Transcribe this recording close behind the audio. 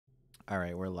All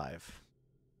right, we're live.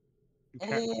 You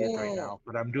can't see it right now,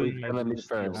 but I'm doing Who's my gonna be blue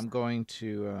steel. first? I'm going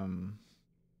to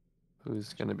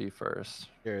Who's gonna be first?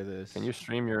 share this. Can you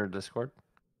stream your Discord?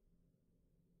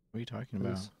 What are you talking please?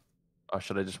 about? Or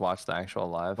should I just watch the actual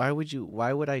live?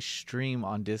 Why would I stream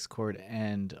on Discord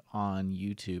and on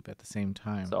YouTube at the same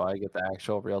time? So I get the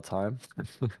actual real time.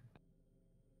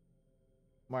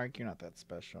 Mark, you're not that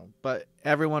special. But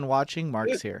everyone watching,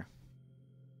 Mark's here.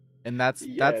 And that's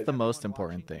Yes. the most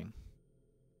important thing.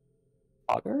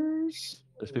 Poggers?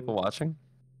 There's people watching.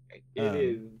 It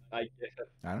is. I guess.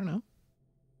 I don't know.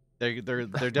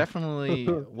 They're definitely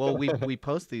well. We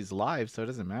post these live, so it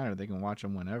doesn't matter. They can watch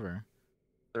them whenever.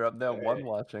 They're up there, one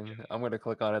watching. I'm gonna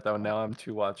click on it though. Now I'm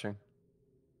 2 watching.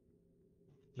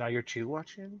 Now you're 2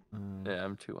 watching? Yeah,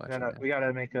 I'm 2 watching. We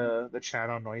gotta make the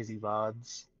channel noisy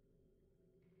VODs.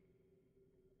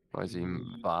 Noisy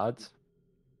VODs?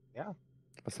 Yeah.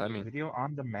 What's that mean? Video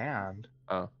on demand.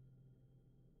 Oh.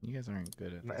 You guys aren't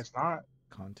good at this It's not.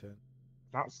 content.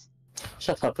 Not.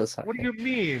 Shut up a second. What do you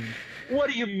mean? What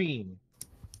do you mean?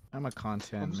 I'm a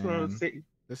content I'm just man. gonna sit.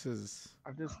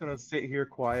 I'm just gonna sit here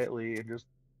quietly and just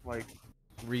like.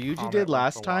 Ryuji comment did once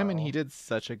last in a time, and while. he did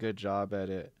such a good job at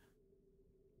it.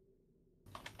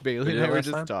 Bailey did and I it were last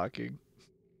just time? talking.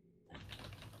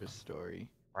 Good story.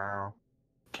 Wow.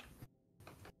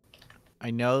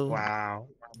 I know. Wow.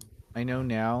 I know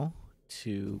now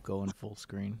to go in full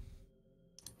screen.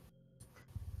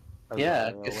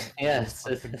 Yeah, yes.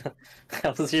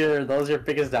 That was your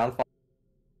biggest downfall.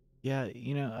 Yeah,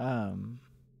 you know,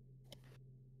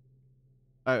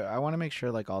 I want to make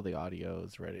sure like all the audio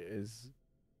is ready is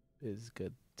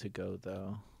good to go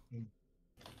though.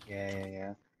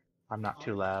 Yeah. I'm not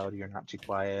too loud. You're not too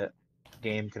quiet.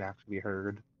 Game can actually be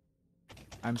heard.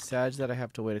 I'm sad that I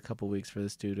have to wait a couple weeks for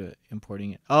this dude to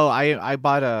importing it. Oh, I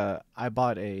bought a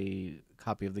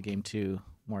copy of the game too,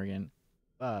 Morgan,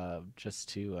 just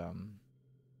to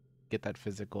get that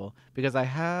physical because I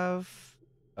have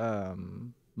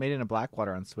Made in a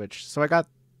Blackwater on Switch, so I got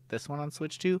this one on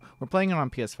Switch too. We're playing it on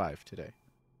PS5 today.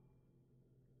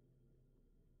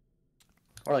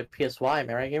 Or like PSY, am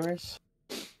I right, gamers?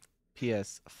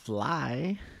 PS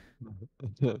Fly.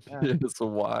 That's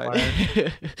why.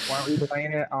 Why aren't we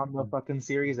playing it on the fucking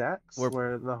Series X? We're-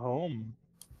 Where the home.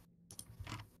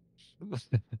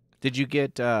 Did you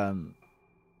get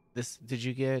this? Did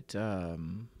you get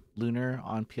Lunar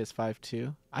on PS5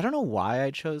 too? I don't know why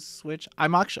I chose Switch.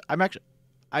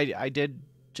 I did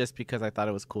just because I thought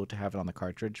it was cool to have it on the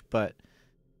cartridge. But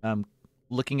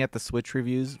looking at the Switch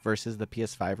reviews versus the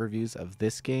PS5 reviews of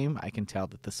this game, I can tell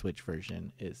that the Switch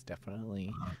version is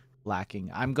definitely lacking.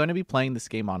 I'm going to be playing this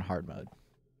game on hard mode.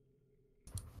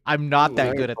 I'm not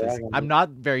that good at this. I'm not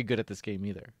very good at this game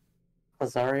either.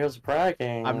 Azario's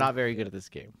bragging. I'm not very good at this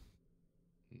game.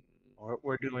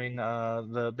 We're doing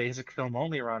the basic film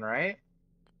only run, right?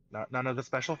 None of the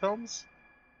special films.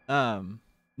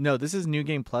 No, this is New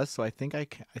Game Plus, so I think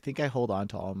I hold on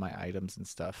to all my items and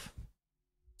stuff.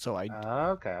 So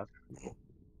Okay.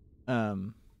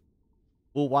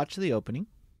 we'll watch the opening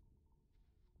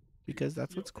because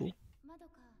that's what's cool.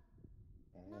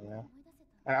 Yeah.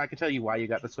 I can tell you why you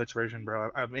got the Switch version, bro.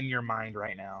 I'm in your mind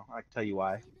right now. I can tell you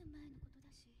why.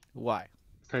 Why?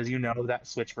 Because you know that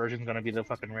Switch version is gonna be the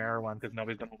fucking rare one because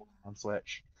nobody's gonna on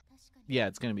Switch. Yeah,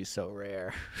 it's gonna be so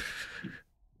rare.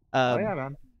 Oh yeah,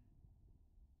 man.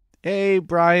 Hey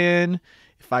Brian,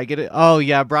 if I get it. Oh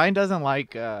yeah, Brian doesn't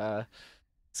like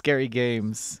scary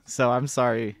games, so I'm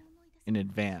sorry in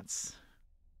advance.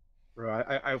 Bro,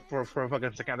 I for a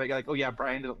fucking second, I like, oh yeah,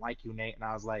 Brian doesn't like you, Nate, and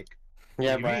I was like,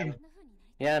 Yeah, what do you Brian. mean?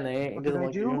 Yeah, Nate. What He did doesn't I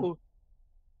like you.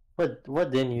 do?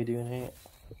 What didn't you do, Nate?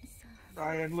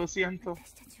 Brian, lo siento.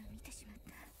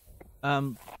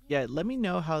 Yeah, let me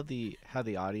know how the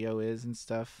audio is and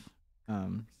stuff.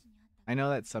 I know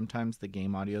that sometimes the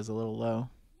game audio is a little low.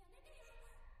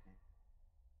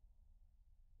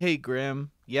 Hey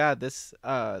Grim, yeah, this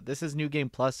is New Game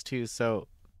Plus too, so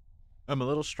I'm a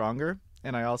little stronger,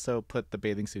 and I also put the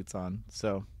bathing suits on,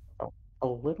 so A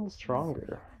little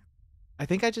stronger. I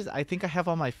think I have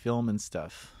all my film and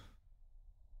stuff.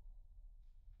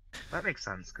 That makes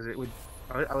sense because it would.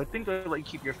 I would think it would like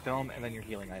keep your film and then your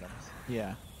healing items.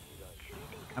 Yeah,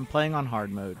 I'm playing on hard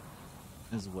mode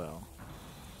as well.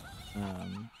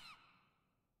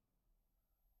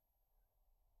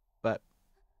 But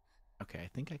okay, I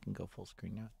think I can go full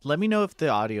screen now. Let me know if the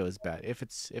audio is bad. If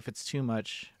it's too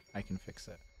much, I can fix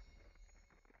it.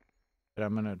 But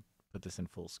I'm gonna put this in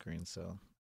full screen, so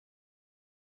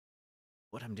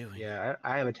what I'm doing. Yeah,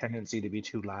 I have a tendency to be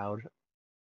too loud,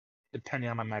 depending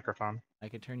on my microphone. I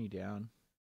can turn you down.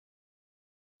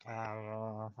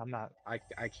 I'm not.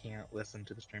 I can't listen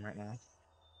to the stream right now.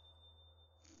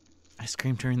 I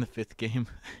screamed during the 5th game,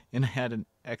 and I had an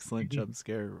excellent jump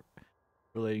scare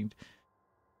relating.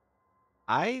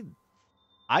 I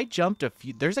jumped a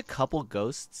few. There's a couple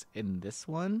ghosts in this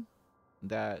one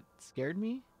that scared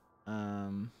me.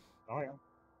 Um, Oh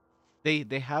yeah.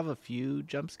 they have a few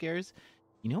jump scares.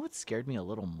 You know what scared me a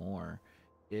little more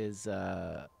is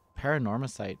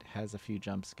Paranormasight has a few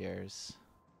jump scares.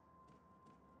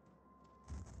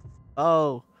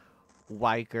 Oh,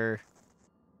 Weiker,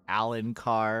 Alan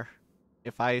Carr.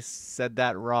 If I said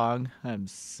that wrong, I'm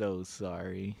so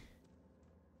sorry.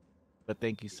 But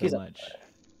thank you so He's much.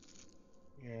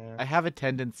 Yeah. I have a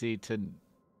tendency to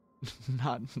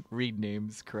not read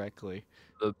names correctly.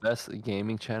 The best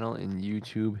gaming channel in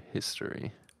YouTube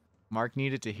history. Mark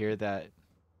needed to hear that.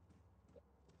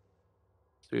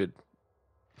 Dude,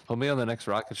 put me on the next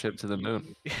rocket ship to the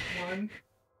moon.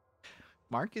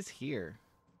 Mark is here.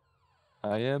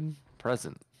 I am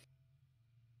present.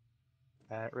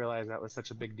 I didn't realize that was such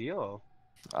a big deal.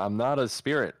 I'm not a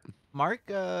spirit. Mark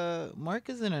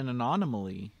is in an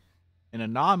anomaly. An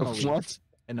anomaly. What?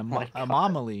 An my God.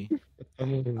 anomaly.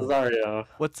 Zario.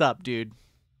 What's up, dude?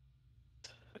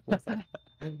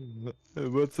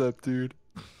 What's up, dude?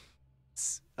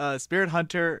 Spirit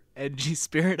Hunter, NG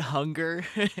Spirit Hunger.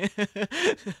 Spirit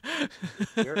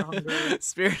Hunger.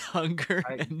 Spirit Hunger,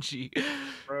 I- NG.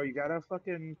 Bro, you gotta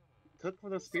fucking cook for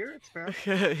the spirits, man.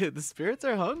 The spirits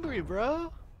are hungry,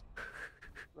 bro.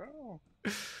 Bro.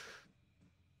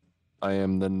 I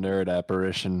am the nerd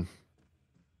apparition.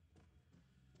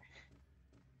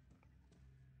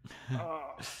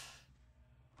 Oh,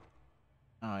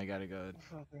 Oh, I gotta go.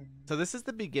 fucking. So this is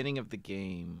the beginning of the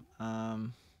game.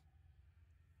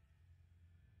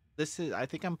 This is. I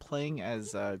think I'm playing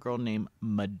as a girl named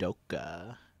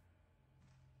Madoka.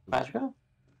 Magica?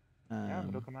 Yeah, Um,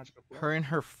 Madoka Magica 4. her and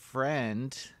her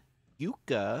friend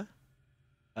Yuka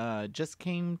just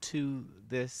came to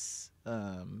this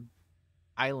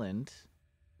island,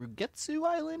 Rugetsu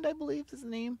Island, I believe is the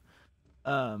name.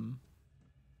 And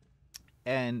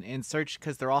in search,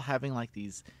 because they're all having like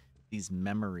these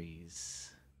memories.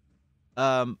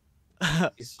 Mario,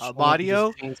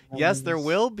 yes, there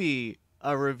will be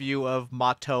a review of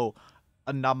Mato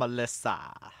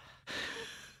Anomalisa.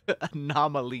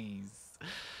 Anomalies.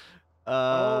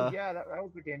 Oh, yeah, that was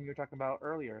the game you were talking about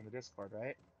earlier in the Discord,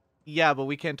 right? Yeah, but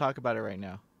we can't talk about it right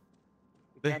now.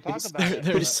 We can't talk There's- about it.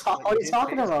 there's- but, What are you you did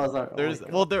talking say about? something. There's Oh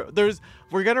my well, God. there's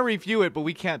we're gonna review it, but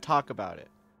we can't talk about it.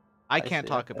 I I can't see,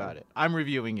 talk okay. about it. I'm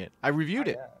reviewing it. I reviewed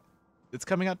Oh, it. yeah. It's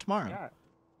coming out tomorrow. Yeah,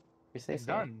 You say it's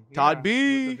so. done. Todd Yeah.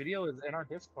 B. The video is in our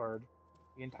Discord.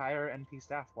 The entire NP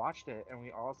staff watched it, and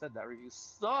we all said that review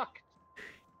sucked.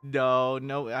 No,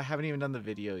 I haven't even done the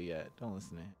video yet. Don't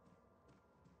listen to it.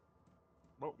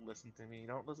 Don't listen to me.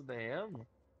 Don't listen to him.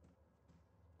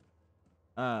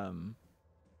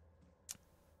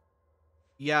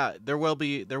 Yeah, there will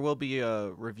be a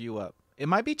review up. It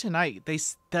might be tonight.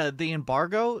 The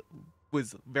embargo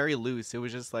was very loose. It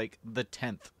was just like the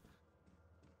 10th.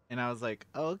 And I was like,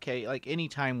 oh, okay, like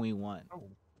anytime we want. Oh.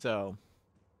 So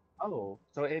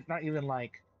So it's not even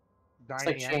like 9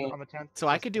 like a.m. Shane. on the 10th? so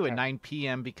I could do it 9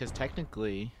 p.m. because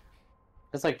technically,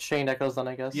 It's like Chained Echoes then,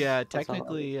 I guess. yeah, That's not-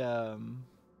 technically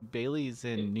Bailey's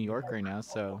in New York right now,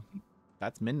 so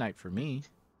that's midnight for me.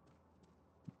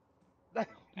 That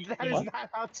is What? not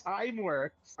how time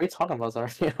works. What are you talking about,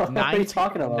 Zario? What are you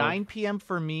talking about? 9 p.m.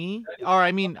 for me, or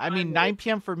I mean 9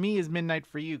 p.m. for me is midnight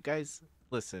for you guys.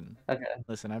 Listen, Okay.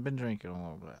 listen, I've been drinking a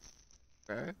little bit.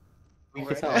 Okay. We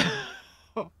Right. can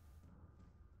tell.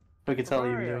 We can tell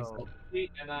you've been doing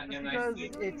Mario, stuff.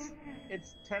 just because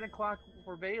it's 10 o'clock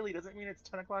for Bailey doesn't mean it's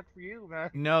 10 o'clock for you, man.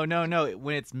 No.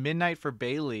 When it's midnight for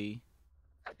Bailey,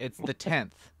 it's the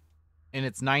 10th, and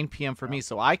it's 9 p.m. for me,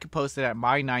 so I could post it at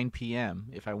my 9 p.m.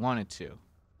 if I wanted to.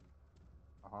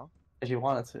 Uh-huh. If you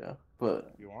wanted to,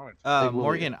 but If you wanted to. Like, will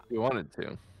Morgan, You wanted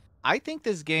to. I think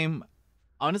this game,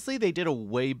 honestly, they did a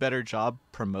way better job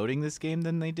promoting this game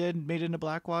than they did Made into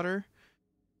Blackwater.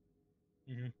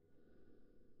 Mhm.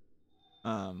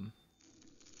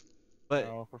 But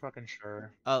No, for fucking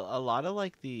sure. a lot of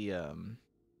like the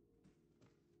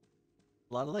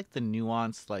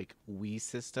nuanced like Wii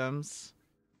systems,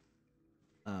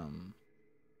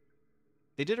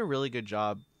 they did a really good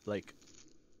job like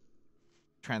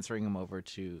transferring them over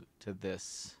to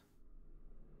this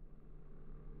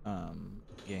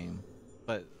game.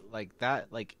 But like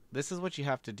that, like this is what you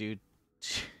have to do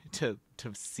to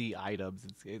see items.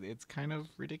 It's kind of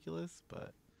ridiculous,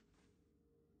 but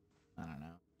I don't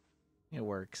know. It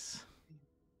works.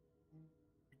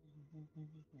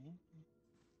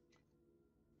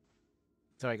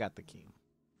 So I got the key.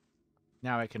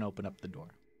 Now I can open up the door.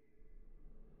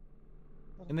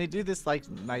 And they do this like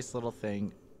nice little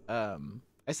thing. I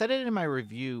said it in my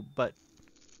review, but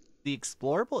the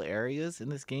explorable areas in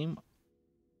this game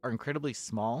are incredibly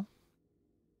small,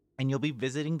 and you'll be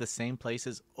visiting the same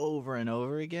places over and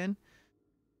over again.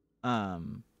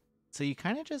 So you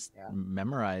kind of just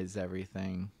memorize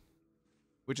everything,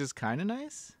 which is kind of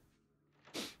nice.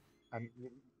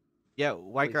 Yeah,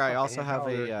 Weiker, I also have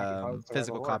a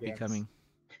physical copy coming.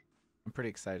 I'm pretty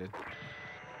excited.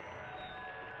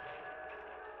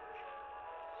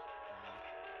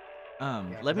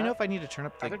 Let me know if I need to turn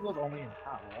up the... That goes only in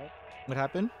PAL, right? What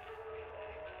happened?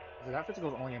 That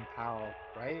goes only in PAL,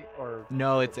 right? Or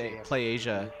No, it's a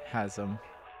PlayAsia has them.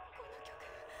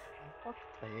 Fuck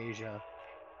PlayAsia.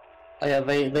 Oh yeah,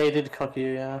 they did cook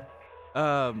you,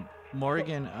 yeah.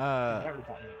 Morgan,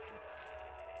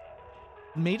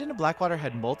 Made in Blackwater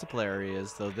had multiple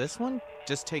areas, though. This one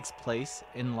just takes place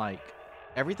in, like,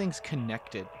 everything's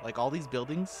connected. Like, all these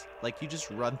buildings, like, you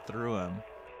just run through them.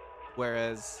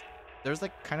 Whereas there's,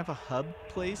 like, kind of a hub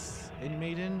place in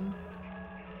Maiden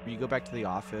where you go back to the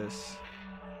office.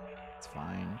 It's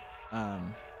fine. I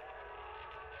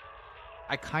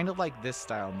kind of like this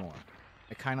style more.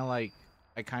 I kind of like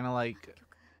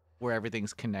where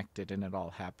everything's connected and it all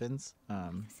happens.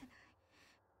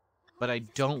 But I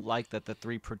don't like that the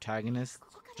three protagonists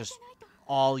just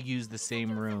all use the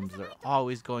same rooms. They're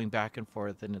always going back and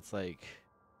forth, and it's like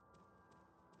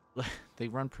they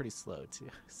run pretty slow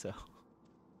too. So,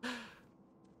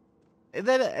 and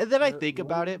then I think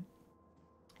about it.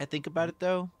 I think about it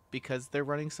though, because they're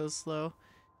running so slow,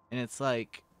 and it's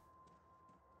like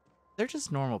they're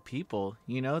just normal people,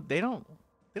 you know. They don't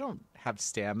have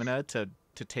stamina to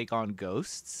take on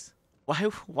ghosts.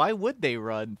 Why would they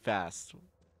run fast?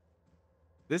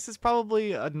 This is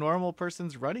probably a normal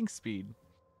person's running speed.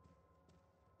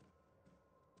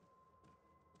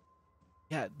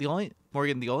 Yeah, the only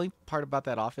part about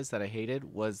that office that I hated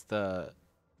was the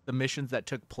missions that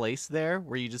took place there,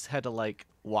 where you just had to like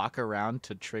walk around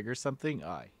to trigger something.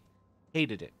 I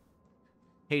hated it.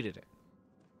 Hated it.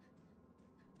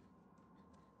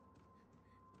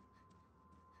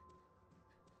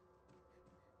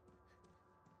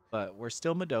 But we're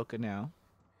still Madoka now.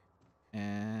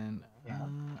 And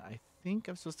I think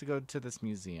I'm supposed to go to this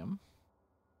museum.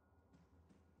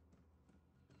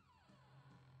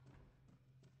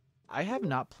 I have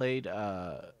not played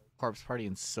Corpse Party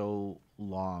in so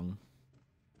long.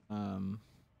 That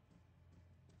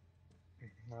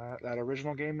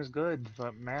original game is good,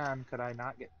 but man, could I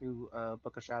not get through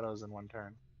Book of Shadows in one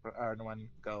turn, or in one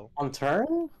go? On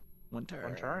turn? One turn.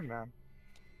 One turn, man.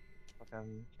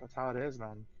 Fucking, that's how it is,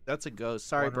 man. That's a ghost.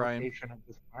 Sorry, one Brian. Rotation of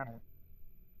this planet.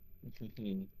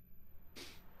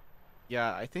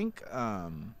 Yeah, I think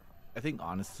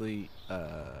honestly,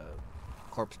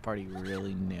 Corpse Party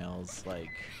really nails like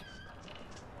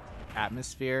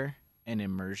atmosphere and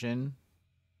immersion.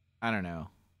 I don't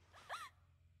know.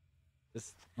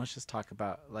 Let's just talk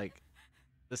about like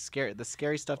the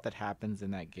scary stuff that happens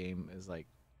in that game is like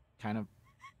kind of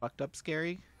fucked up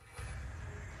scary.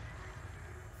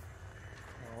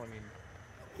 Well, I mean,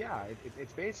 yeah,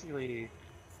 it's basically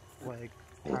like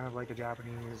kind of like a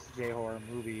Japanese J-horror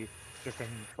movie, just in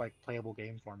like playable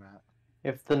game format.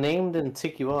 If the name didn't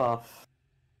tick you off,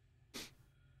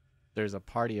 There's a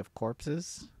party of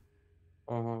corpses,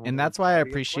 uh-huh. and that's why I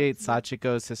appreciate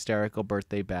Sachiko's hysterical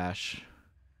birthday bash,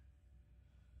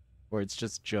 where it's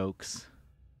just jokes.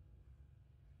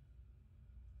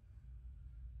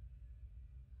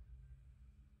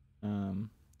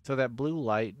 So that blue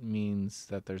light means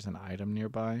that there's an item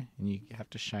nearby, and you have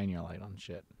to shine your light on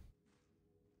shit.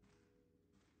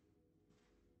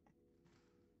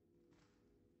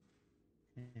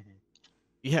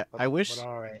 Yeah, I wish. But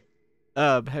all right.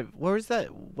 What's that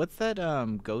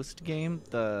ghost game?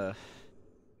 The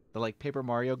like Paper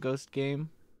Mario ghost game?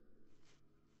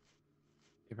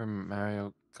 Paper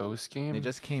Mario Ghost game? They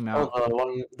just came out. Oh,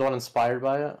 the one inspired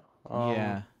by it.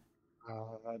 Yeah.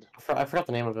 I forgot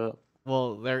the name of it.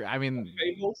 Well, they're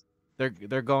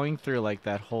going through like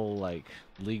that whole like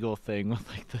legal thing with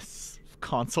like this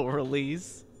console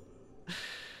release.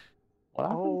 What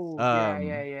happened? Oh,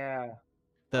 yeah.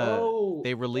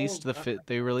 They released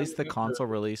the console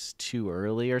release too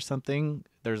early or something.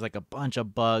 There's like a bunch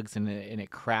of bugs and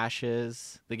it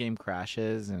crashes. The game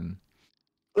crashes and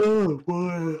oh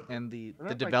boy. And the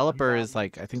developer is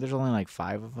like, I think there's only like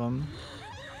 5 of them.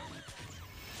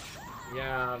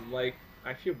 Yeah, like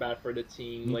I feel bad for the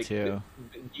team. Me like too.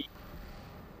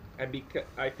 I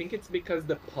think it's because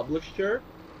the publisher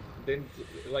didn't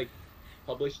like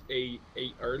published a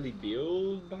early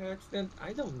build by accident.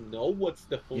 I don't know what's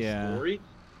the full Yeah. story.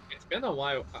 It's been a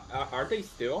while. Are they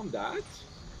still on that?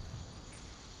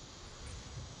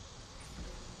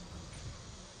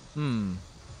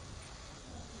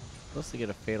 Supposed to get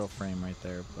a fatal frame right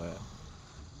there, but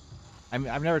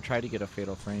I've never tried to get a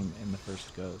fatal frame in the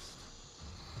first Ghost.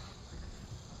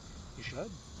 You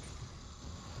should.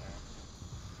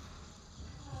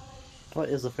 What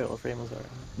is the fatal frame? Sorry.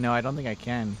 No, I don't think I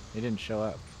can. It didn't show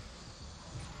up.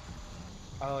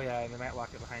 Oh yeah, and they might lock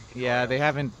it behind. Yeah,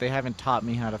 tutorials. they haven't taught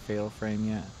me how to fatal frame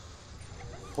yet.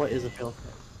 What is a fatal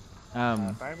frame?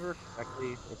 If I remember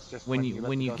correctly, it's just when you let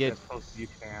when the you ghost get as close as you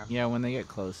can. yeah, when they get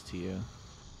close to you.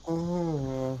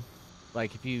 Oh,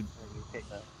 Like if you And you hit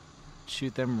that.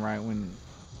 shoot them right when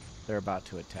they're about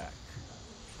to attack.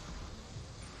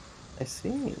 I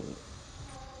see.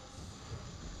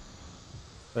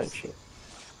 But Oh shit.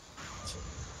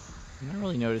 I'm not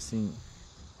really noticing,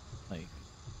 like,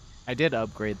 I did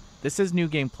upgrade. This is New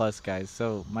Game Plus, guys,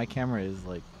 so my camera is,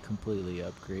 like, completely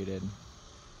upgraded.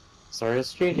 Sorry,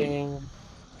 it's cheating.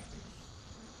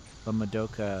 But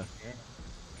Madoka, Yeah.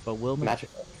 but will Magic.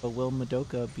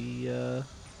 Madoka be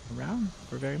around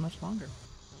for very much longer?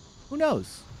 Who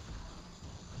knows?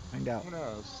 Find out. Who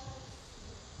knows?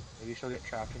 Maybe she'll get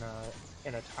trapped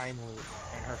in a time loop,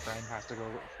 and her friend has to go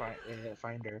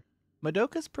find her.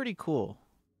 Madoka's pretty cool.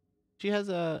 She has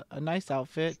a nice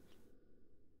outfit.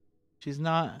 She's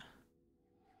not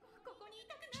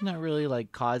really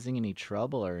like causing any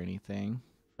trouble or anything.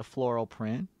 The floral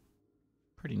print,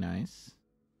 pretty nice.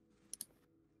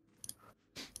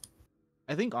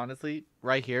 I think honestly,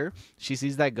 right here, she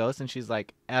sees that ghost and she's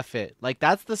like, F it. Like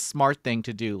that's the smart thing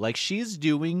to do. Like she's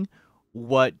doing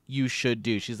what you should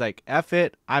do. She's like, F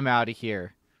it, I'm out of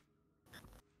here.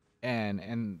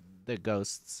 And the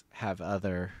ghosts have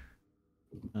other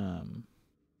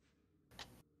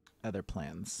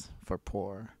plans for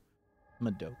poor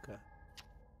Madoka.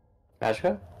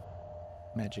 Magica?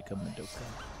 Magica Madoka.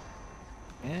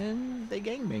 And they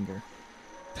gangbanger.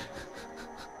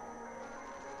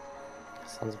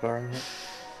 Sounds boring.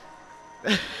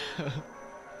 It.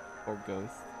 Poor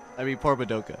ghost. I mean, poor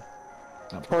Madoka.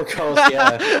 Not Poor ghost,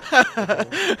 yeah.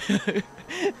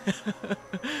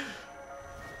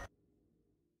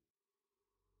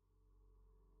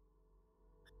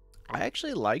 I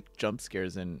actually like jump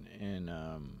scares in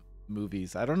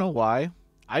movies. I don't know why.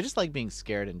 I just like being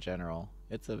scared in general.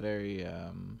 It's a very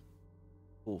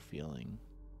cool feeling.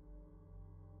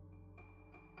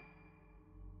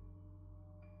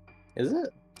 Is it?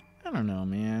 I don't know,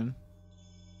 man.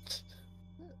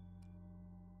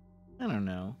 I don't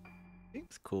know. I think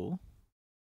it's cool.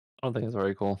 I don't think it's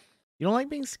very cool. You don't like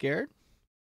being scared?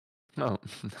 No,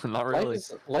 not really.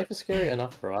 Life is scary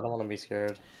enough, bro. I don't want to be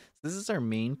scared. This is our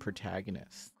main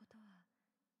protagonist.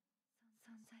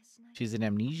 She's an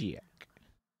amnesiac.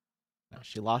 No,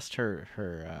 she lost her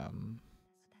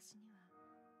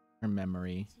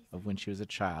memory of when she was a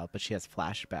child, but she has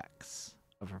flashbacks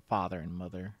of her father and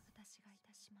mother.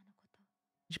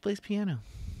 She plays piano.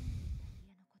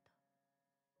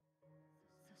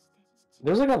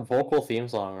 There's like a vocal theme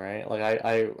song, right? Like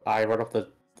I wrote up the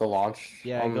launch.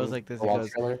 Yeah, it goes like this. The It launch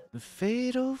goes, trailer. the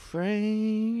fatal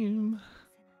frame.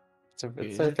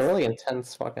 It's like a really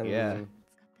intense fucking Yeah.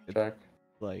 track.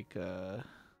 Like,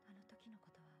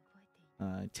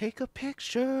 take a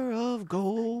picture of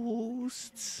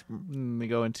ghosts. They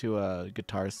go into a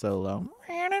guitar solo.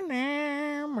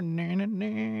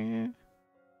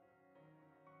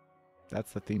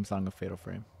 That's the theme song of Fatal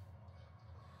Frame.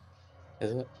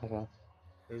 Is it? Okay.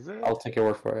 Is it? I'll take your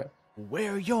word for it.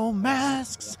 Wear your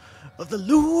masks of the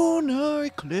lunar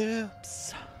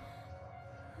eclipse.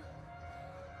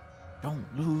 Don't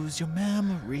lose your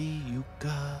memory,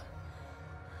 Yuka.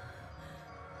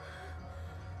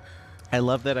 I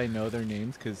love that I know their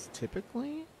names because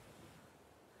typically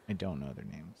I don't know their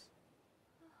names.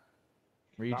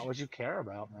 Not what you care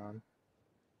about, man.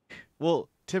 Well,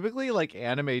 typically like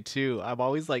anime too. I'm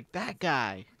always like that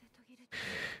guy.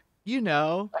 You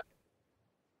know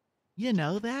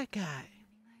that guy.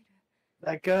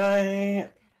 That guy.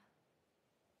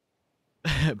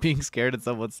 Being scared at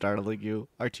someone startling you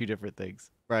are two different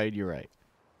things. Brian, you're right.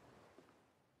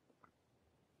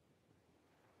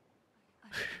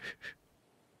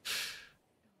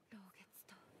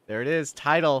 There it is.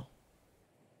 Title.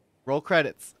 Roll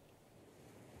credits.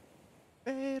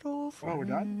 Oh, we're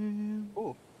done?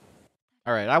 Cool.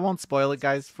 All right, I won't spoil it,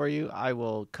 guys, for you. I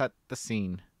will cut the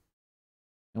scene.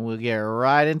 And we'll get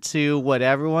right into what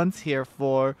everyone's here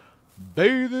for.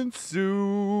 Bathing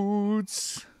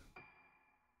suits.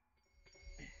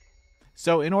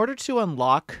 So in order to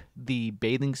unlock the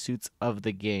bathing suits of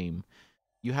the game,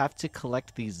 you have to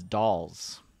collect these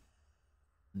dolls.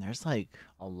 And there's like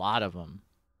a lot of them.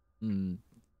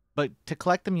 But to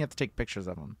collect them, you have to take pictures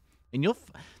of them. And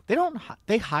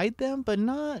they hide them, but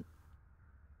not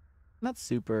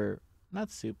super,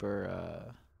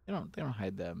 they don't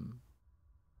hide them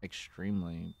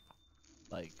extremely,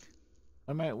 like,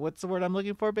 what's the word I'm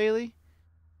looking for, Bailey?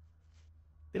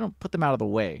 They don't put them out of the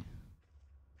way.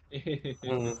 But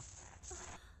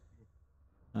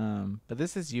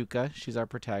this is Yuka. She's our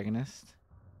protagonist.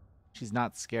 She's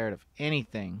not scared of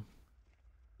anything.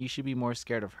 You should be more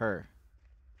scared of her.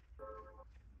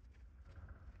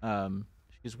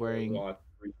 She's wearing.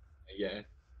 Yeah.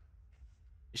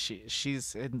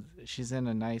 She's in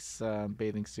a nice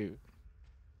bathing suit.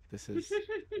 This is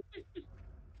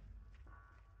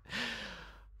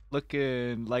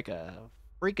looking like a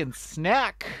freaking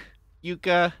snack,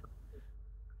 Yuka.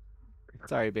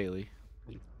 Sorry, Bailey.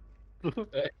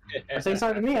 Say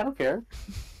sorry to me. I don't care.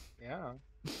 Yeah.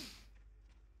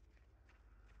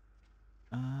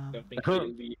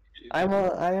 I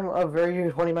am a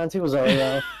very horny man too,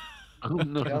 Zario. Oh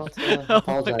no! Don't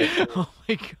apologize. Oh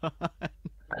my god!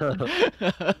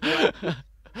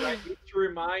 I need to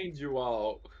remind you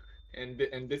all, and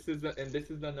this is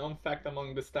the known fact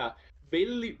among the staff.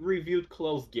 Bailey reviewed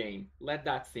close game. Let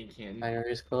that sink in. I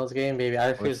reviewed close game, baby.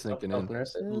 I reviewed sinking in.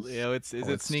 nurses. Yeah, is it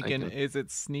it's sneaking? sinking. Is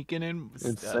it sneaking in?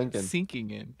 It's sinking. Sinking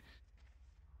in.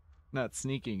 Not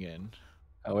sneaking in.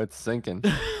 Oh, it's sinking.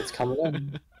 It's coming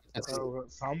in. So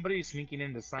somebody's sneaking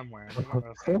into somewhere. I'm not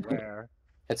gonna say where.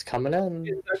 It's coming in.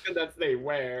 It's not gonna say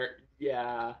where.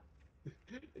 Yeah.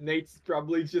 Nate's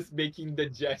probably just making the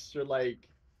gesture like,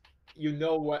 you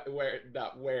know where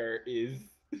is.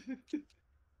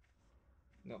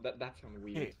 No, that sounds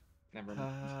weird. Hey, Never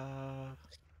mind.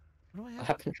 What do I What have?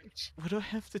 happened? What do I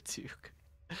have to do?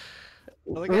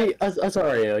 Well, Wait,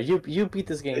 Azario, you beat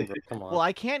this game, bro. Come on. Well,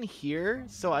 I can't hear,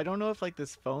 so I don't know if like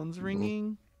this phone's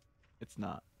ringing. It's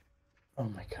not. Oh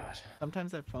my god.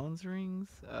 Sometimes that phone's rings.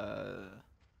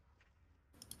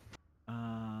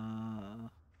 I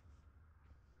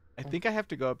think I have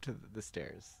to go up to the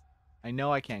stairs. I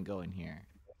know I can't go in here.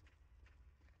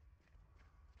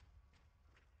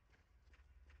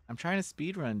 I'm trying to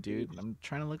speed run, dude. I'm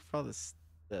trying to look for all the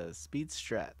speed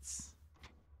strats.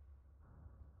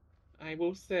 I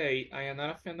will say I am not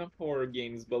a fan of horror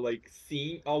games, but like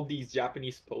seeing all these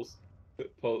Japanese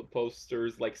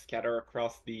posters like scatter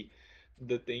across the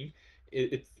thing,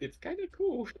 it's kind of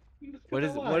cool. What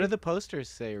do the posters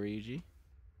say, Ryuji?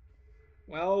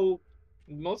 Well,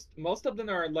 most of them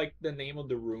are like the name of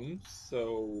the rooms.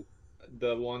 So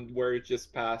the one where it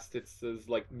just passed, it says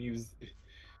like music.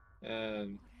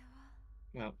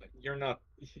 Well, you're not.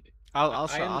 I'll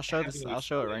show this. I'll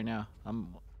show it right now.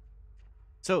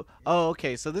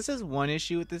 Okay. So this is one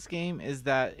issue with this game is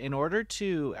that in order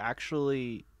to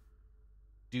actually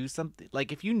do something,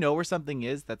 like if you know where something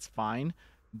is, that's fine,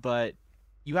 but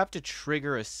you have to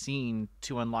trigger a scene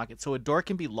to unlock it. So a door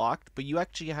can be locked, but you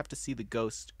actually have to see the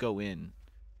ghost go in.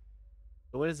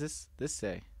 So what does this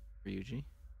say, Ryuji?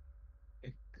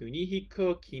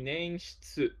 Kunihiko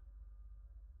Kinenshitsu.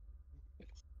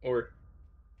 Or,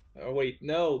 oh wait,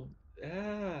 no.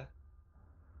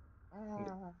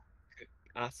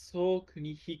 Aso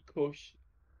Kunihiko.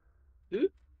 Hold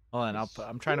on,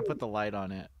 I'm trying to put the light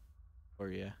on it for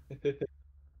you.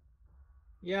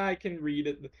 Yeah, I can read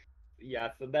it.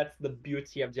 Yeah, so that's the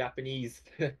beauty of Japanese.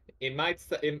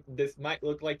 This might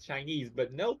look like Chinese,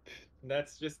 but nope,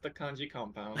 that's just the kanji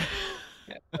compound.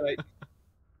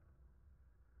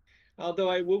 Although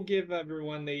I will give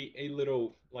everyone a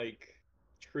little like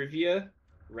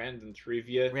random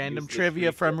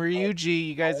trivia from Ryuji.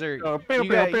 You guys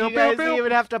didn't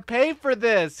even have to pay for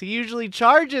this. He usually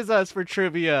charges us for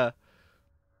trivia.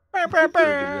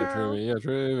 Trivia.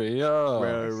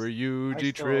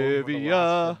 Ryuji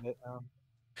trivia.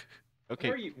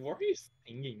 Okay. What are you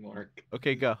singing, Mark?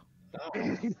 Okay, go.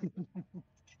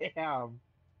 Damn.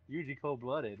 Yuji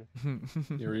cold-blooded. He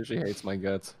usually hates my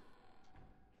guts.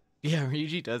 Yeah,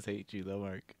 Ryuji does hate you though,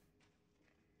 Mark.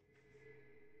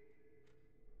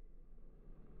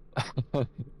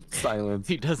 Silence.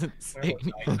 He doesn't say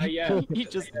anything. Yeah. he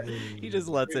just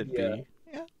lets it be.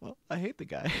 Yeah, well, I hate the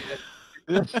guy.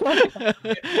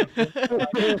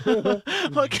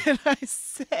 What can I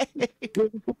say?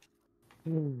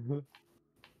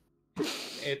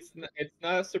 It's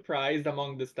not a surprise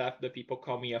among the staff that people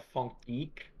call me a funk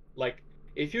geek. Like,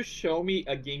 if you show me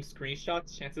a game screenshot,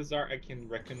 chances are I can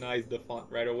recognize the font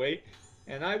right away.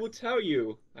 And I will tell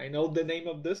you, I know the name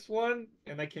of this one,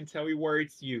 and I can tell you where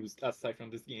it's used, aside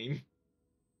from this game.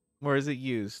 Where is it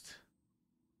used?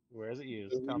 Where is it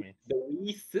used? Tell me. The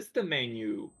Wii system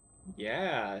menu.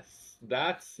 Yes,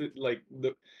 that's like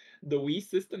the Wii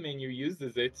system menu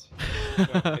uses it.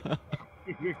 When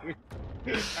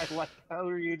I like how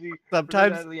Ryuji.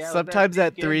 Sometimes, Yeah, with that sometimes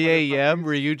at again, 3 a.m.,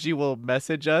 motherfuckers. Ryuji will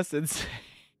message us and say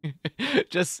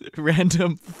just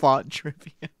random font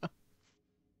trivia.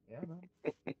 Yeah, man.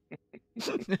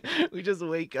 We just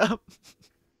wake up.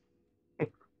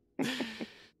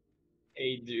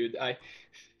 Hey, dude,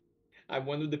 I'm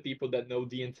one of the people that know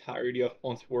the entirety of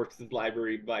Fontsworks'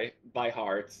 library by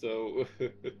heart. So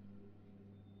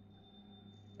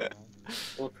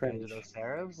So Is cringe. it those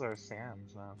serifs or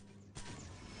Sams, man?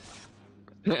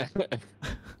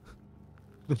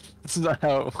 This is not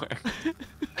how it works.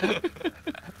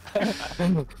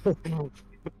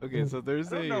 Okay, so I there's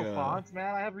don't know fonts,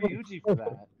 man. I have Ryuji for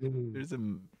that. there's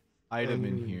an item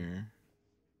in here.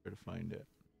 Try to find it.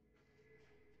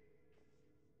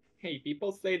 hey,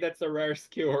 people say that's a rare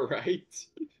skill, right?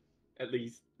 At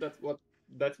least that's what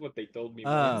they told me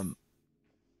once.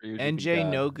 Ryuji be NJ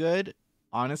God. no good.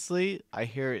 Honestly, I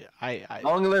hear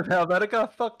Long live Helvetica.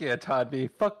 Fuck yeah, Todd B.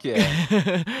 Fuck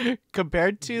yeah.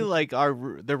 compared to like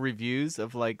the reviews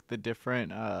of like the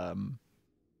different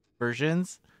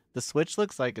versions, the Switch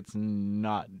looks like it's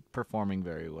not performing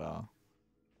very well.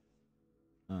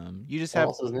 You just What have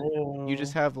else is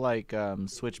new? like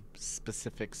Switch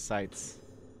specific sites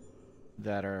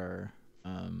that are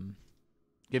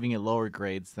giving it lower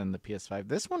grades than the PS5.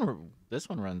 This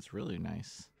one runs really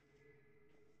nice.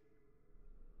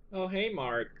 Oh, hey,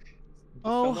 Mark.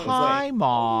 Oh, Someone hi, saying,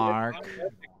 Mark.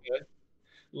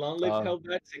 Long live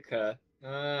Helvetica. The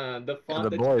Yeah, font the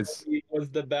that you boys. told me was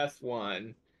the best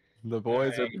one. The All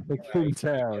boys are right, making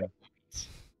town.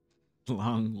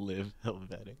 Long live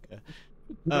Helvetica.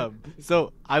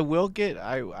 So I will get.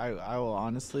 I will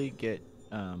honestly get.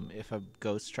 If a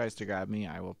ghost tries to grab me,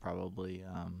 I will probably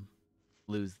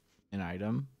lose an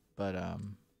item. But I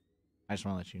just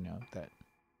want to let you know that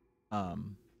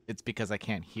it's because I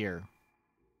can't hear.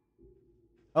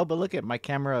 Oh, but look at my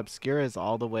camera obscura is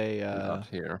all the way Not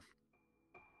here.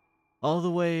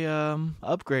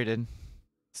 upgraded.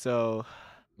 So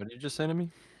What did you just say to me?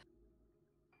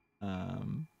 I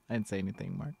didn't say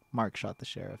anything. Mark shot the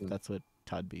sheriff. That's what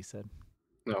Todd B said.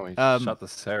 No, he Um, shot the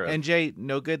Seraph. NJ,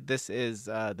 no good. This is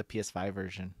the PS5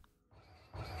 version.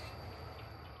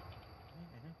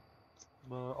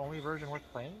 The only version worth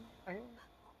playing, I hear?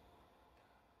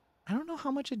 I don't know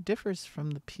how much it differs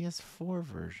from the PS4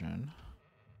 version.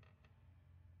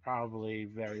 Probably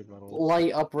very little.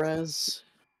 Light up res.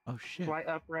 Oh shit. Slight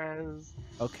up res,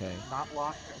 Okay. not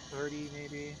locked at 30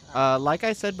 maybe. I don't know. Like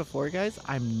I said before, guys,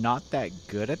 I'm not that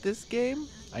good at this game.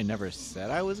 I never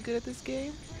said I was good at this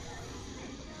game.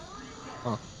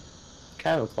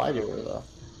 Kind of implied you were though.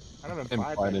 I don't implied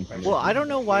Implied anything. information. Well, I don't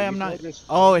know why I'm You not. said this-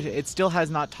 Oh, it still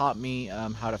has not taught me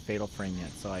how to fatal frame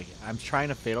yet. So I'm trying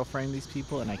to fatal frame these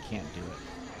people and I can't do it.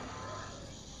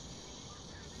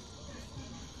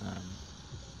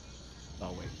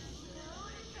 Oh wait,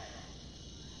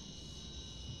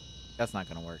 that's not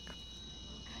gonna work.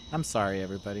 I'm sorry,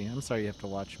 everybody. I'm sorry you have to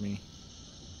watch me.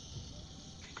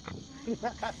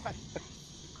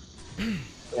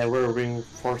 Yeah, we're being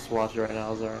forced to watch it right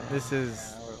now. Is alright. This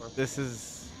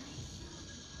is.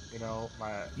 You know,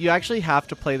 You actually have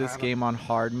to play this I don't- game on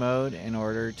hard mode in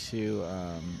order to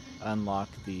unlock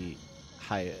the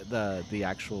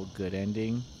actual good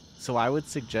ending. So I would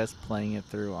suggest playing it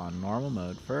through on normal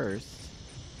mode first.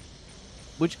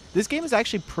 Which this game is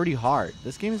actually pretty hard.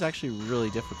 This game is actually really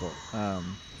difficult.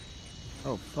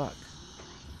 Oh fuck.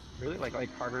 really like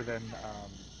harder than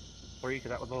 3 because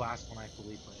that was the last one I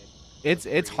fully played. It's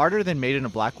Was 3. harder than Made in a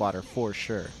Blackwater for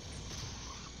sure.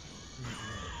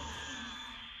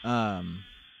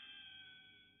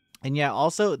 And yeah,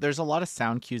 also there's a lot of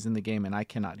sound cues in the game, and I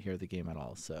cannot hear the game at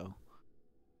all. So,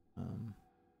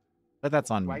 but that's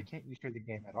on Why me. can't you hear the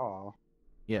game at all?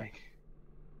 Yeah. Like,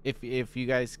 If you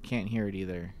guys can't hear it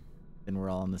either, then we're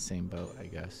all in the same boat, I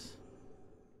guess.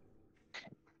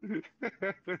 I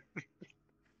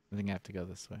think I have to go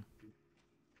this way.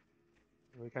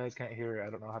 you guys can't hear it. I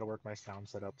don't know how to work my sound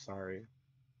setup. Sorry.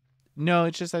 No,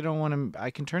 it's just I don't want to. I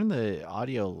can turn the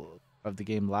audio of the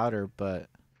game louder, but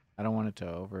I don't want it to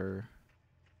over.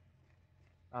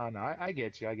 Oh no, I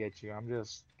get you. I get you. I'm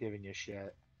just giving you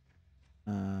shit.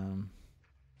 You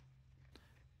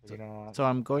know, So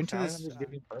I'm going to I'm this. just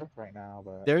giving birth right now,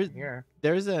 but There's I'm here.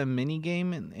 there's a mini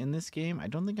game in this game. I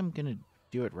don't think I'm gonna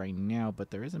do it right now, but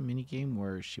there is a mini game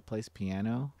where she plays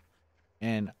piano,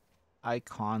 and I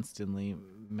constantly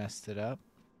messed it up.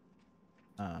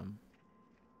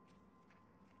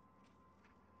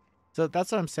 So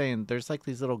that's what I'm saying. There's like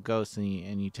these little ghosts,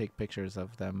 and you take pictures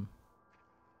of them.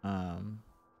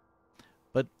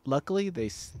 But luckily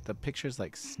the pictures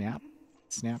like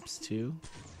snaps too.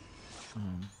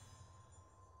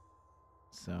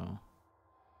 So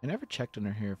I never checked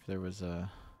under here if there was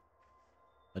a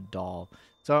doll.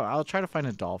 So I'll try to find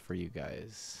a doll for you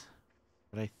guys.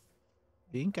 But I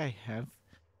think I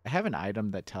have an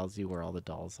item that tells you where all the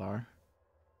dolls are.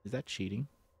 Is that cheating?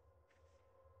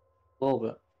 A little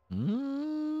bit.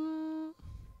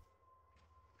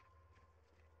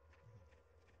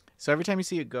 So every time you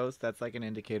see a ghost, that's like an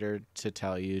indicator to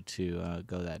tell you to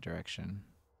go that direction.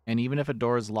 And even if a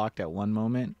door is locked at one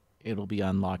moment, it'll be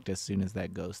unlocked as soon as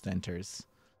that ghost enters.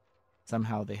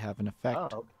 Somehow they have an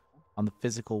effect Oh, on the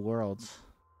physical world.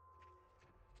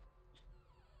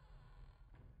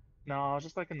 no,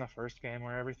 just like in the first game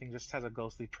where everything just has a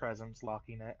ghostly presence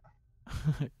locking it.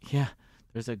 Yeah,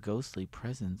 there's a ghostly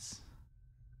presence.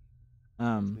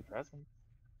 Ghostly presence.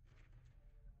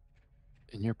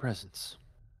 In your presence.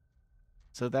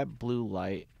 So that blue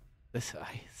light,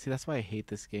 see that's why I hate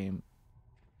this game.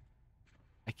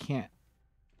 I can't.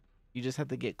 You just have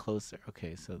to get closer.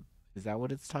 Okay, so is that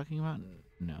what it's talking about?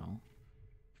 No.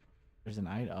 There's an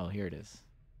item. Oh, here it is.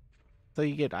 So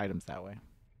you get items that way.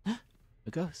 A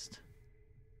ghost.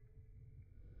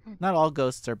 Not all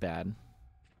ghosts are bad.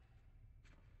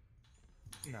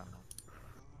 No.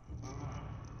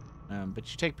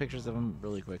 But you take pictures of them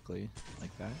really quickly,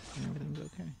 like that, and everything's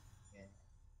okay.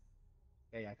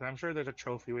 Yeah, because I'm sure there's a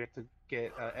trophy we have to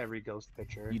get every ghost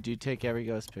picture. You do take every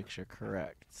ghost picture,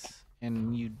 correct?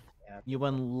 And you Yeah.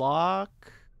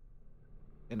 unlock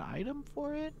an item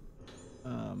for it.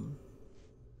 You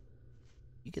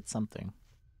get something.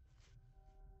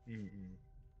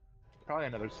 Probably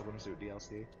another swimsuit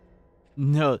DLC.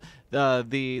 No,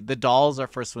 the dolls are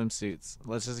for swimsuits.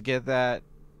 Let's just get that.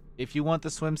 If you want the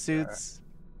swimsuits,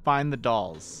 find the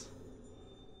dolls.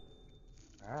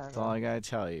 Alright. That's all I gotta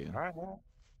tell you. Alright, well.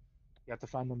 You have to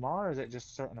find them all, or is it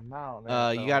just a certain amount?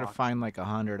 You gotta find like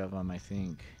 100 of them, I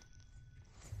think.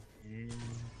 Mm.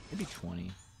 Maybe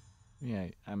 20. Yeah,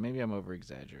 maybe I'm over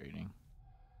exaggerating.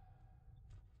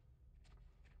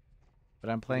 But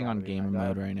I'm playing on game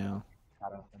mode right now.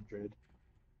 Not 100.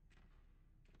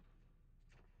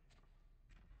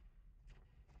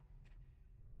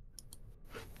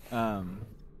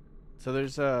 So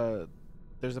there's a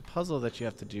puzzle that you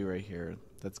have to do right here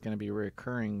that's gonna be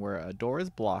recurring where a door is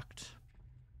blocked,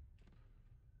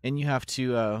 and you have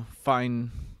to find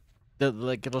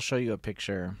it'll show you a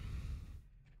picture.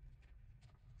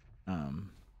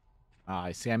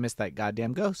 I see. I missed that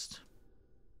goddamn ghost.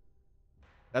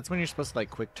 That's when you're supposed to like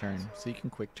quick turn, so you can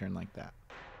quick turn like that.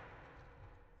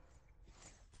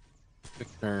 Quick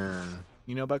turn.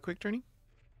 You know about quick turning?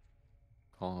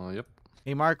 Oh, yep.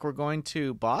 Hey, Mark, we're going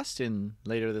to Boston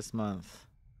later this month.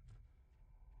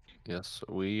 Yes,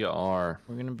 we are.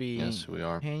 We're gonna be Yes, we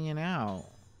are. hanging out.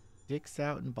 Dick's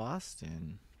out in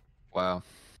Boston. Wow.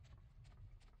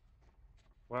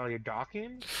 Well, you're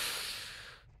docking?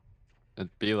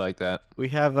 It'd be like that. We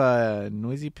have a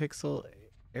Noisy Pixel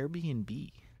Airbnb.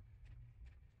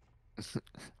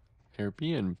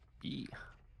 Airbnb. You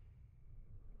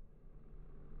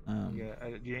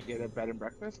didn't get a bed and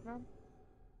breakfast, man?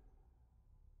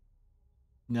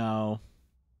 No.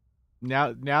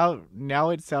 Now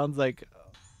it sounds like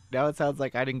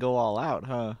I didn't go all out,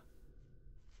 huh?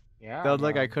 Yeah. Sounds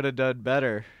like I man. could have done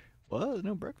better. What?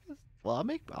 No breakfast? Well, I'll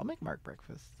make Mark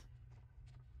breakfast.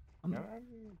 Yeah, man.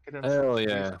 Get them Hell some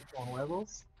yeah. phone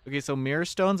levels. Okay, so mirror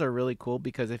stones are really cool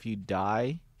because if you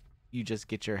die, you just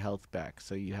get your health back,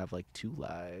 so you have like 2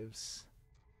 lives.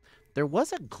 There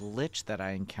was a glitch that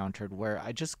I encountered where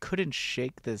I just couldn't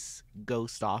shake this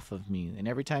ghost off of me, and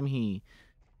every time he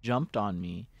jumped on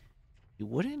me, he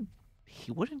wouldn't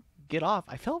get off.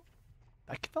 I felt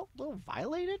a little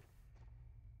violated.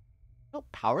 I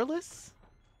felt powerless.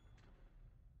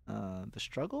 The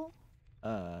struggle,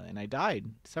 and I died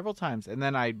several times, and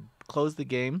then I closed the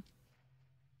game,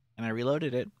 and I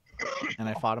reloaded it, and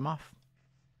I fought him off.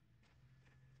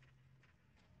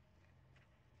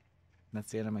 That's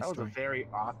the end of my That was a story. very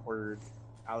awkward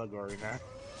allegory, man.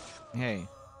 Hey,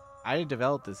 I didn't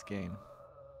develop this game.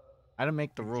 I didn't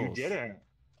make the rules. You didn't.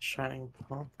 Shining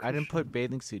palm. I didn't put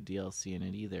bathing suit DLC in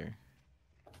it either.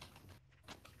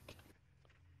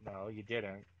 No, you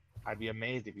didn't. I'd be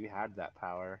amazed if you had that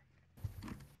power.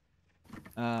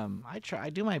 I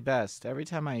do my best every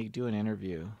time I do an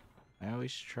interview. I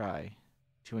always try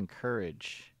to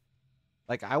encourage.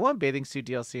 Like I want bathing suit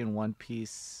DLC in One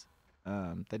Piece,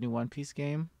 the new One Piece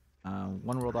game,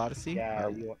 One World Odyssey. Yeah,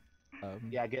 or,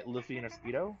 get Luffy in a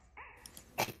speedo.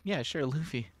 Yeah, sure,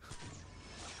 Luffy.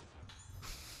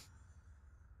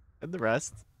 And the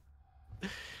rest.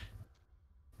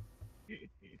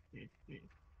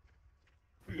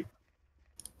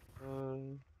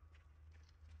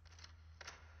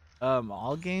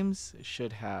 All games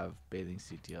should have bathing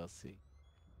suit DLC.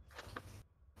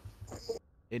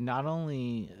 It not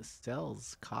only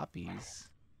sells copies,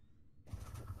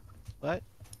 but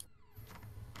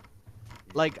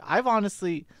like I've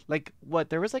honestly like what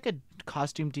there was like a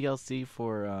costume DLC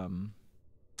for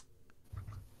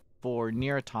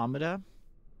Nier Automata.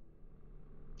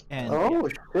 And Oh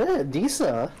shit,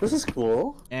 Disa, this is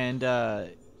cool. and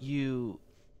you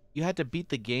had to beat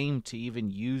the game to even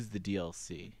use the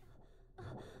DLC.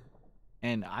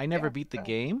 And I never beat the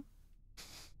game,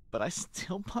 but I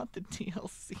still bought the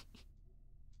DLC.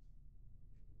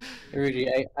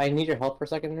 Rudy, I need your help for a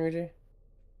second, Rudy. Are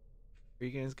you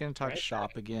guys gonna talk Right.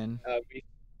 shop again?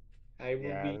 I will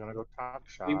Yeah, be. we're gonna go talk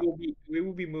shop. We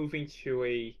will be moving to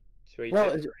a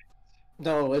No, different.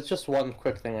 No, it's just one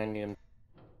quick thing I need.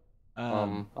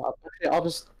 I'll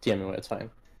just DM you. It's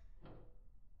fine.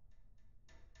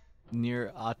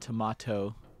 Near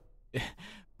Automato.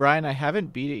 Brian, I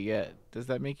haven't beat it yet. Does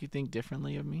that make you think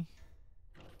differently of me?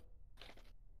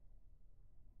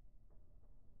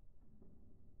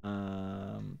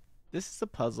 This is a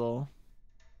puzzle.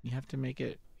 You have to make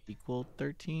it equal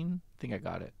 13. I think I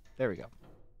got it. There we go.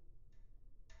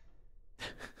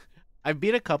 I've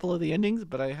beat a couple of the endings,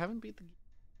 but I haven't beat the.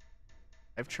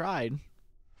 I've tried.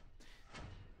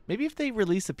 Maybe if they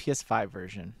release a PS5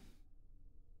 version.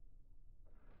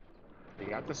 They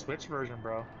got the Switch version,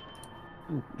 bro.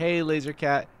 Hey,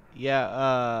 Lasercat.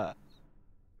 Yeah,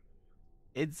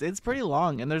 it's pretty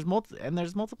long, and there's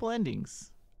multiple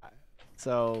endings.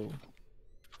 So,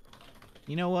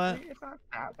 you know what? It's not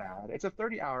that bad. It's a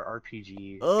 30-hour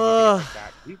RPG. Ugh. Like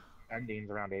that. These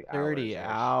endings around 8 hours. 30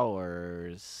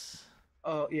 hours.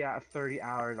 Oh yeah, 30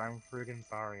 hours. I'm friggin'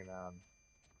 sorry, man.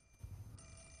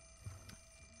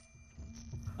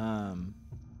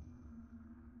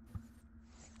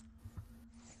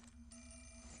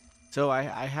 So I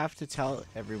have to tell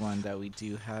everyone that we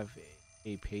do have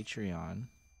a Patreon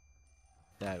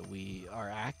that we are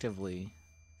actively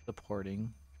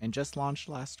supporting and just launched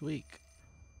last week.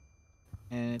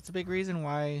 And it's a big reason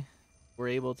why we're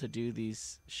able to do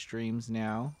these streams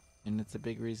now, and it's a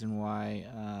big reason why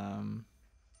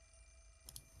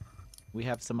we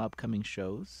have some upcoming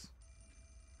shows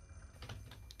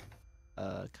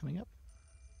coming up.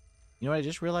 You know what? I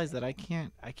just realized that I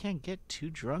can't get too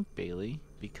drunk, Bailey,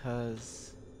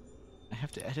 because I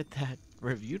have to edit that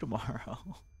review tomorrow.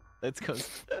 Let's go.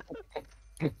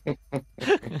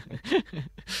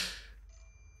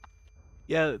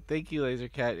 Yeah, thank you,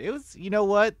 Lasercat. It was, you know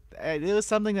what? It was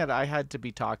something that I had to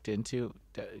be talked into,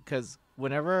 because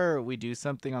whenever we do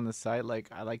something on the site, like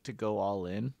I like to go all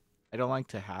in. I don't like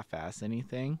to half-ass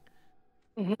anything.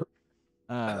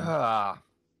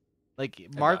 Like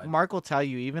Mark will tell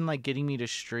you, even like getting me to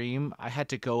stream, I had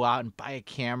to go out and buy a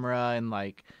camera and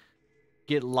like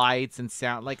get lights and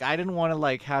sound. Like I didn't want to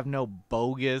like have no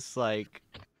bogus like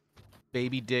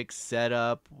baby dick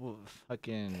setup.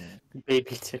 Fucking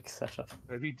baby dick setup.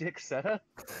 Baby dick setup.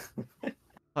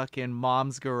 Fucking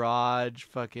mom's garage.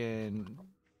 Fucking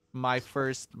my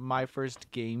first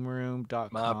game room.com.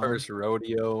 My first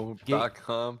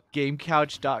rodeo.com.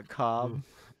 Gamecouch.com.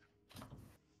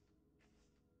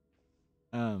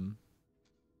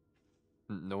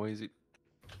 Noisy.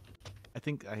 I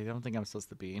don't think I'm supposed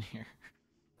to be in here.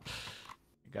 I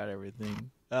got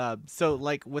everything. So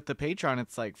like with the Patreon,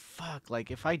 it's like fuck.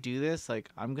 Like if I do this, like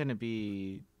I'm gonna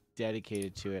be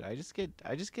dedicated to it. I just get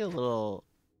a little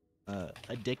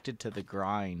addicted to the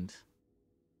grind.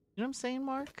 You know what I'm saying,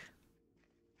 Mark?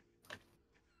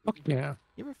 Oh, yeah.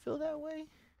 You ever feel that way?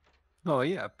 Oh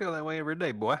yeah, I feel that way every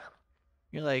day, boy.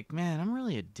 You're like, man, I'm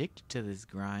really addicted to this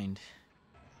grind.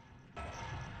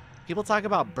 People talk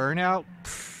about burnout.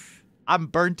 I'm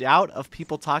burnt out of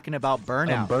people talking about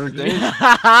burnout. I'm burnt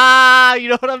out. You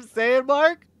know what I'm saying,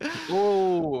 Mark?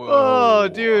 Oh,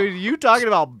 dude, you talking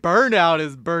about burnout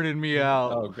is burning me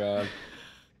out. Oh god.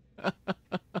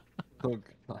 Oh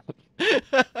god.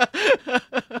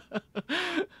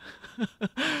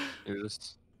 You're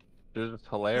just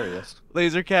hilarious.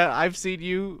 Lasercat, I've seen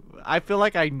you. I feel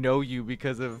like I know you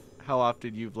because of how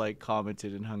often you've like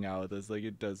commented and hung out with us. Like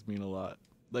it does mean a lot.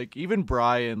 Like even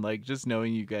Brian, like just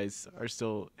knowing you guys are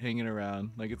still hanging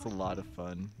around, like it's a lot of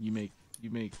fun. You make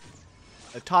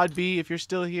Todd B, if you're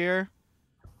still here,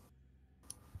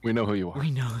 We know who you are.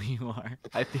 we know who you are.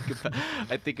 I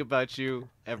think about you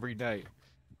every night.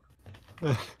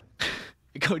 I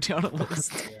go down a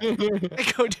list.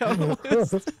 I go down a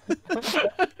list.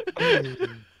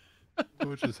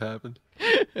 What just happened?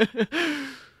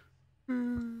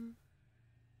 Oh,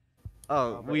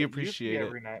 but we it used to be appreciate it.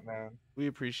 every night, man. We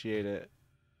appreciate it.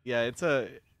 Yeah,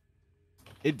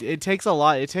 it takes a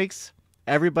lot. It takes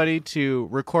everybody to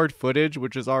record footage,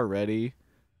 which is already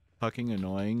fucking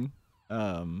annoying.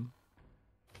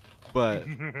 But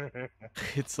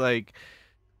it's like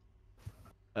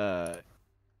uh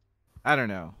I don't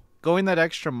know. Going that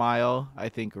extra mile, I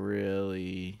think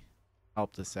really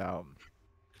helped us out.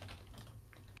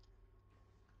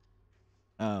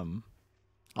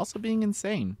 Also being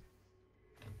insane.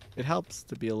 It helps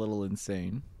to be a little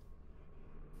insane.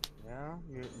 Yeah,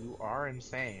 you are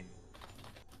insane.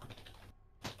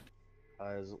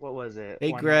 What was it?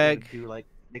 Hey One night you Greg. would do like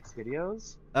 6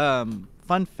 videos?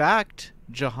 Fun fact,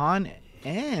 Jahan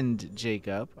and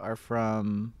Jacob are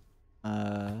from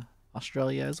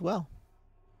Australia as well.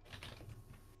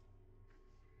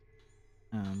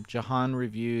 Jahan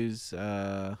reviews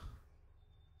a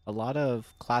lot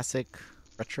of classic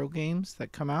retro games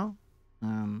that come out.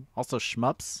 Also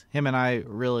shmups. Him and I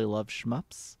really love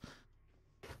shmups.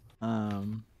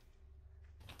 And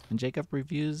Jacob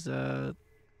reviews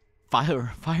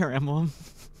Fire Emblem.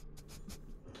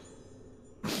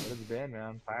 What has it been,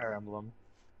 man? Fire Emblem.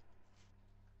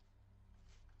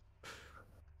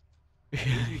 It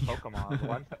used to be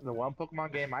Pokemon. The one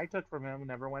Pokemon game I took from him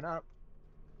never went up.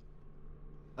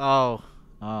 Oh,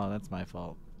 that's my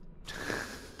fault.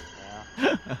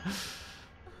 Yeah.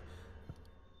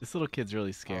 This little kid's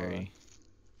really scary.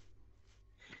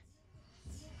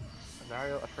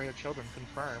 Very afraid of children,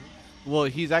 confirmed. Well,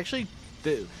 he's actually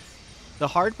the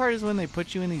hard part is when they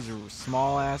put you in these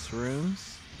small ass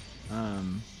rooms.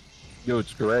 Yo,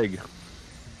 it's Greg.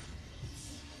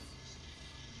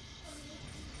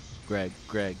 Greg.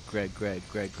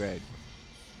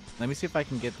 Let me see if I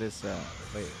can get this.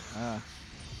 Wait.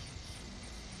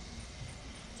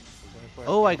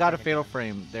 Oh, I got a fatal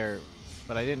frame there,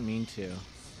 but I didn't mean to.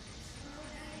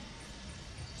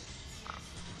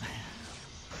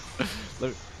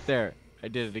 Look, there, I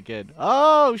did it again.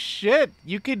 Oh shit!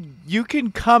 You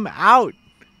can come out,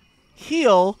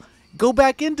 heal, go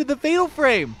back into the fatal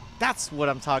frame. That's what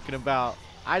I'm talking about.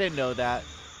 I didn't know that.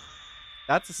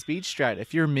 That's a speed strat.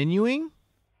 If you're menuing,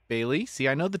 Bailey, see,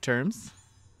 I know the terms.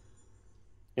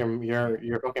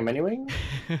 You're fucking menuing?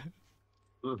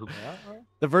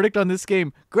 The verdict on this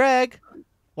game, Greg,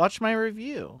 watch my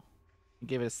review. I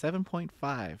gave it a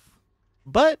 7.5.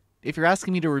 But if you're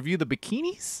asking me to review the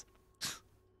bikinis,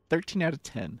 13 out of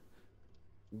 10.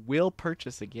 Will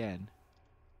purchase again.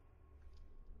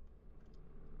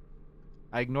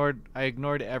 I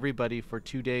ignored everybody for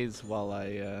 2 days while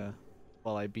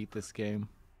I beat this game.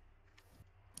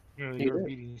 You were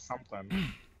beating something.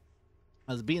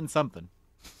 I was beating something.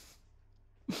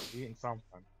 Beating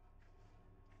something.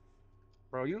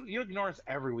 Bro, you ignore us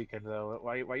every weekend though.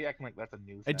 Why you acting like that's a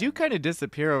new thing? I do kind of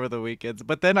disappear over the weekends,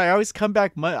 but then I always come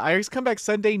back. I always come back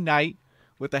Sunday night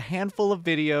with a handful of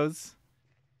videos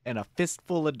and a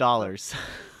fistful of dollars.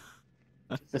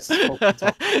 Every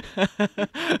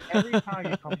time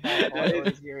you come back, all I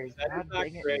always hear is God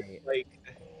dang it, mate. Like,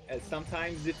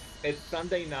 sometimes it's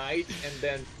Sunday night, and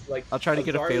then like I'll try to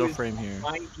get a Azaru fatal is frame here.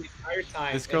 flying the entire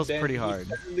time, This girl's and then pretty he hard.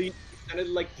 Suddenly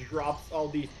like drops all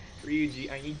these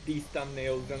Ryuji, I need these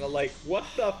thumbnails, and I'm like, what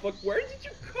the fuck? Where did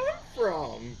you come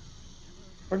from?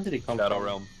 Where did he come Shadow from?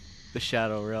 Realm. The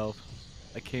Shadow Realm.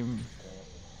 I came.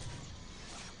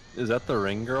 Is that the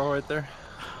ring girl right there?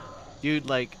 Dude,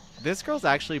 like, this girl's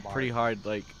actually pretty hard.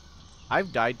 Like,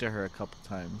 I've died to her a couple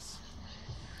times.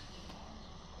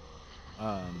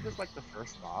 Just like the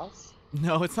first boss.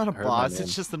 No, it's not a I heard my boss. name.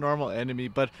 It's just a normal enemy.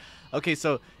 But, okay,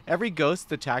 so every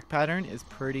ghost attack pattern is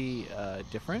pretty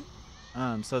different.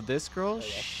 So this girl,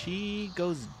 she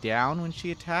goes down when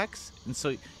she attacks. And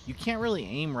so you can't really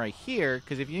aim right here.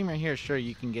 Because if you aim right here, sure,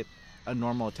 you can get a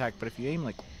normal attack. But if you aim,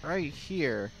 like, right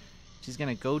here, she's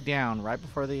going to go down right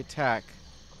before the attack.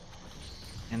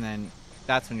 And then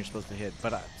that's when you're supposed to hit.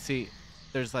 But, see,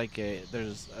 there's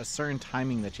a certain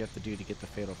timing that you have to do to get the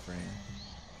fatal frame.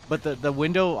 But the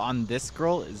window on this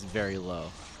girl is very low.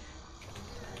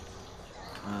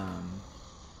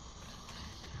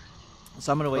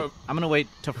 So I'm gonna wait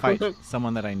to fight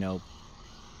someone that I know,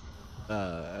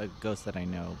 a ghost that I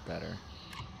know better.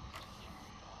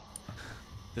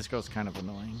 This girl's kind of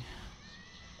annoying.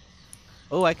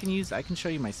 Oh, I can show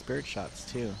you my spirit shots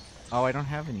too. Oh, I don't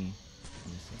have any.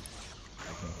 Let me see.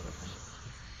 I can equip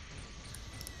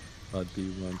them.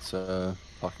 B wants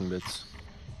talking bits.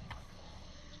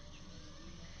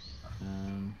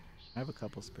 I have a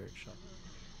couple spirit shots.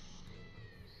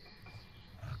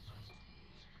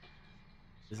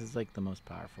 This is like the most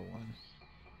powerful one.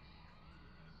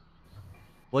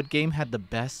 What game had the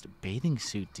best bathing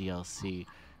suit DLC?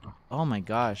 Oh my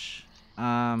gosh.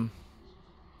 Oh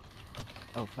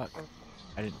fuck.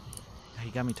 I didn't. He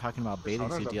got me talking about bathing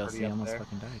Personas suit are pretty DLC. I up almost there.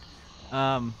 fucking died.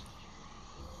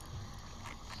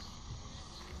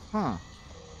 Huh.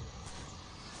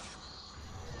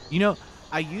 You know,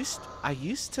 I used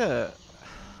to.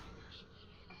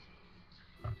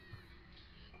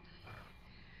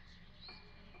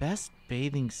 Best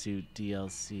bathing suit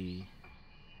DLC.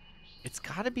 It's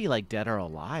got to be like Dead or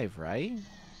Alive, right?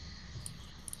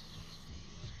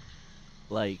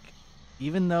 Like,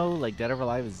 even though like Dead or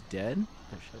Alive is dead,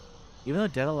 oh, shit. Even though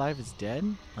Dead or Alive is dead,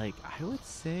 like I would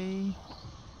say,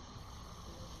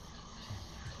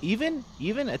 even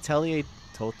Atelier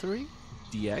Totori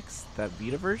DX, that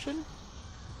Vita version.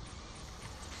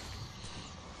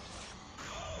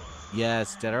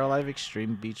 Yes, Dead or Alive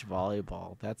Extreme Beach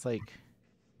Volleyball. That's like,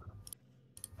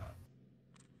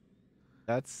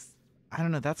 that's, I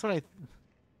don't know. That's what I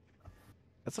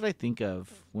think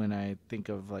of when I think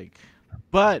of like.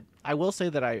 But I will say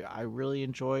that I really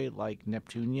enjoy like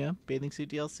Neptunia bathing suit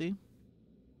DLC.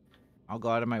 I'll go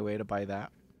out of my way to buy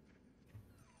that.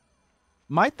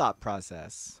 My thought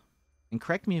process, and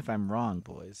correct me if I'm wrong,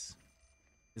 boys,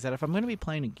 is that if I'm going to be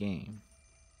playing a game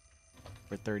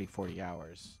for 30, 40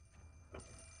 hours,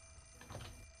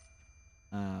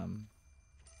 um,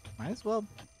 might as well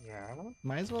Yeah.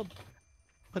 might as well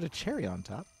put a cherry on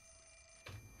top.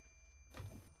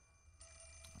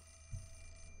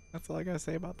 That's all I gotta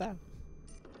say about that.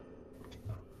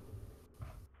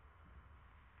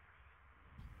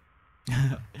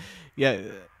 Yeah,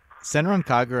 Senran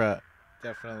Kagura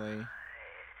definitely.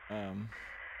 Um,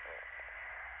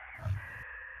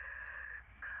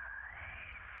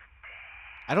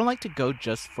 I don't like to go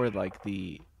just for like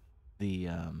the the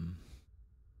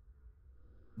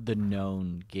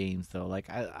known games though. Like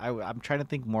I'm trying to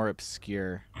think more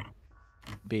obscure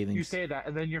bathing. You say that,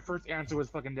 and then your first answer was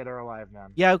fucking Dead or Alive,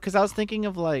 man. Yeah, because I was thinking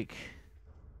of what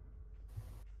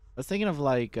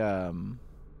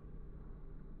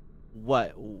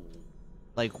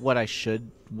what I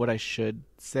should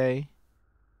say.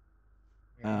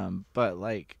 Yeah. But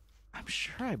like I'm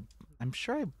sure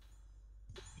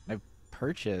I've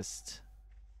purchased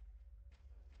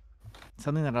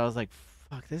something that I was like,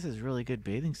 fuck, this is really good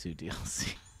bathing suit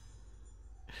DLC.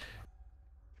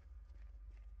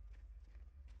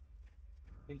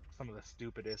 I think some of the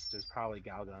stupidest is probably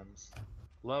Galguns.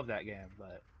 Love that game,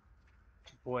 but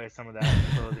boy, some of that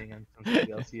clothing and some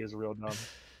DLC is real dumb.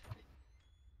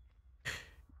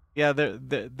 Yeah,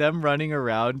 them running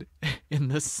around in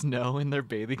the snow in their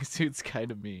bathing suits kind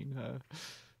of mean. A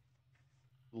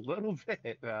little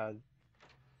bit, man.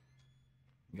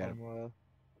 You gotta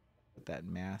put that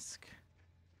mask.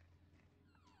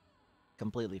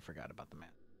 Completely forgot about the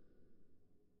mask.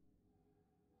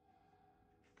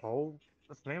 Oh,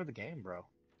 that's the name of the game, bro.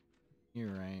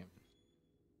 You're right.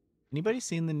 Anybody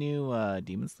seen the new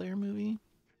Demon Slayer movie?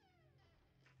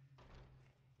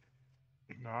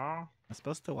 No, I was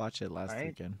supposed to watch it last I ain't.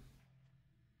 weekend.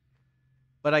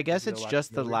 But I guess Did you it's go watch just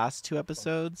the the movie? last 2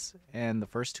 episodes and the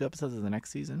first 2 episodes of the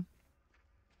next season.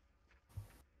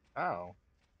 Oh,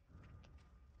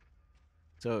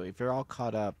 So if you're all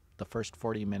caught up, the first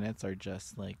 40 minutes are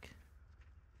just like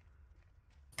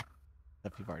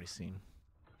stuff you've already seen.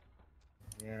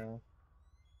 yeah.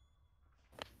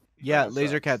 Yeah, That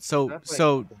Lasercat. sucks.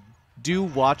 So Definitely. do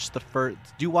watch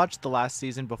the last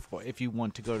season before if you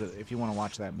want to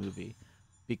watch that movie,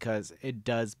 because it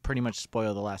does pretty much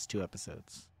spoil the last 2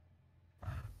 episodes.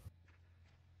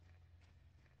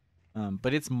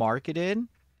 But it's marketed.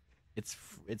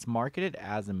 It's marketed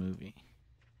as a movie.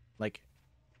 Like,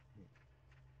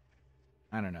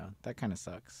 I don't know. That kind of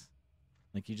sucks.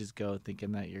 Like, you just go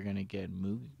thinking that you're gonna get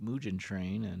Mugen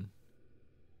Train and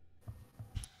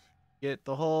get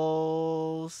the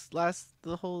whole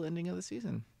ending of the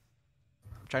season.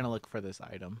 I'm trying to look for this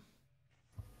item.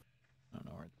 I don't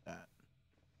know where it's at.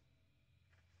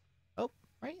 Oh,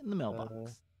 right in the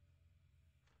mailbox.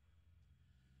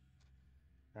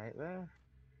 Right there.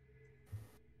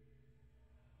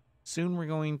 Soon we're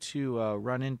going to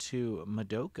run into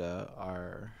Madoka,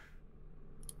 our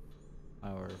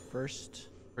first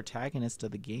protagonist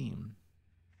of the game.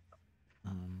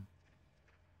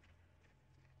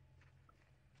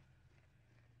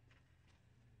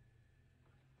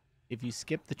 If you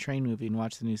skip the train movie and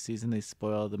watch the new season, they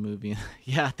spoil the movie.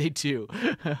 Yeah, they do.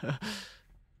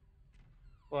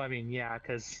 Well, I mean, yeah,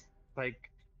 because like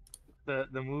the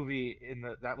movie in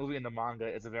that movie in the manga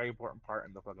is a very important part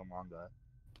in the fucking manga.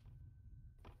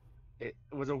 It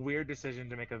was a weird decision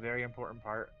to make a very important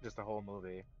part just the whole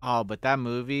movie. Oh, but that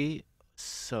movie,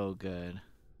 so good.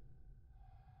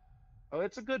 Oh,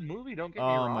 it's a good movie. Don't get me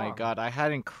Oh wrong. my god,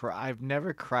 I've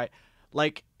never cried.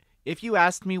 Like, if you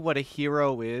asked me what a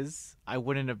hero is, I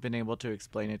wouldn't have been able to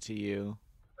explain it to you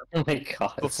Oh my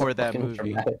god, it's so before that fucking movie.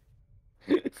 dramatic.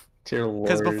 Dear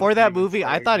Because lord. before that Even movie,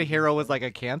 I so, thought a even hero was so. like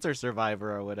a cancer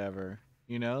survivor or whatever.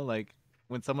 You know, like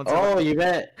when someone Oh, survives. you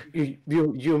meant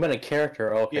you meant a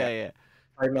character. Okay, Yeah,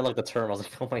 I meant like the term. I was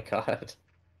like, oh my god.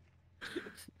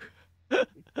 yeah.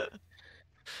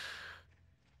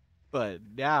 But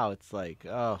now it's like,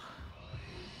 oh,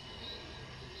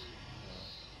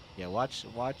 yeah. Watch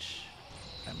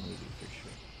that movie for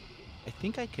sure. I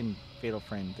think I can fatal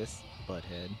frame this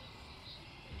butthead.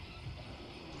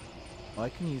 Oh, I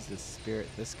can use this spirit.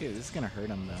 This is gonna hurt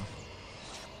him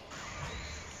though.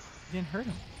 He didn't hurt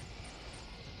him.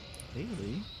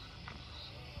 Really?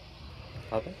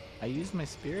 Okay. I used my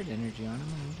spirit energy on him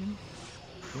and he didn't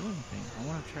do anything. I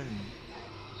want to try to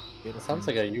fatal It sounds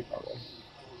frame. like a you problem.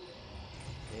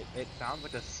 It sounds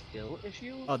like a skill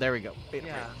issue. Oh, there we go. Fatal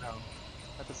Yeah, frame. no,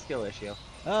 that's a skill issue.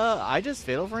 I just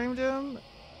fatal framed him.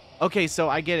 Okay, so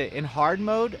I get it. In hard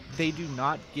mode, they do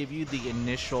not give you the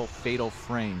initial fatal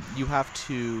frame. You have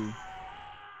to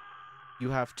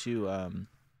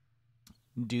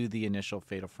do the initial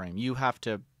fatal frame. You have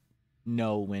to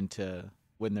know when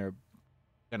they're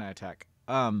gonna attack.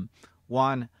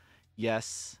 One,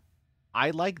 yes, I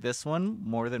like this one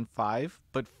more than 5,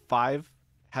 but 5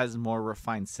 has more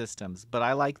refined systems. But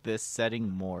I like this setting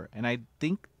more, and I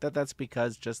think that that's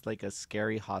because just like a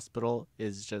scary hospital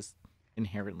is just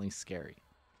inherently scary.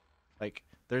 Like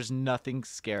there's nothing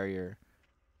scarier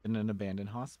than an abandoned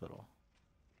hospital.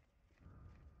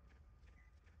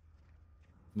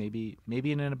 Maybe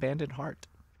in an abandoned heart.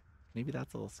 Maybe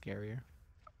that's a little scarier.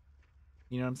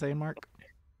 You know what I'm saying, Mark?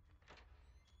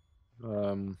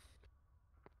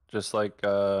 Just like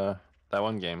that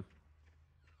one game,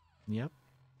 Yep.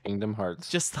 Kingdom Hearts.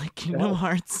 Just like Kingdom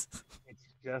Hearts. It's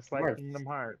just like Hearts. Kingdom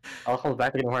Hearts. I'll come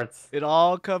back to Hearts. It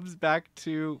all comes back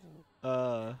to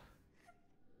what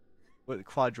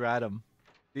quadratum.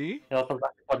 See? I'll come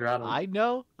back to Quadratum. I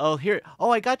know. Oh, here. Oh,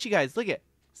 I got you guys. Look at.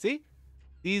 See?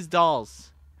 These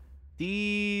dolls.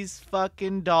 These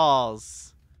fucking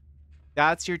dolls.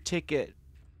 That's your ticket.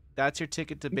 That's your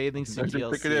ticket to Bathing Suit There's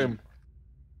your ticket DLC. in.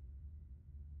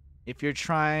 If you're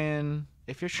trying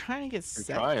to get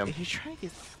try 'em. if you're trying to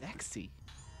get sexy,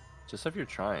 Just if you're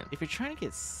trying. if you're trying to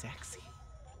get sexy,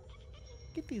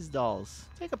 get these dolls.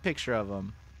 Take a picture of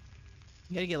them.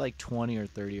 You gotta get like 20 or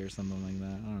 30 or something like that. I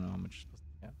don't know how much you're supposed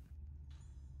to get.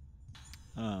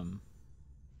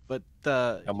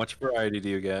 But How much variety do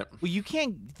you get? well, you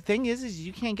can't. The thing is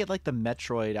you can't get like the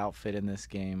Metroid outfit in this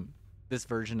game, this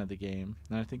version of the game,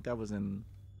 and I think that was in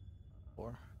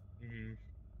 4. Mhm.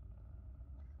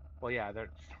 Well, yeah, they're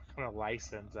gonna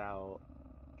license out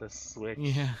the Switch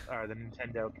Yeah. or the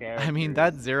Nintendo characters. I mean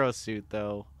that Zero Suit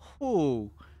though.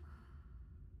 Ooh.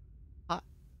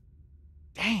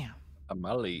 Damn.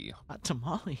 Amali. A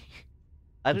tamale.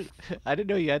 I didn't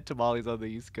know you had tamales on the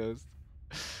East Coast.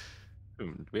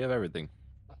 We have everything.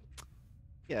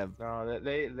 Yeah. No,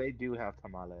 they do have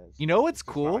tamales. You know what's It's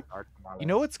just not cool? like our You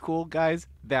know what's cool, guys?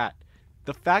 That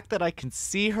the fact that I can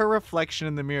see her reflection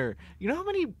in the mirror. You know how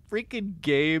many freaking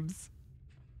games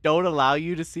don't allow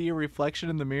you to see your reflection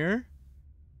in the mirror?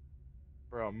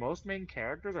 Bro, most main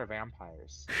characters are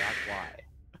vampires. That's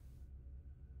why.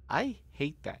 I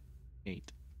hate that,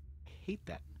 Nate. I hate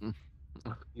that.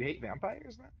 You hate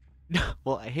vampires, man?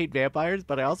 Well, I hate vampires,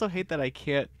 but I also hate that I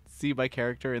can't see my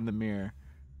character in the mirror.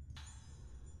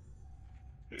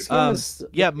 This game is-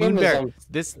 Yeah, this game is, Moonbear.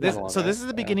 This level, so this right? is the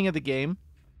Yeah. beginning of the game.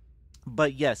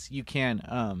 But yes, you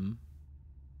can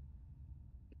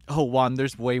oh, Juan,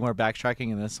 there's way more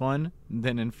backtracking in this one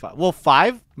than in 5. Well,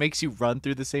 5 makes you run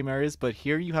through the same areas, but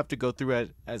here you have to go through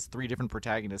it as 3 different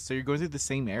protagonists. So you're going through the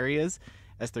same areas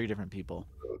as 3 different people.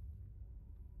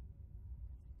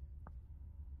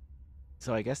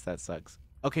 So I guess that sucks.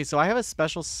 Okay, so I have a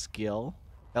special skill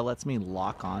that lets me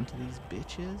lock on to these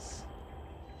bitches.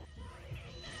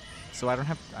 So I don't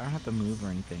have to move or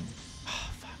anything.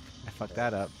 Oh, fuck. I fucked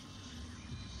that up.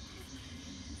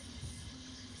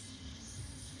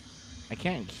 I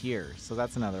can't hear, so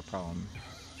that's another problem.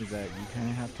 Is that you kind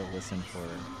of have to listen for.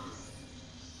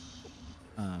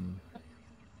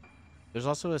 There's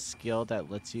also a skill that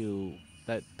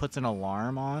puts an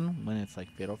alarm on when it's like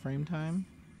fatal frame time.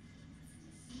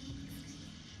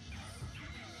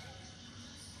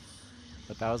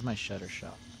 But that was my shutter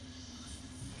shot.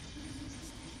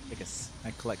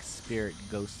 I collect spirit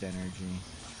ghost energy.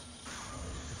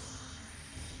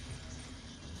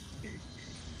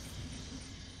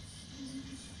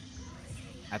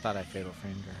 I thought I fatal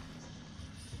framed her.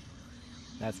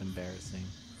 That's embarrassing.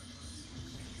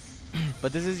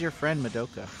 But this is your friend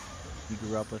Madoka. You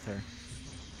grew up with her.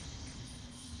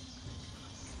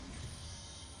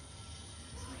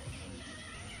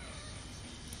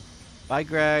 Bye,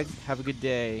 Greg. Have a good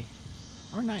day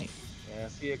or night. Yeah,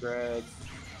 see you, Greg.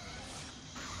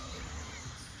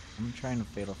 I'm trying to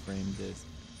fatal frame this.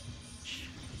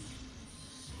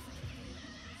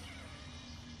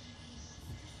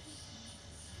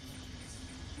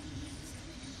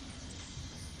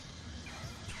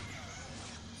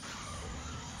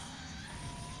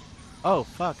 Oh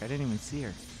fuck! I didn't even see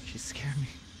her. She scared me.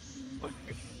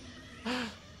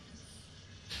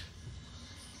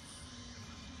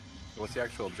 What's the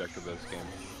actual objective of this game?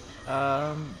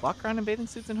 Walk around in bathing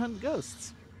suits and hunt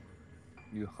ghosts.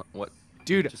 What?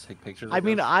 Dude, You just take pictures. I of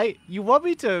mean, ghosts? you want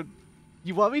me to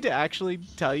actually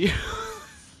tell you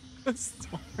the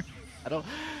story? I don't.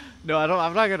 No, I don't.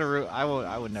 I'm not gonna ruin. I won't.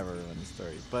 I would never ruin the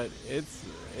story. But it's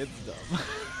dumb.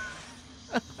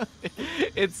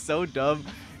 It's so dumb.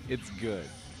 It's good.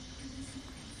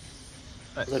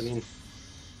 What does that mean?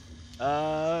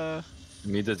 It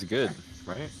means it's good,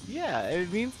 right? Yeah.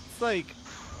 It means it's like.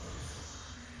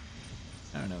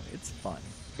 I don't know. It's fun.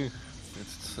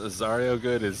 It's Zario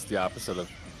good is the opposite of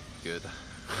good.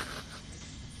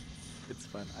 It's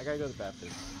fun. I gotta go to the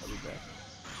bathroom. I'll be back.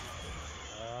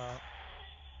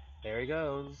 There he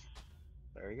goes.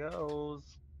 There he goes.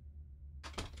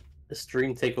 The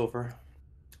stream takeover.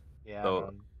 Yeah, So-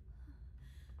 man.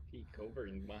 Peek over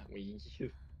in what way?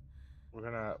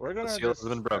 We're gonna seal has just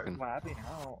been start broken. lapping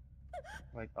out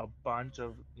like a bunch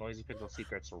of noisy pixel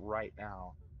secrets right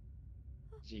now.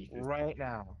 Jesus. Right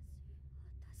now.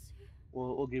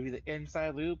 We'll give you the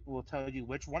inside loop. We'll tell you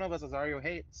which one of us Azario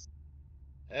hates.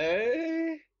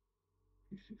 Eh?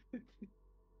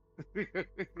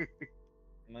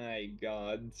 My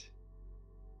God.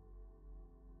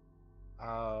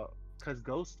 Because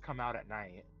ghosts come out at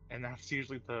night, and that's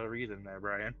usually the reason there,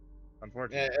 Brian. Eh,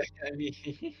 Unfortunately. I mean,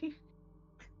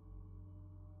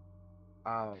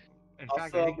 In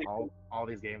fact, I also think because all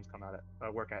these games come out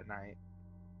at work at night.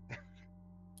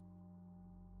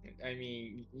 I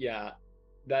mean, yeah,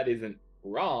 that isn't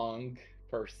wrong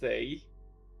per se.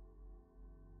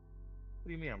 What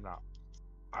do you mean I'm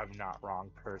not wrong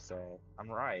per se. I'm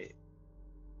right.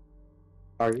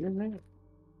 Are you right?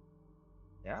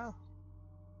 Yeah.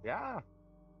 Yeah.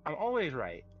 I'm always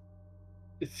right.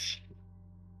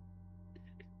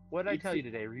 What did I tell you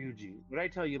today, Ryuji? What did I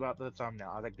tell you about the thumbnail?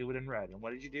 I was like, do it in red. And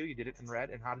what did you do? You did it in red,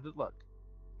 and how did it look?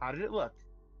 How did it look?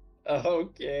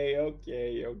 Okay,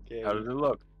 okay, okay. How does it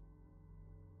look?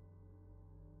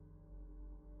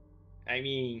 I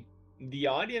mean, the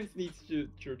audience needs to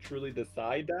truly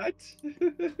decide that.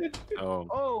 Oh.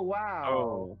 Oh wow.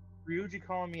 Oh. Ryuji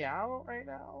calling me out right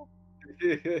now?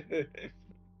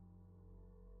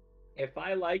 If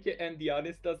I like it and the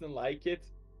audience doesn't like it,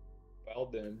 well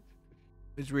then.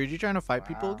 Is Ryuji trying to fight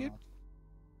people Wow. again?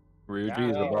 Ryuji Yeah,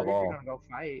 is above Ryuji's all. gonna go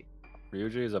fight.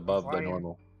 Ryuji is above the flying.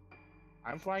 normal.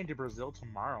 I'm flying to Brazil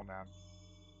tomorrow, man.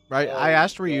 Right. Oh, I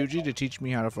asked God. Ryuji to teach me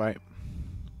how to fight.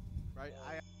 Right.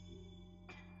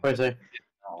 What do I say?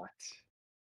 Not.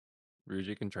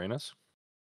 Ryuji can train us.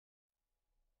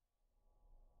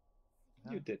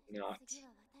 You did not.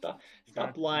 Gotta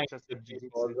Stop lying teach us to the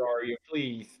people, jujitsu. Zario,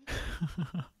 please.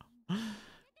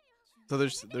 So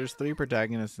there's 3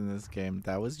 protagonists in this game.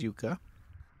 That was Yuka.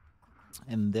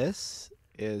 And this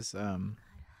is I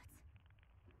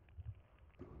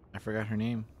forgot her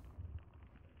name.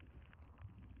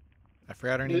 I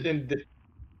forgot her name. And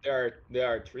there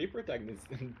are 3 protagonists.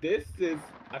 And this is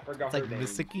I forgot It's like her name.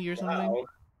 Misaki or something. Wow.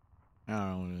 I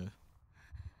don't know.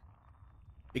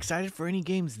 Excited for any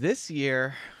games this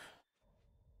year?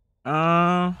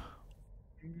 I'm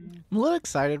a little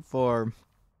excited for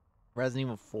Resident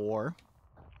Evil 4.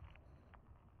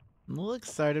 I'm a little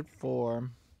excited for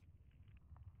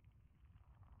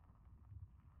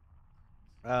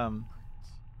I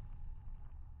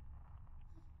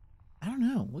don't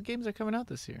know. What games are coming out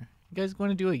this year? You guys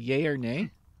want to do a yay or nay?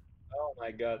 Oh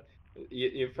my God.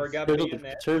 You forgot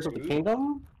Tears of the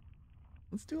Kingdom?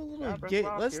 Let's do a little Yeah, bring yay. it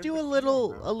up. Let's Here's do the a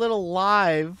kingdom, bro. little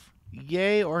live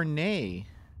yay or nay.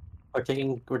 We're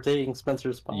taking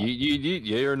Spencer's spot. Yeet,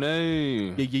 yay or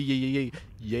nay?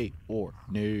 Yay or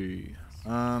nay.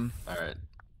 All right,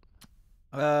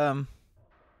 Um,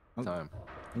 time.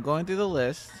 I'm going through the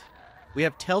list. We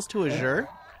have Tales to Azure.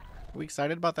 Are we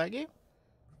excited about that game?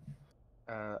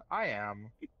 I am.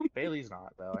 Bailey's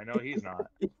not, though. I know he's not.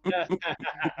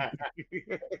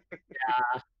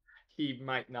 He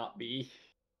might not be.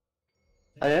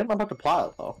 I am about to plot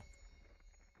it though.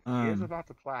 He is about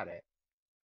to plat it.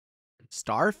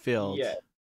 Starfield. Yeah.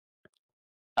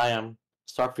 I am.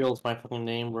 Starfield's my fucking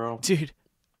name, bro. Dude,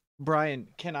 Brian,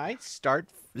 can I start?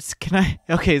 Can I?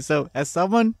 Okay, so as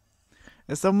someone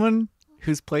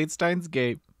who's played Steins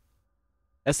Gate,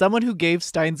 as someone who gave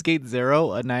Steins Gate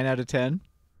 0 a 9 out of 10,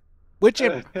 which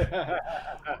it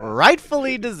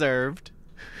rightfully deserved.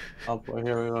 Oh boy,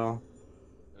 here we go.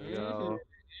 There we go.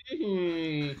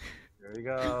 Mhm. There we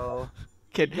go.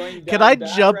 Going Can down I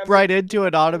that jump rabbit right hole. into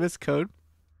anonymous code?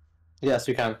 Yes,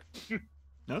 you can.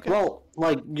 Okay. Well,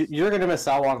 like you're gonna miss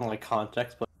out on like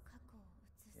context, but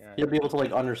Yeah. you'll be able to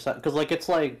like understand because like it's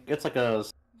like a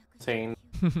saying.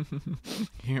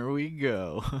 Here we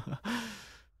go.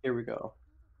 Here we go.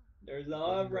 There's a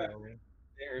lot of rabbit.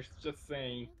 There's just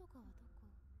saying.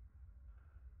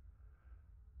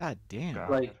 God damn.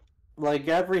 God. Like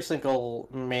every single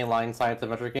mainline science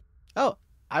adventure game Oh,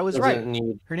 I was doesn't right.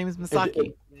 need. Her name is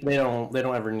Misaki. They don't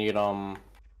ever need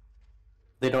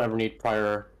They don't ever need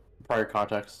prior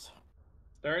context.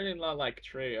 Certainly not like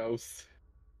trails.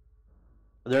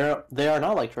 They are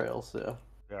not like trails. Yeah.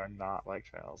 They are not like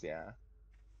Trails, yeah.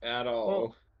 At all.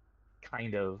 Well,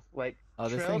 kind of. Like, Oh,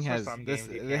 this Trails thing for has some this.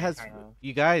 games you It can has kind of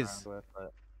you play around guys. with,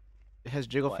 but It has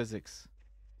jiggle What? physics.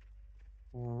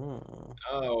 Mm.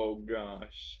 Oh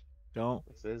gosh. Don't.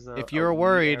 this is If a you were Wii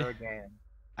worried, era game.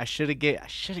 I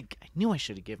knew I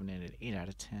should have given it an 8 out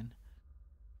of 10.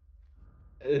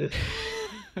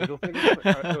 Legal Physics,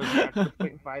 it was at the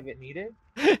 0.5 it needed.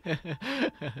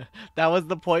 That was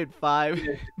the point 5.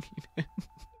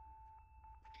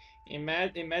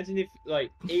 Imagine if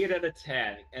like 8 out of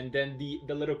 10, and then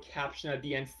the little caption at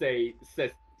the end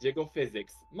says jiggle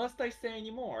physics. Must I say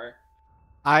any more?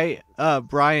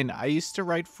 Brian, I used to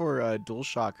write for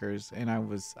DualShockers, and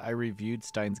I reviewed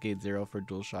Steins Gate 0 for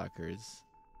DualShockers.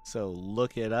 So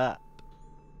look it up.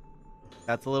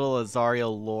 That's a little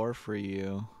Azariel lore for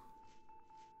you.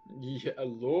 Yeah,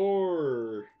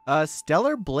 lore.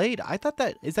 Stellar Blade. I thought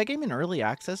is that game in early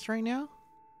access right now?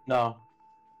 No,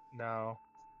 No.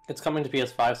 it's coming to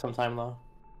PS5 sometime though.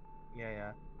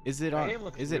 Yeah. Is it That on? game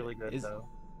looks Is really good, is though.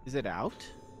 is it out?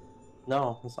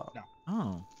 No, it's not. No.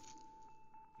 Oh,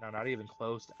 No, not even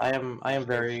close to I am It's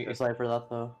very just- excited for that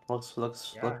though.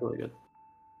 Looks Yeah. really good.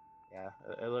 Yeah,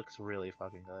 it looks really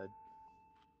fucking good.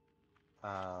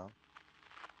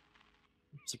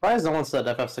 Surprised no one said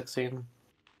FF16.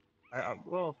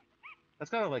 Well, that's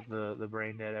kind of like the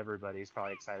brain dead. Everybody's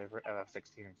probably excited for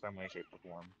FF16 in some way, shape, or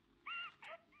form.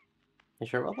 You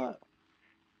sure about that?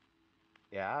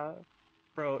 Yeah,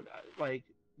 bro. Like,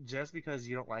 just because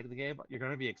you don't like the game, you're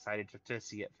gonna be excited to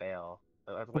see it fail.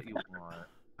 That's what you want.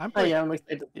 I'm Oh pretty. yeah, I'm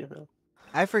excited to see it.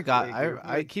 I forgot. Like, you're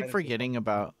I keep excited for forgetting something.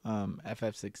 about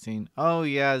FF16. Oh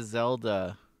yeah,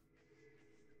 Zelda.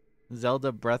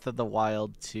 Zelda Breath of the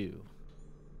Wild 2.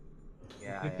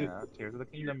 Yeah. Tears of the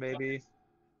Kingdom, baby.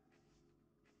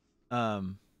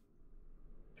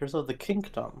 Here's of the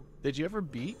Kingdom. Did you ever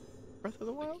beat Breath of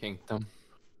the Wild? Kingdom.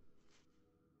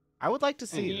 I would like to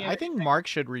see. Yeah. I think Mark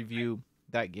should review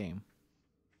that game.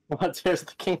 What? Tears of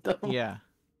the Kingdom? Yeah.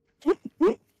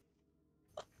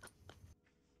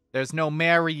 There's no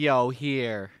Mario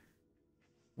here.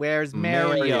 Where's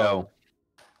Mario?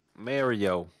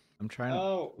 Mario. I'm trying to.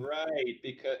 Oh right,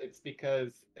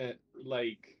 because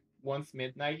like once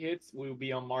midnight hits, we'll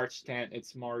be on March 10th.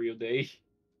 It's Mario Day.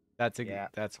 Yeah.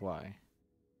 That's why.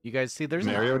 You guys see, there's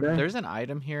Mario Day? there's an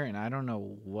item here, and I don't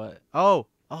know what. Oh,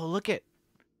 look it.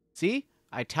 See,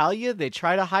 I tell you, they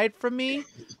try to hide from me,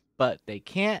 but they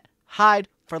can't hide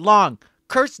for long.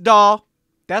 Cursed doll.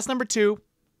 That's number 2.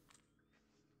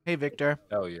 Hey, Victor.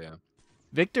 Oh yeah.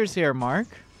 Victor's here, Mark.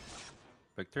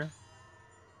 Victor?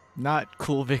 Not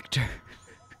cool Victor.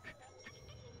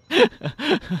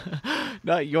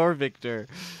 Not your Victor.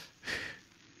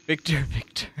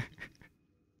 Victor.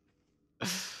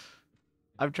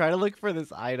 I'm trying to look for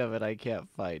this item and I can't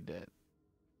find it.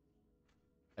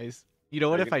 You know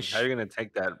what? How are you gonna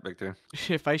take that, Victor?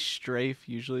 If I strafe,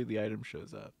 usually the item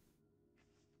shows up.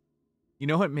 You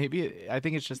know what? Maybe I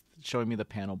think it's just showing me the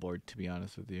panel board. To be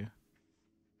honest with you.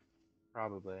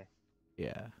 Probably.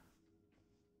 Yeah.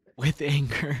 With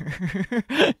anger.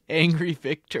 Angry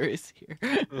Victor is here.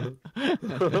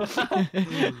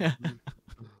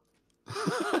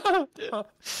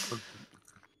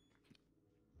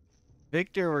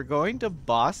 Victor, we're going to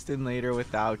Boston later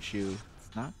without you.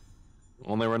 It's not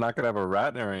Only we're not gonna have a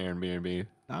rat in our Airbnb.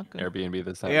 good. Airbnb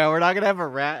this time. Yeah, we're not gonna have a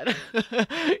rat.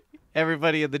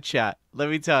 Everybody in the chat, let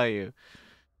me tell you,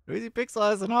 Noisy Pixel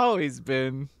hasn't always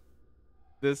been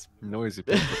this Noisy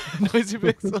people. Noisy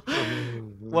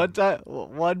Pixel. One time,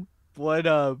 one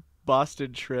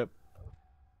Boston trip,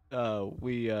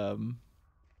 we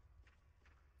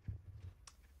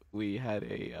had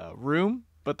a room,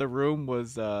 but the room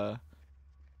was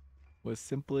was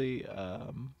simply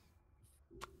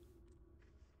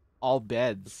all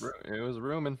beds. It was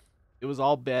rooming. It was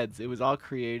all beds. It was all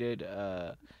created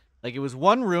like it was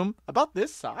one room about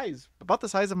this size, about the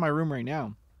size of my room right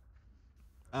now.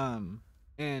 And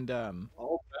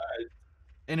Oh,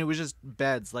 it was just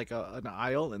beds, like an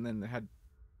aisle, and then it had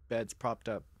beds propped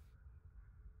up.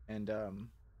 And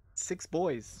 6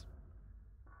 boys.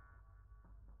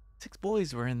 6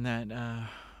 boys were in that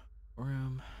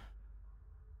room.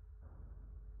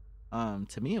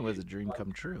 To me, it was a dream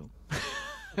come true.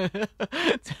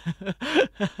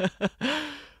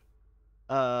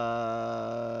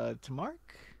 To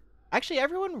Mark, actually,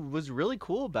 everyone was really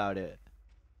cool about it.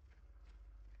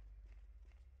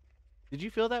 Did you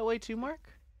feel that way too, Mark?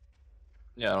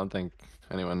 Yeah, I don't think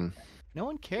anyone No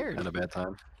one cared. had a bad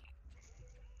time.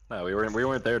 No, we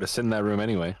weren't there to sit in that room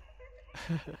anyway.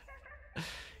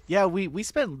 Yeah, we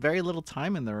spent very little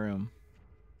time in the room.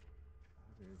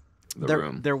 The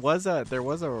room. There was a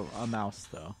mouse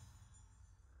though,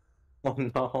 Oh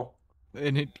no.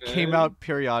 and it came out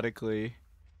periodically.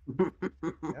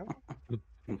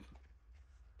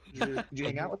 Did you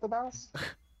hang out with the mouse?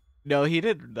 No, he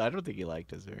didn't. I don't think he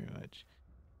liked us very much.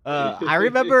 I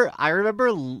remember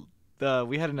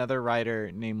we had another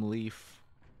writer named Leaf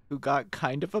who got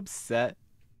kind of upset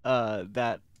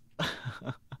that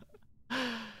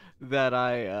that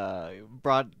I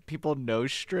brought people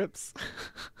nose strips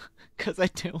because I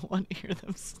didn't want to hear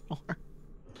them snore.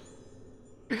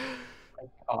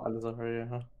 God, sorry.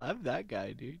 I'm that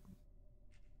guy, dude.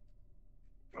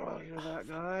 Oh, you're that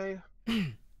guy.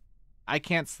 I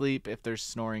can't sleep if there's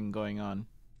snoring going on.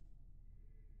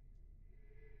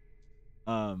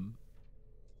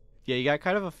 Yeah, you got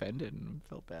kind of offended and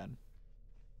felt bad.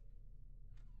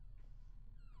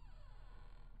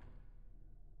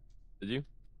 Did you?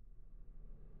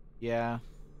 Yeah.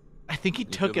 I think he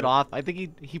Did you took feel it bad? off. I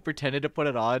think he pretended to put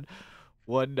it on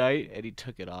one night and he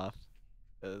took it off.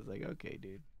 I was like, okay,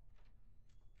 dude.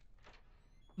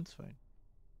 It's fine.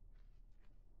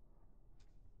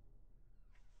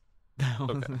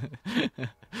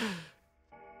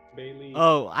 Bailey.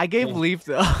 Oh, I gave Yeah. Leaf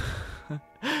though.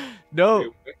 No.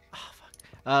 Real quick. Oh,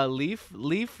 fuck.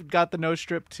 Leaf got the nose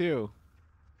strip too.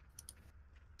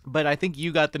 But I think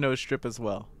you got the nose strip as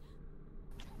well.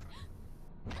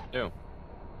 Ew.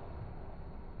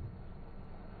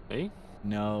 Me?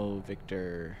 No,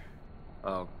 Victor.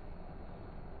 Oh.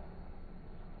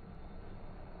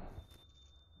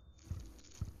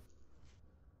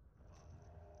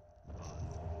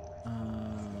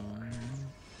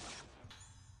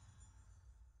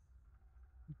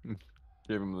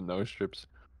 Gave him the nose strips.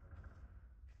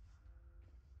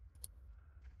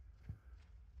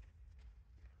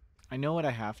 I know what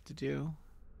I have to do.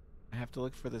 I have to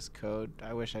look for this code.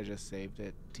 I wish I just saved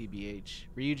it. TBH.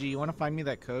 Ryuji, you want to find me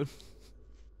that code?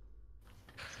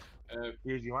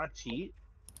 Dude, you want to cheat?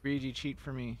 Ryuji, cheat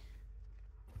for me.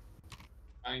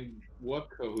 Find what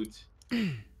code?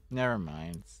 Never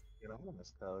mind. Get on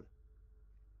this code.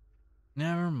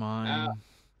 Never mind.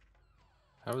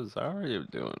 How is Zario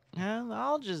doing?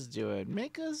 I'll just do it.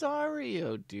 Make a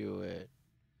Zario do it.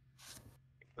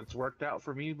 It's worked out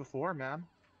for me before, man.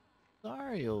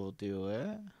 Zario will do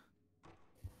it.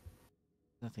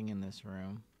 Nothing in this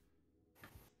room.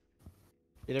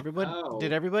 Did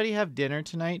everybody have dinner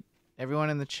tonight? Everyone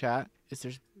in the chat?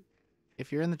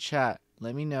 If you're in the chat,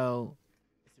 let me know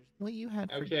what you had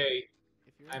for Okay,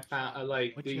 if you're in I the found. chat,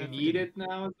 Like, what do you had for need dinner. it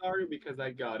now, Zaru? Because I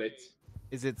got it.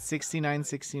 Is it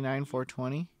 6969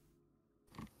 420?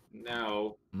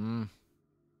 No, Mm.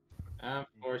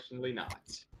 unfortunately not.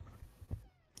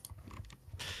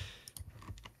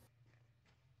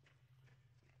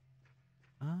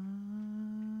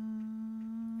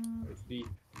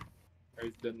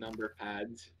 Where's the number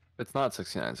pads? If it's not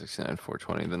 69, 69,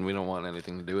 420, then we don't want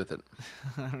anything to do with it.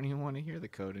 I don't even want to hear the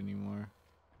code anymore.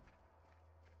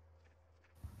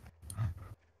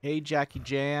 Hey, Jackie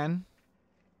Jan.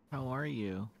 How are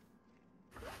you?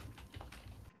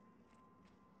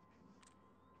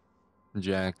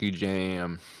 Jackie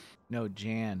Jam. No,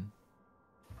 Jan.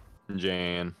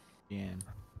 Jan. Jan.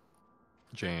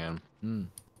 Jan. Mm.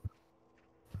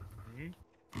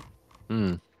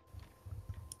 Hmm.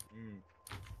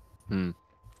 Mm.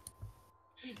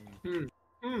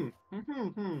 Hmm.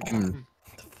 The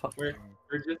fuck?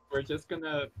 We're just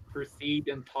gonna proceed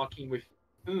and talking with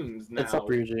whom's now. It's up,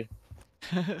 Ryuji.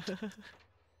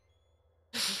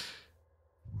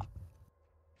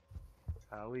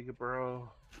 Howie, bro.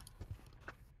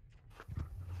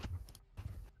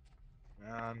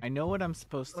 Man, I know what I'm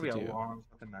supposed it'll to be a do. long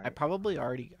fucking night. I probably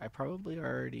already.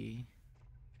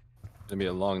 Gonna be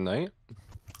a long night.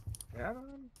 Yeah,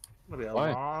 it'll be a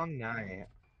Why? long night,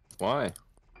 Why?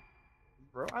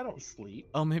 bro. I don't sleep.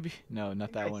 Oh, maybe no,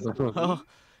 not that I one. sleep. Oh,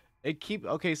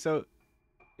 okay. So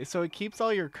it keeps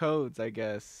all your codes, I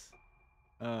guess.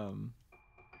 Um,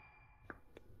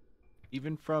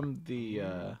 even from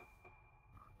the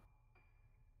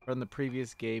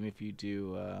previous game, if you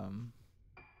do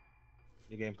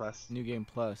New Game Plus. New Game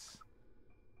Plus.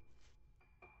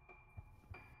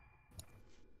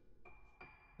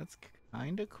 That's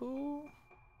kind of cool.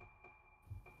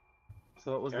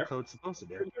 So what was the Careful. code supposed to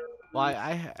do? Well,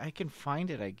 I can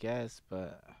find it, I guess,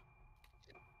 but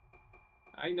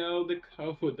I know the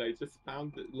code. I just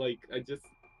found it. Like I just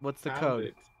what's the found code?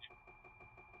 it.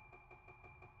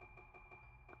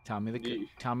 Tell me the You-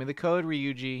 code,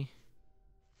 Ryuji.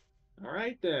 All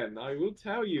right then, I will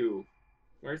tell you.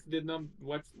 Where's the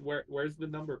where's the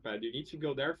number pad? You need to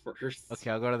go there first.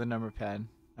 Okay, I'll go to the number pad.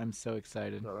 I'm so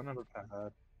excited. So the number pad.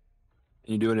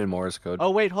 You do it in Morse code. Oh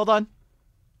wait, hold on.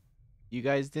 You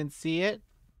guys didn't see it?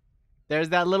 There's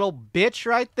that little bitch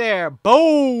right there.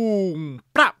 Boom!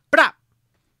 Brap, brap.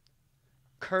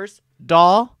 Curse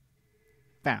doll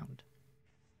found.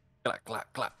 Clack,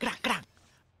 clack, clack. Gra, gra.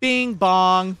 Bing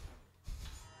bong.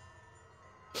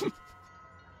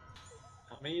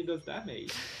 How many does that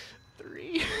make?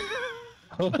 3.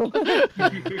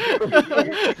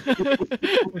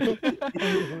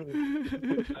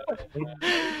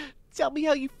 Tell me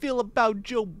how you feel about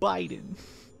Joe Biden.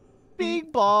 Bing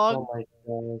bong. Oh my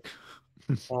god.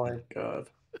 Oh my god.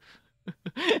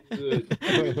 Good.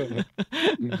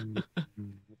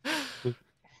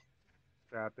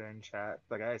 Strap in, chat.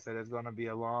 Like I said, it's gonna be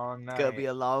a long night. Gonna be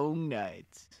a long night.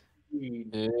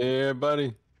 Yeah,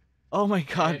 buddy. Oh my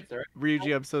god, Answer.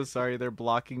 Ryuji, I'm so sorry. They're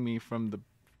blocking me from the.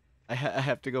 I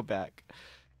have to go back.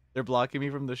 They're blocking me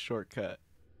from the shortcut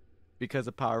because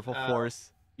of powerful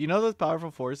force. You know those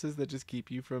powerful forces that just keep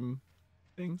you from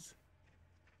things?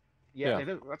 Yeah,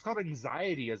 Yeah. that's called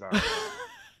anxiety, as our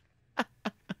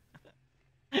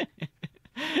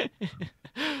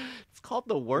It's called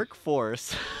the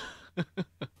workforce.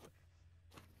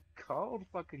 called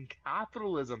fucking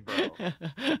capitalism, bro. those,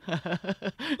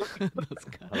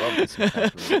 I love this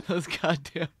capitalism. those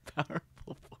goddamn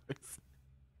powerful forces.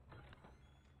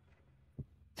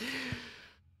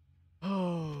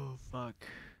 Oh fuck.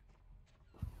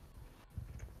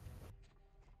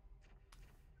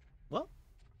 Well,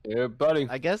 Yeah, buddy.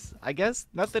 I guess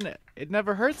nothing. It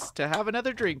never hurts to have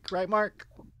another drink, right, Mark?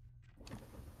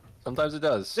 Sometimes it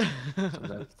does.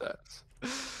 Sometimes it does.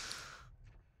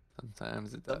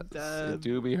 Sometimes it does. Sometimes. It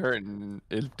do be hurting.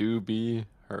 It do be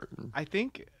hurting. I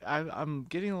think I'm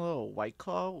getting a little White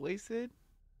Claw wasted.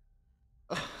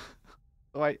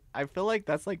 So I feel like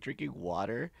that's like drinking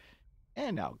water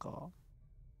and alcohol.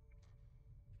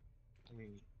 I mean,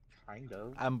 kind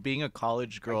of. I'm being a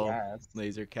college girl, guess.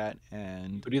 laser cat,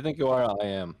 and Who do you think you are? I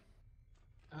am.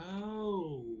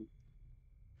 Oh.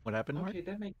 what happened, Mark? Okay,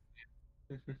 that makes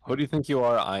sense. Who do you think you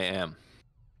are? I am.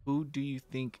 Who do you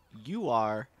think you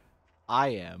are? I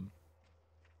am.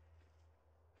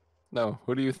 No,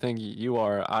 who do you think you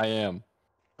are? I am.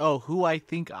 Oh, who I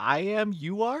think I am?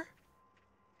 You are?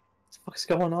 What the fuck's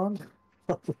going on?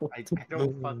 I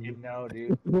don't fucking know,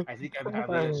 dude. I think I'm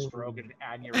having a stroke and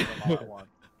an aneurysm all at once.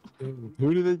 Who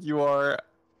do you think you are?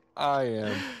 I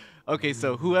am. Okay,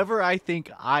 so whoever I think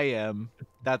I am,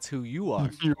 that's who you are.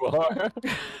 You are.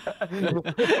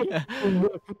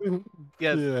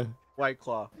 Yes, Yeah. White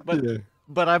Claw. But Yeah.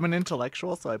 but I'm an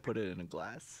intellectual, so I put it in a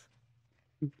glass.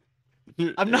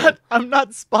 You- I'm yeah. not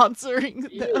sponsoring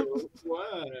them. Ew,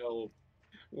 wow.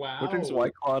 Wow. Who drinks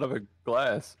White Claw out of a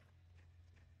glass?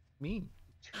 Me.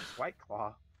 White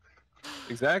Claw.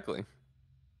 Exactly.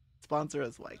 Sponsor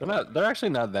us, White They're Claw. not. They're actually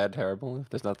not that terrible. If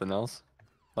there's nothing else.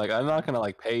 Like I'm not gonna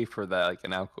like pay for that like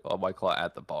a White Claw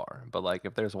at the bar. But like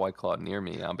if there's a White Claw near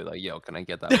me, I'll be like, yo, can I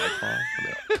get that White Claw?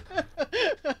 I'll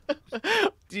be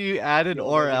like, Do you add an Yo,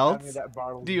 or every time else? that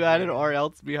bottle Do you is add an there. or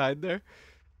else behind there?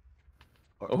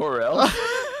 or else?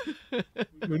 What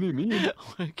do you mean?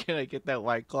 Can I get that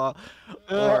White Claw?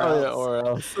 Or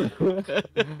else.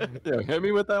 Yeah, hit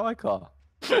me with that White Claw.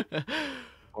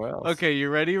 Or else. Okay, you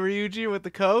ready, Ryuji, with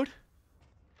the code?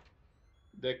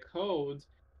 The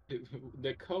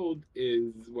code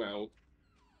is well.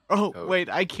 Oh Code. wait,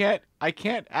 I can't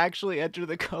actually enter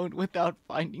the code without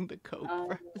finding the code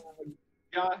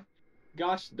first.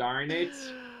 Gosh darn it.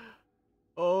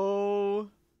 Oh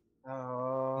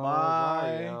Oh, My-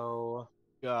 Mario.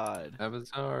 god. Have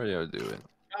Azario do it.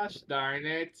 Gosh darn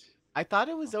it. I thought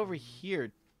it was over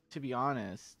here, to be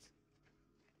honest.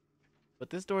 But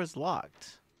this door is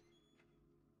locked.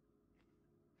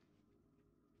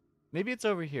 Maybe it's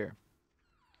over here.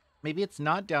 Maybe it's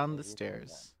not down the Maybe it's in there.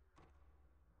 stairs.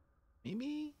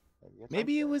 Maybe Maybe it's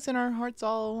maybe right it was in our hearts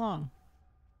all along.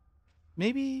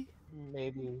 Maybe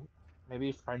there.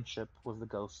 Maybe friendship was the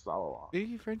ghosts all along.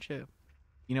 maybe friendship.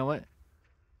 You know what?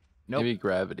 Nope, Maybe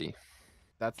gravity.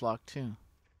 that's locked too.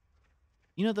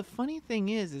 You know, the funny thing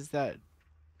is that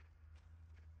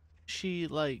she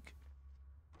like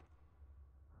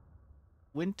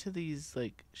went to these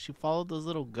like she followed those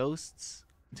little ghosts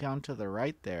down to the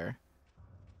right there.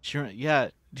 Sure, yeah,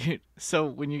 dude. So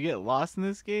when you get lost in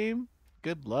this game,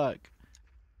 good luck.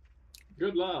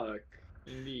 Good luck,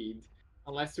 indeed.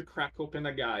 Unless you crack open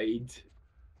a guide.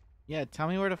 Yeah, tell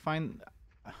me where to find.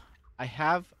 I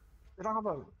have. They don't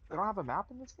have a map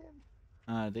in this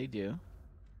game. They do.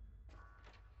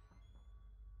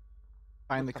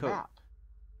 Find What's the the code. map?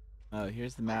 Oh,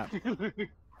 here's the map.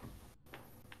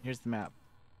 Here's the map.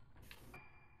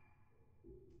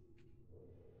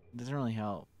 Doesn't really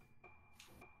help.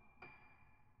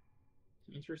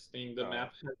 Interesting. The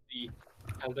map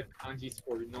has the kanjis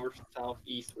for north, south,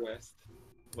 east, west,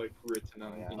 like written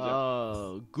on Yeah. in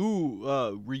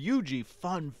Japanese. Ryuji,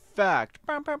 fun fact.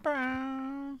 Bow, bow,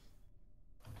 bow.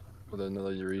 With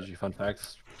another Yurigi fun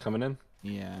facts coming in.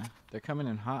 Yeah, they're coming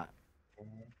in hot.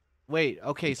 Wait,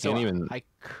 okay, You so can't even I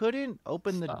couldn't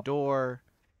open the stop. door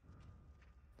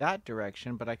that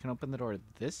direction, but I can open the door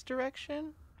this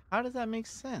direction? How does that make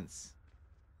sense?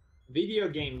 Video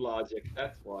game logic.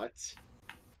 That's what.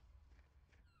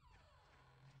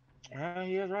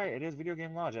 He is right. It is video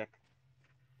game logic.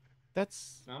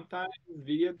 That's Sometimes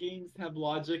video games have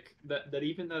logic that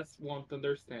even us won't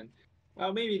understand.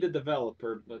 Well, maybe the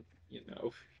developer, but you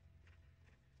know,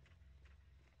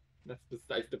 that's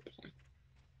besides the point.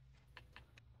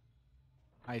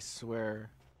 I swear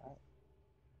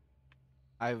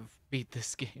I've beat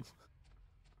this game.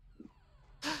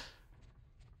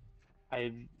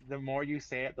 The more you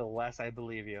say it, the less I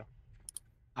believe you.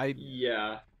 I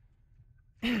Yeah.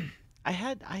 I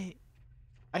had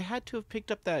to have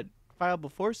picked up that file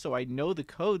before so I know the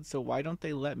code, so why don't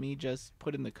they let me just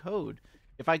put in the code?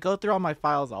 If I go through all my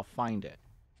files, I'll find it.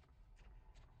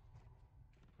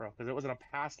 Bro, because it was in a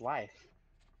past life.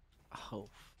 Oh,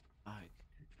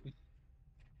 fuck.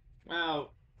 Wow.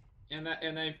 And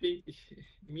I think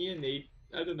me and Nate.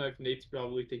 I don't know if Nate's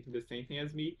probably thinking the same thing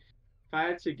as me. If I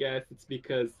had to guess, it's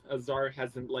because Azar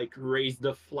hasn't like raised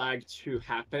the flag to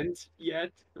happened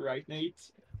yet, right, Nate?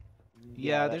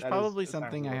 Yeah, there's that is probably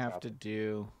something essentially I what's have to happened.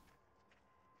 do.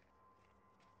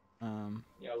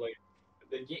 Yeah, like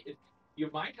the game. You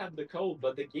might have the code,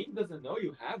 but the game doesn't know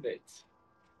you have it.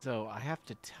 So I have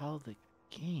to tell the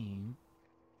game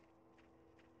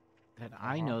that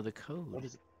I Uh-huh. know the What code.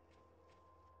 is it?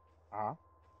 Uh-huh.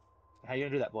 How you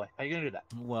gonna do that, boy? How you gonna do that?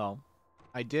 Well,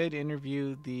 I did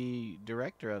interview the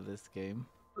director of this game.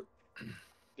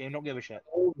 Game don't give a shit.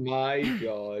 Oh my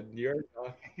god, you're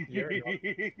not. You're not.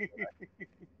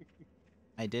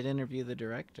 I did interview the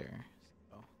director.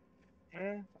 So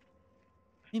Eh,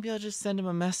 maybe I'll just send him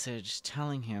a message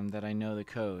telling him that I know the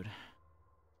code.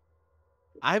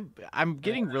 I'm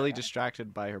getting really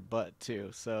distracted by her butt too,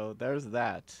 so there's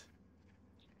that.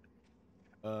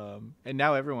 And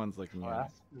now everyone's looking at it.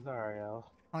 Classic Zario.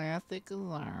 Classic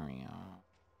Alario.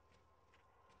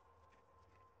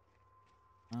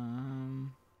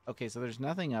 Okay, so there's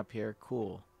nothing up here.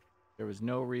 Cool. There was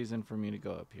no reason for me to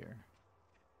go up here.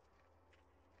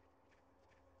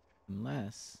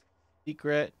 Unless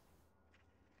secret.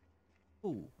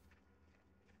 Ooh.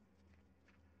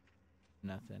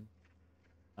 Nothing.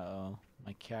 Uh-oh,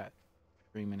 my cat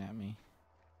screaming at me.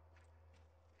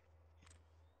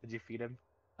 Did you feed him?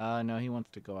 No, he wants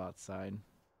to go outside.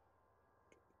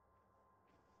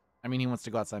 I mean, he wants to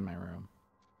go outside my room.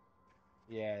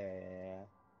 Yeah.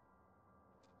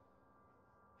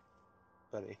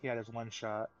 But he had his one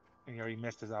shot, and he already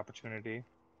missed his opportunity.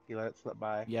 He let it slip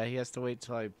by. Yeah, he has to wait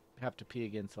till I have to pee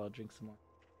again, so I'll drink some more.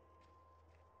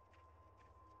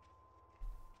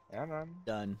 Yeah, man.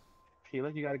 Done. Feel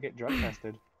like you gotta get drug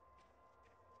tested.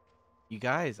 You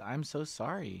guys, I'm so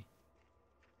sorry.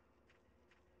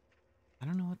 I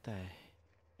don't know what the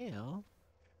hell.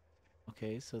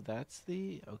 Okay, so that's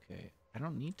the... Okay, I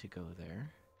don't need to go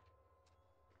there.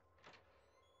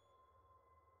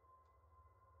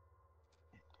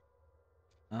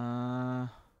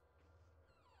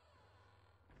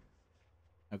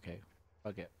 Okay,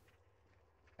 fuck it.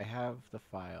 I have the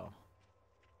file.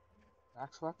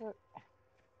 Max Bucket?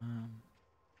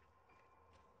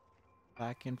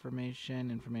 Back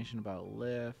information about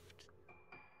lift.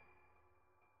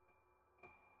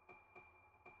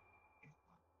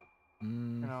 You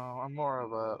know, I'm more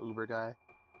of a Uber guy.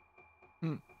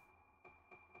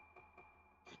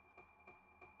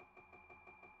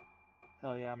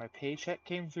 Hell yeah, my paycheck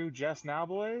came through just now,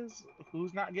 boys.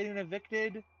 Who's not getting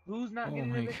evicted? Who's not Oh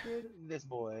getting my evicted? This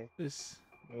boy. This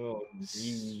Oh, this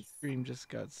jeez. stream just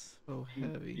got so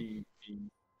heavy. Jeez.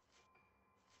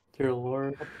 Dear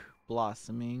Lord.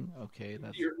 Blossoming. Okay,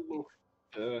 that's Dear Lord.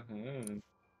 Uh-huh.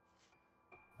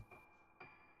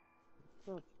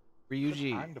 Good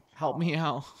Ryuji. time to Help me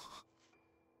pause.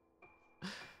 out.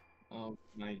 Oh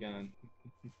my god.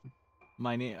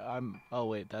 My name. I'm. Oh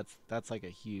wait, that's like a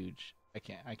huge.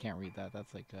 I can't read that.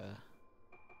 That's like a.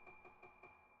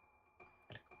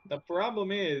 The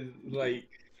problem is, like,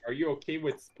 are you okay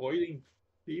with spoiling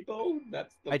people?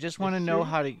 That's the I just want to know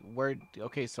how to where.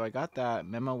 Okay, so I got that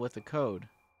memo with the code.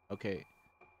 Okay,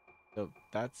 so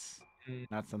that's Mm,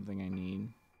 not something I need.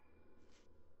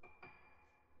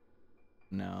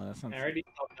 No, that's not. I already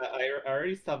saw that. I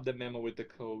already saw the memo with the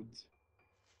codes.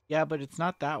 Yeah, but it's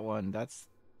not that one. That's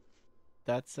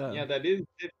Yeah, that is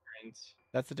different.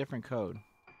 that's a different code.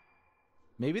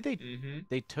 Maybe Mm-hmm.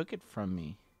 they took it from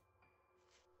me.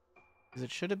 Because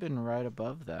it should have been right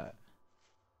above that.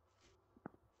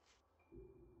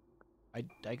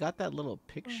 I got that little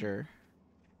picture.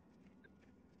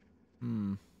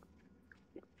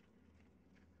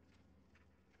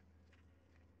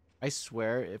 I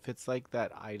swear, if it's like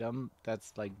that item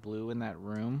that's like blue in that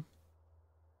room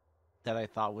that I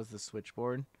thought was the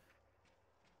switchboard,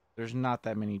 there's not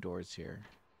that many doors here.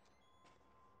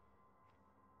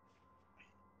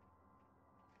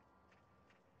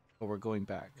 But we're going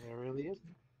back. There really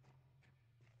isn't.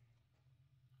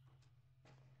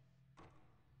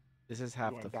 This is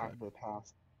half Going the back fun. to the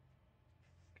past.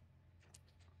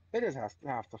 It is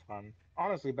half the fun.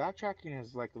 Honestly, backtracking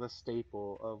is like the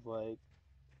staple of like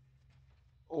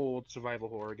old survival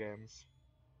horror games.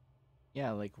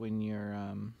 Yeah, like when you're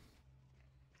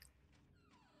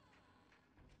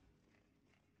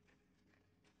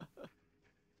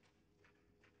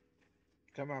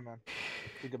Come on, man.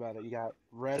 Think about it. You got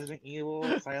Resident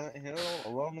Evil, Silent Hill,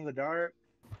 Alone in the Dark.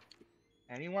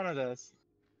 Any one of those.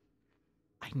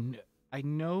 I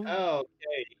know.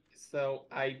 Okay, so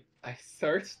I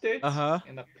searched it, Uh-huh.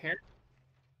 and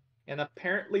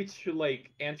apparently to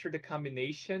like enter the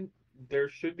combination, there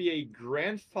should be a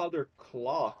grandfather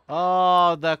clock.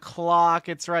 Oh, the clock.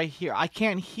 It's right here. I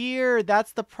can't hear.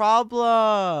 That's the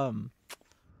problem.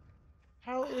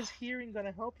 How is hearing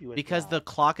gonna help you with Because the that?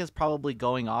 clock is probably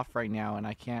going off right now and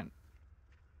I can't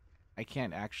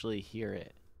actually hear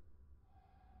it.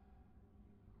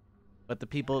 But the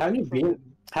people Haven't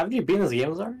you been in this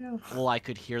game, Zarya? well, I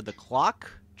could hear the clock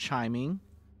chiming.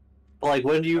 Like,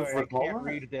 when do you Sorry, I recall can't that?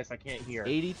 read this. I can't hear.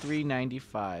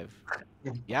 83.95.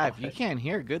 Yeah, if you can't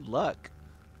hear, good luck.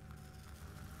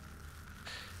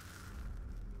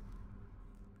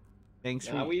 Thanks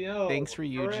Now we know. Thanks for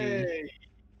Yuji. Hooray.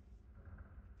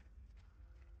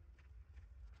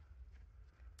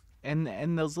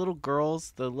 And those little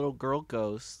girls, the little girl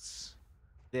ghosts,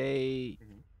 they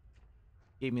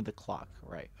gave me the clock.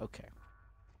 Right. Okay.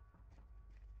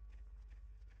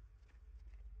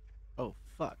 Oh,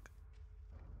 fuck.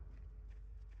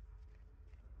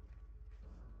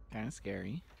 Kind of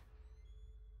scary.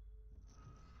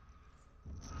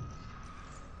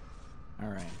 All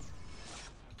right.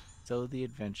 So the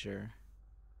adventure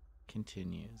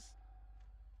continues.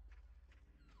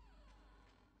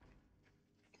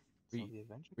 So the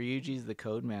adventure. Ryuji's the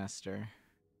code master.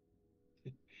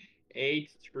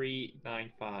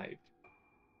 8395.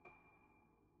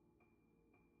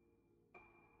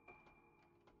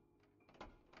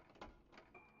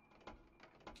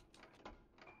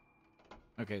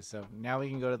 Okay, so now we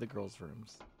can go to the girls'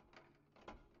 rooms.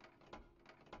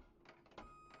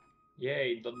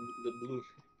 Yay, the blue.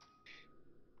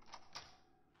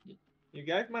 You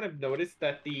guys might have noticed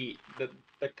that the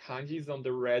kanjis on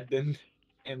the red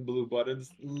and blue buttons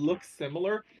look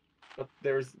similar, but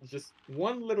there's just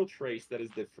one little trace that is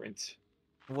different.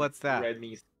 What's that? Red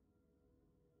means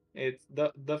it's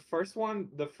the first one,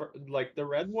 like the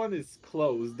red one is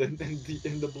closed and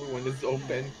the blue one is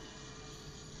open.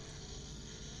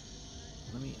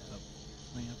 Let me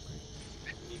upgrade.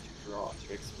 I need to draw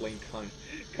to explain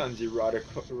kanji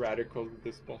radicals at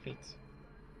this point.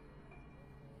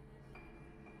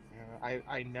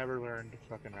 I never learned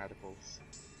fucking radicals.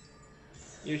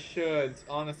 You should,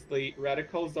 honestly.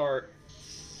 Radicals are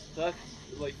such,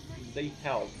 like, they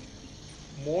help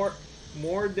more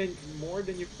than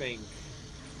you think.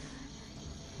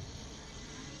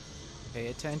 Pay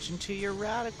attention to your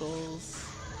radicals.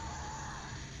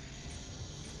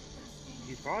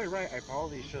 He's probably right. I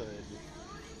probably should.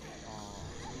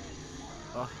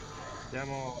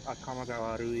 Demo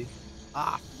Akamagawa Rui.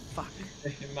 Ah, fuck.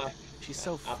 She's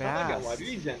so fast.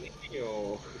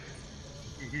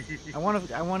 I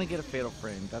want to get a fatal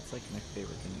frame. That's like my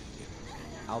favorite thing to do.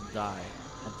 I'll die.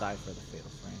 I'll die for the fatal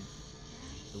frame.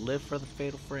 Live for the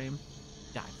fatal frame.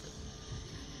 Die for it.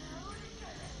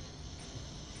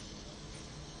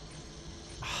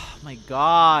 Oh my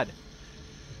god.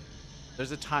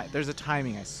 There's a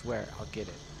timing, I swear. I'll get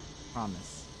it.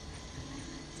 Promise.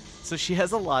 So she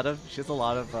has a lot of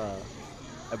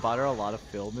I bought her a lot of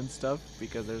film and stuff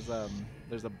because there's a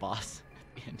boss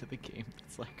at the end of the game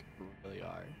that's like really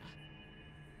hard.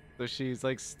 So she's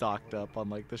like stocked up on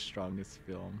like the strongest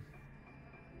film.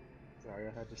 Sorry,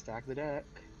 I had to stack the deck.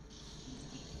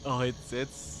 Oh,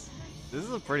 this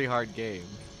is a pretty hard game.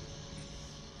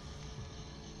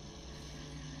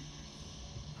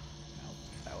 Nope,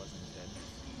 that wasn't dead.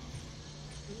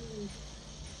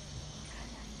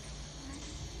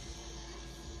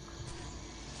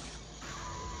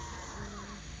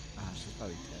 Ah, she's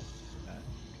probably dead.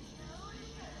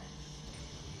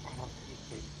 Oh,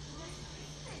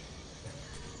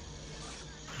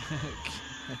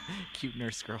 Cute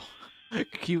nurse girl.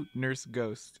 Cute nurse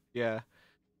ghost. Yeah.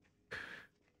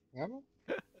 Emma?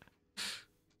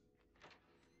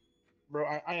 Bro,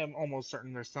 I am almost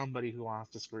certain there's somebody who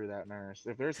wants to screw that nurse.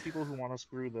 If there's people who want to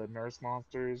screw the nurse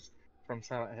monsters from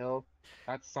Silent Hill,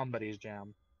 that's somebody's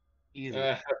jam. Easy.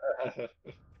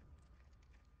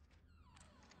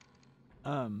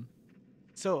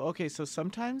 So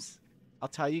sometimes I'll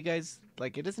tell you guys,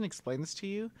 like, it doesn't explain this to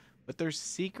you, but there's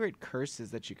secret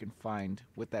curses that you can find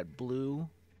with that blue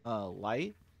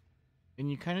light,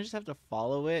 and you kind of just have to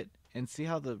follow it and see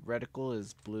how the reticle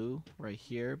is blue right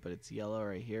here, but it's yellow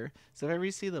right here. So if ever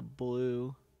you see the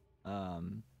blue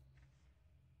kind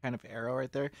of arrow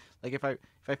right there, like if I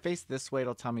face this way,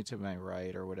 it'll tell me to my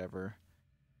right or whatever.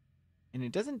 And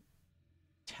it doesn't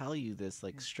tell you this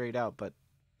like straight out, but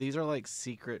these are like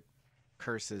secret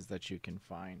curses that you can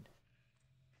find.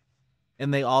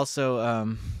 And they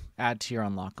also add to your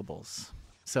unlockables.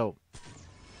 So,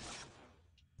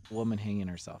 woman hanging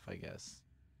herself, I guess.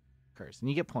 Curse. And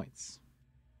you get points.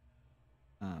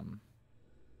 But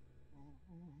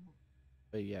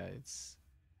yeah, it's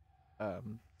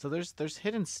so there's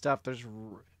hidden stuff.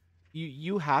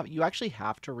 You actually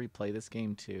have to replay this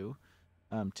game too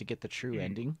to get the true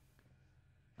ending.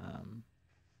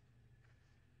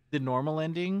 The normal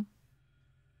ending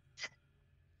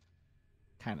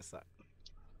kind of sucks.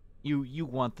 You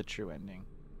want the true ending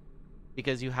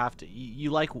because you have to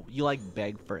you like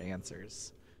beg for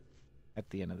answers at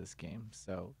the end of this game.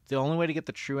 So the only way to get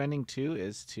the true ending too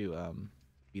is to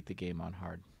beat the game on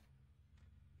hard.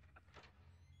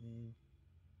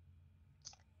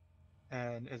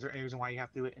 And is there any reason why you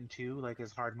have to do it in 2? Like,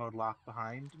 is hard mode locked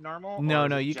behind normal? No, or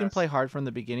is it you can just... play hard from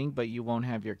the beginning, but you won't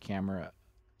have your camera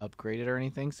upgraded or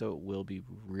anything, so it will be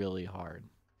really hard.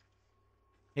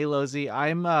 Hey Lozy,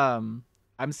 I'm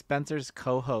Spencer's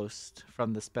co-host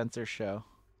from the Spencer Show.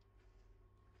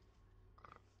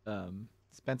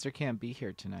 Spencer can't be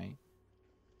here tonight.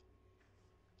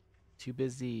 Too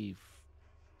busy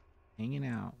hanging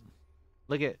out.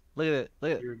 Look at this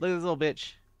little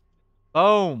bitch.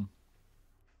 Boom.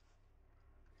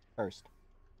 First.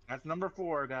 That's number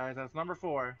 4, guys. That's number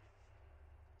 4.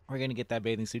 We're gonna get that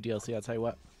bathing suit DLC, I'll tell you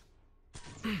what.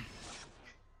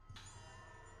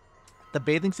 The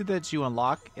bathing suit that you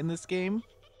unlock in this game,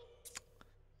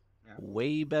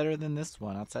 way better than this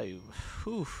one, I'll tell you.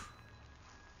 Whew.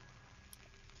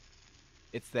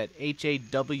 It's that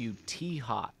HAWT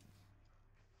hot.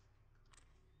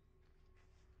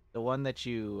 The one that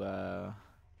you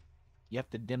have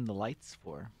to dim the lights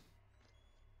for.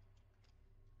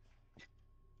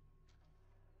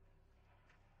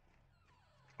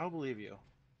 I'll believe you.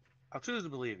 I'll choose to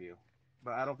believe you,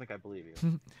 but I don't think I believe you.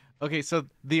 Okay, so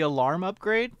the alarm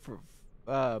upgrade for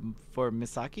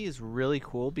Misaki is really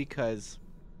cool because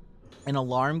an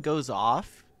alarm goes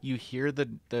off. You hear the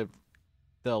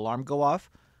alarm go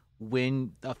off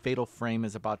when a fatal frame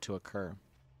is about to occur,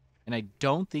 and I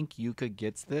don't think Yuka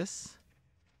gets this.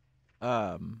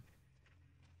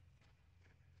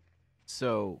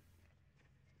 So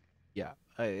yeah,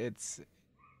 it's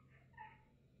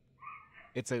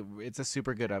a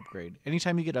super good upgrade.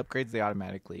 Anytime you get upgrades, they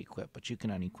automatically equip, but you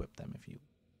can unequip them if you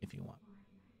want.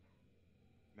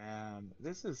 Man,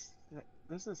 this is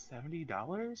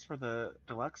 $70 for the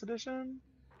deluxe edition.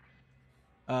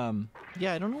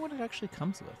 Yeah, I don't know what it actually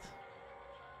comes with.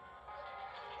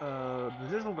 The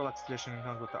digital deluxe edition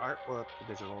comes with the artwork, the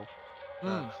digital,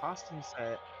 the costume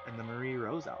set, and the Marie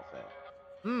Rose outfit.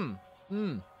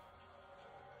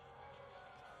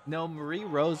 No, Marie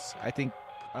Rose, I think,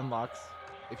 unlocks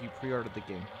if you pre-order the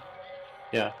game.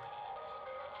 Yeah.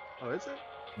 Oh, is it?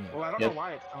 Yeah. Well, I don't know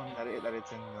why it's telling me that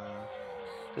it's in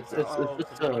Oh, it's because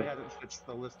just everybody a hasn't switched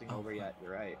the listing Oh, over yet.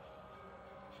 You're right.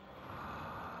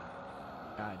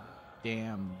 God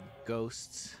damn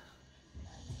ghosts.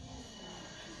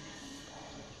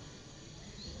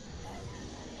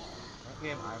 One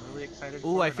game I'm really excited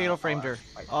Ooh, for, I and fatal I'll framed her.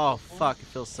 actually fight Oh, people for. fuck. It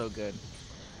feels so good.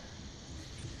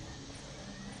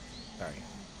 Sorry.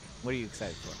 What are you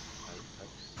excited for?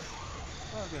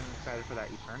 Well, I'm getting excited for that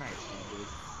Eternite skin, dude.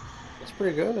 it's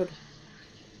pretty good.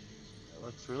 It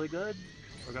looks really good.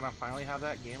 We're gonna finally have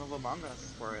that game of Among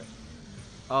Us for it.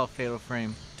 Oh, fatal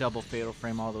frame. Double fatal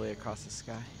frame all the way across the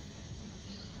sky.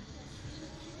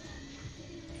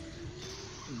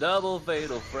 Double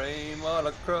fatal frame all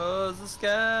across the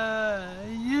sky.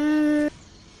 Yeah.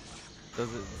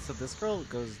 So this girl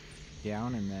goes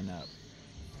down and then up.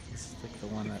 This is like the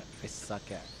one that I suck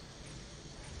at.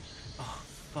 Oh,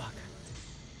 fuck.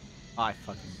 Oh, I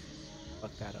fucking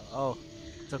fucked that up. Oh,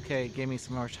 it's okay. Give me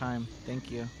some more time. Thank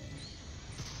you.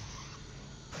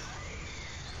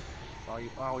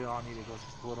 All we all needed was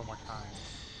just a little more time.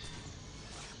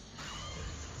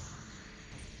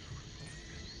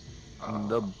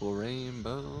 Double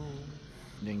rainbow.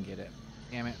 Didn't get it.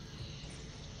 Damn it.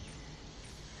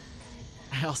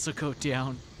 I also go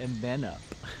down and then up.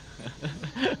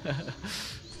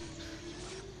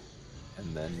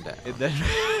 And then down. And then...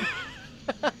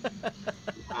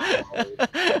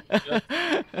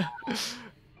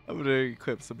 I'm gonna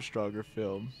equip some stronger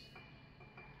film.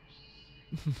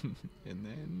 And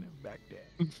then back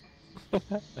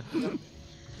down.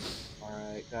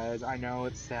 Alright, guys, I know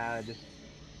it's sad,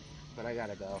 but I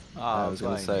gotta go. I was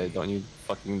gonna say, don't you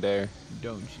fucking dare.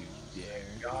 Don't you dare.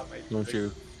 God, my Don't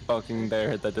you fucking dare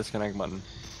hit that disconnect button.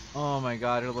 Oh my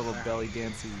god, her little belly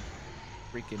dancing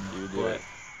freaking You do butt. it.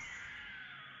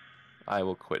 I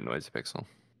will quit Noisy Pixel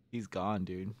He's gone,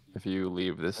 dude. if you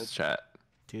leave this chat.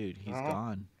 Dude, he's Uh-huh.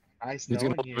 gone. I He's know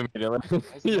gonna it, leave you. immediately.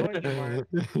 I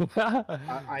know it,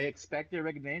 I expect your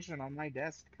resignation on my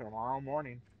desk tomorrow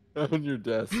morning. On your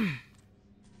desk.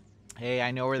 Hey,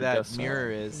 I know where Your that desk mirror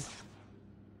is.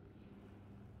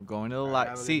 We're going to the Alright, have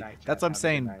li- a good See, night, that's chat. what I'm Have a good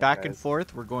saying. night, Back and guys.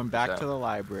 forth, we're going back So- to the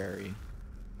library.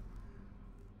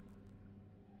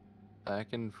 Back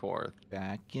and forth.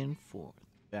 Back and forth.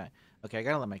 Back. Okay, I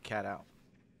gotta let my cat out.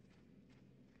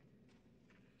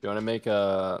 You want to make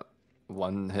a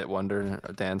one-hit wonder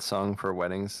dance song for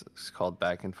weddings? It's called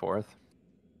Back and Forth.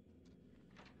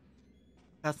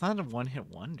 That's not a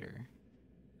one-hit wonder.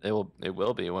 It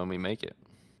will be when we make it.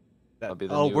 That'll be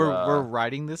the Oh, new, we're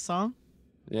writing this song?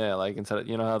 Yeah, like instead of,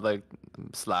 you know how like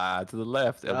slide to the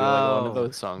left, it'll be like one of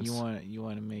those songs. You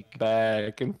want to make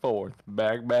Back and forth,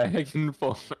 back and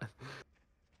forth,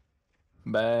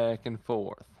 back and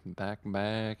forth,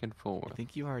 back and forth. I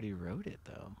think you already wrote it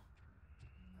though.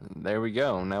 There we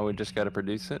go. Now we just got to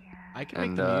produce it. I can make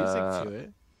And, the music to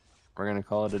it. We're gonna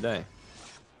call it a day.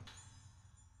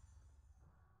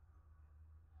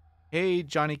 Hey,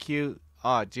 Johnny Q.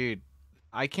 Oh, dude.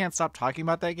 I can't stop talking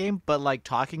about that game, but like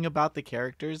talking about the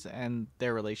characters and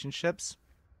their relationships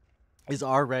is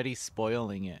already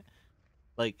spoiling it.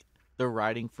 Like the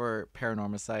writing for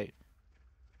Paranormal Sight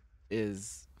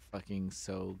is fucking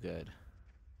so good.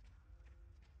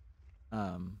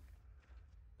 So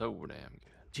damn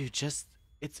good. Dude, just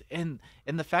it's and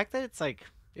the fact that it's like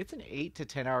it's an 8 to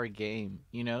 10 hour game,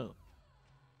 you know?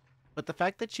 But the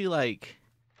fact that you like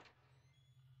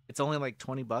it's only like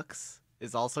 $20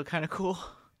 is also kind of cool.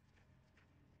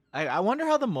 I wonder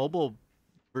how the mobile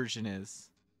version is.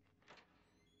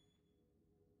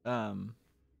 But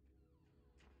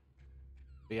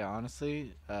yeah,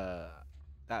 honestly,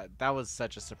 that was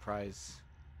such a surprise,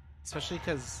 especially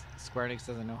because Square Enix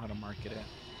doesn't know how to market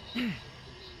it.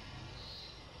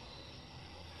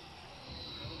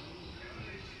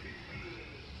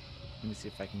 Let me see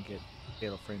if I can get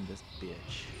Fatal Frame this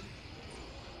bitch.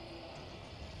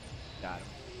 Got him.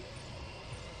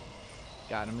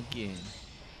 Got him again.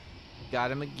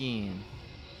 Got him again.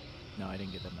 No, I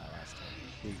didn't get them that last time.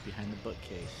 He was behind the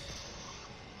bookcase.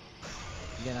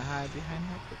 You gonna hide behind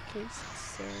that bookcase,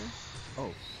 sir?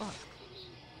 Oh, fuck.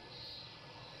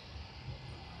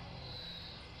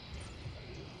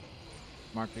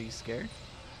 Mark, are you scared?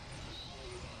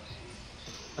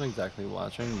 Not exactly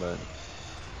watching, but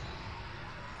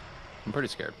I'm pretty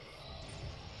scared.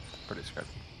 Pretty scared.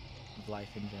 Of life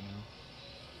in general.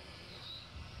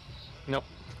 Nope.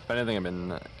 If anything, I've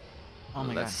been Oh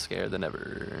my less god. scared than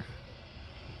ever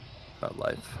about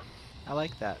life. I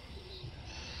like that.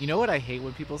 You know what I hate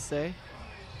when people say?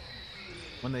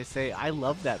 When they say, I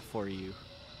love that for you.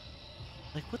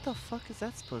 Like, what the fuck is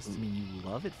that supposed to mean? You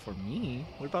love it for me?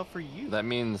 What about for you? That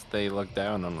means they look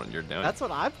down on what you're doing. That's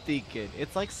what I'm thinking.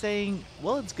 It's like saying,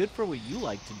 well, it's good for what you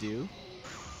like to do.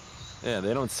 Yeah,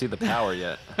 they don't see the power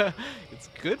yet. It's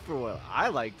good for what I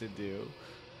like to do.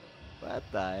 What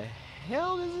the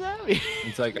hell does that mean?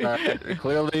 It's like, all right,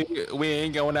 clearly we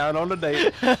ain't going out on a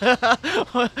date.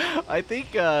 I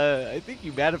think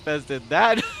you manifested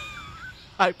that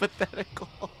hypothetical.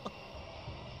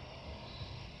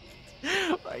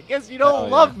 I guess you don't Oh,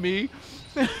 yeah. love me.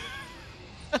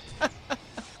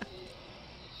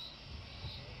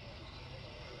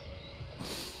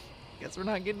 Guess we're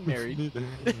not getting married.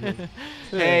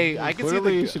 Hey, I can see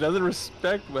Clearly the she doesn't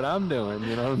respect what I'm doing.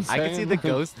 You know what I'm saying? I can see the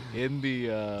ghost in the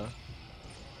Oh,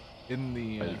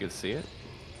 you can see it.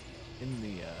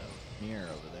 mirror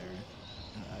over there.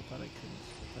 I thought I couldn't.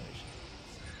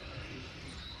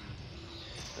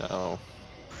 I thought I Oh.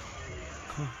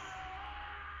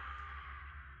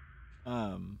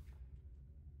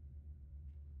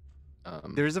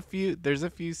 should. There's a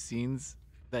few scenes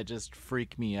that just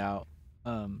freak me out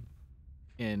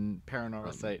in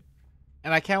Paranormal Sight,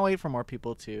 and I can't wait for more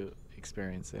people to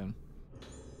experience them.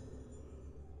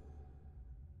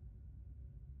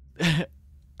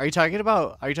 Are you talking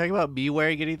about me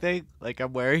wearing anything? Like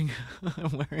I'm wearing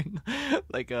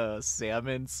like a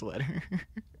salmon sweater.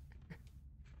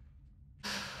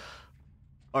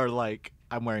 Or like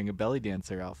I'm wearing a belly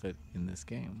dancer outfit in this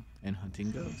game and hunting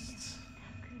ghosts.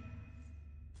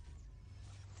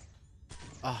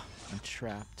 Ah, I'm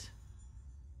trapped.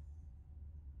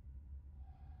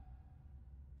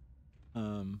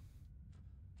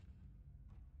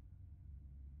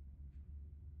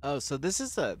 Oh, so this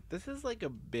is like a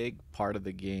big part of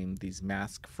the game, these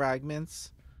mask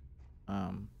fragments.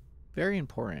 Very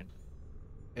important.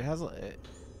 It has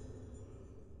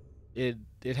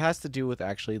it has to do with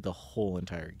actually the whole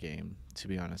entire game, to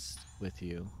be honest with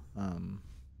you.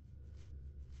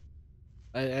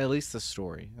 At least the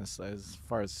story, as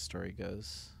far as the story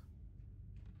goes.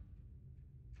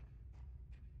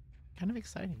 Kind of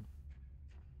exciting.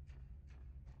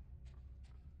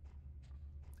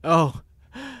 Oh,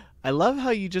 I love how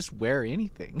you just wear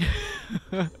anything.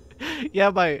 Yeah,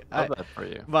 Love that for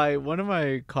you. one of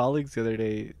my colleagues the other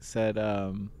day said,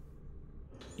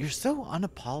 "You're so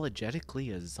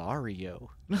unapologetically a Zario."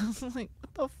 And I was like,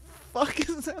 "What the fuck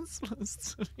is that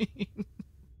supposed to mean?"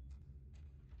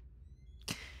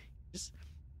 Just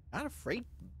not afraid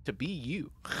to be you.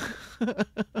 Am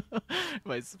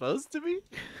I supposed to be?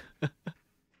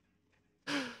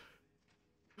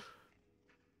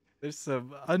 There's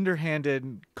some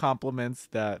underhanded compliments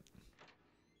that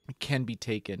can be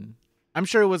taken. I'm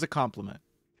sure it was a compliment,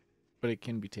 but it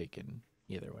can be taken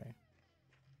either way.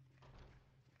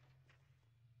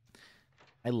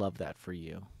 I love that for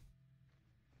you.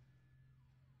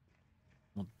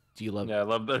 Well, do you love Yeah, I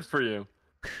love that for you.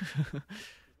 Do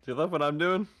you love what I'm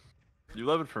doing? You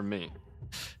love it for me.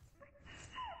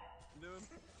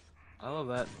 I love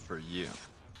that for you.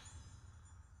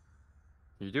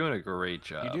 You're doing a great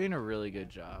job. You're doing a really good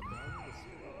job.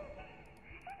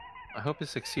 I hope you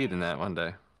succeed in that one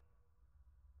day.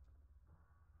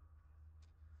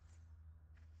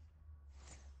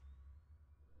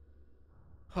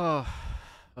 Oh,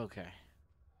 okay.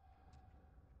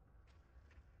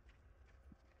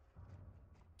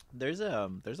 There's a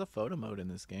photo mode in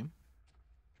this game.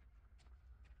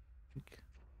 I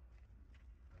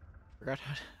forgot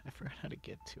how to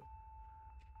get to it.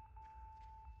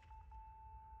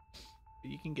 But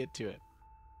you can get to it.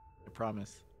 I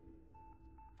promise.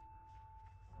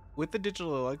 With the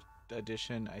digital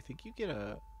edition, I think you get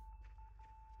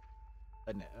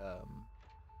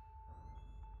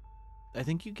I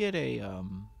think you get a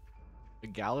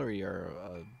gallery or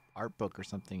a art book or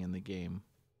something in the game.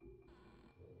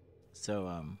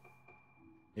 So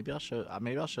maybe I'll show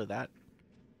that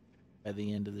at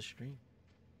the end of the stream.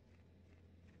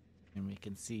 And we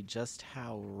can see just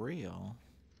how real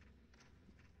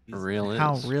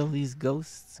these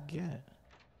ghosts get.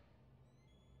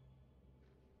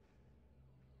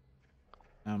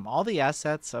 All the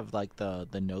assets of like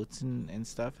the notes and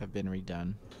stuff have been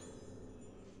redone.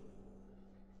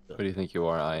 Who do you think you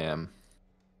are? I am.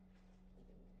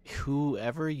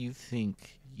 Whoever you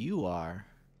think you are,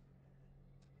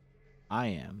 I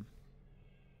am.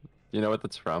 You know what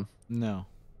that's from? No.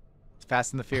 It's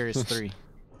Fast and the Furious 3.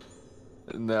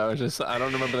 No, it's just I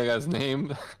don't remember the guy's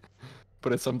name,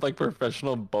 but it's some like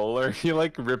professional bowler. He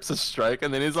like rips a strike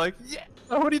and then he's like, "Yeah,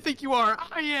 who do you think you are?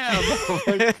 I am."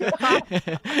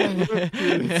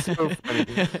 Dude, it's so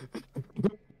funny.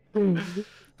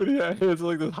 But yeah, it's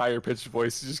like this higher pitched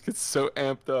voice. He just gets so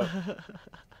amped up.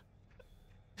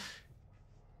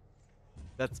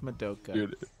 That's Madoka.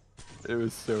 Dude, it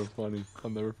was so funny. I'll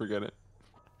never forget it.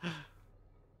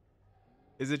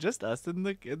 Is it just us in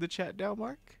the chat now,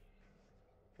 Mark?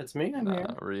 It's me. I'm here.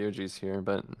 Ryuji's here,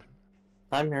 but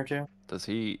I'm here too. does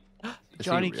he? Is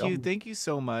Johnny he real? Q, thank you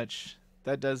so much.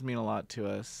 That does mean a lot to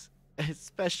us.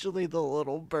 Especially the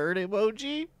little bird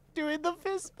emoji doing the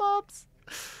fist bumps.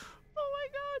 Oh my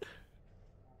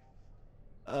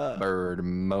god. Bird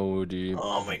emoji.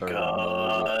 Oh my bird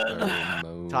God. Emoji, bird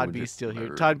emoji, Todd B's still here.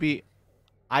 bird. Todd B,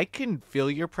 I can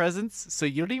feel your presence, so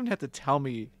you don't even have to tell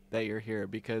me that you're here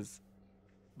because,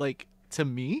 like, to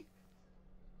me,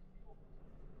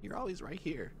 you're always right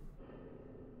here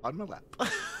on my lap.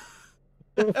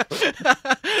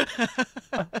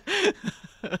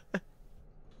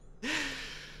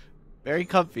 Very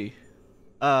comfy.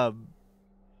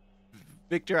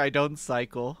 Victor, I don't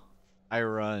cycle. I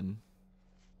run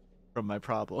from my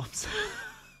problems.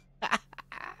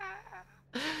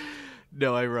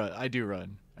 No, I run. I do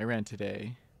run. I ran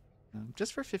today,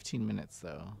 just for 15 minutes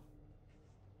though.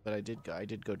 But I did go. I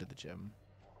did go to the gym.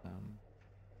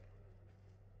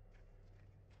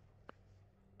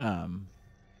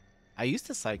 I used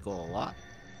to cycle a lot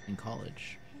in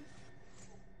college.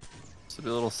 It's a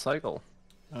little cycle.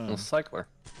 Little cycler.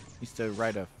 Used to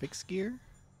ride a fixed gear.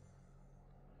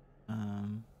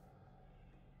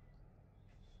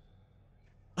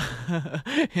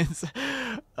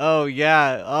 Oh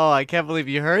yeah. Oh, I can't believe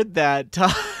you heard that.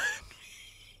 Todd.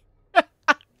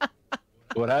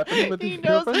 What happened with He his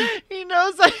knows. girlfriend? He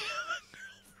knows. I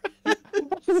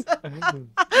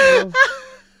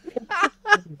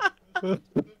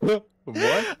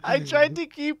What? I tried to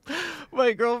keep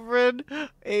my girlfriend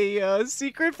a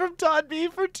secret from Todd B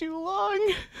for too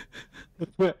long.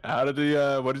 How did he?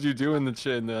 What did you do in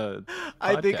the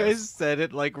I think I podcast? said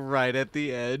it like right at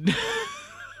the end.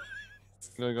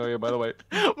 I'm gonna go. Yeah. By the way,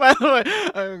 By the way,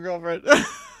 I have a girlfriend.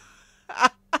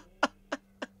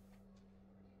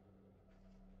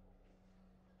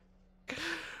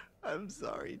 I'm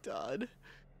sorry, Todd.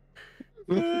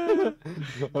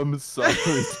 I'm sorry,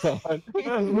 Todd.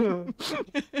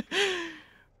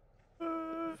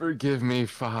 Forgive me,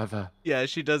 Father. Yeah,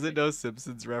 she doesn't know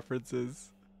Simpsons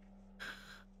references.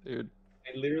 Dude.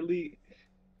 I literally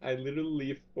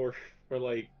leave for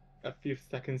like a few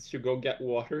seconds to go get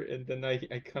water, and then I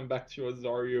come back to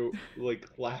Azario like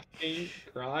laughing,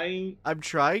 crying. I'm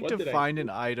trying What to did I find do? an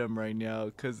item right now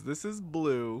because this is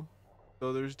blue.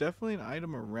 So there's definitely an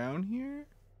item around here.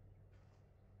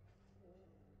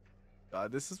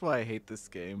 God, this is why I hate this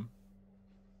game.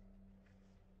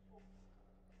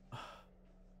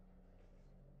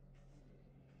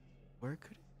 Where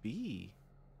could it be?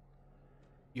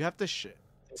 You have to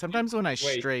sometimes when I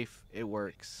strafe, it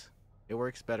works. It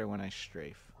works better when I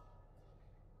strafe.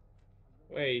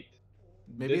 Wait.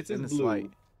 Maybe this it's in is this blue.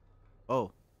 light.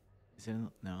 Oh. Is it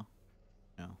no.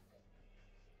 No.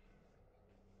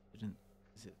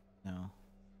 Is it no.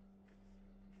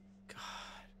 God.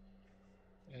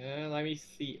 Let me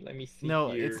see. Let me see. No,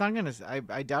 here. it's not gonna.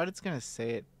 I doubt it's gonna say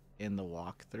it in the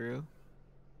walkthrough.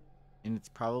 And it's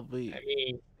probably. I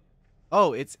mean,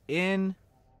 Oh, it's in.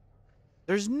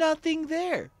 There's nothing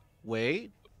there.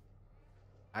 Wait.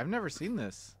 I've never seen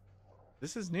this.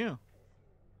 This is new.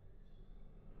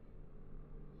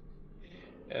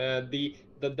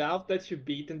 the doubt that you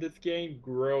beat in this game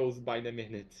grows by the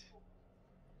minute.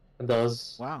 It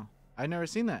does. Wow. I've never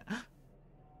seen that.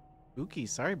 Spooky.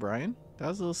 Sorry, Brian. That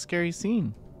was a little scary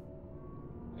scene.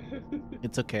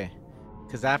 It's okay.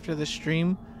 Because after the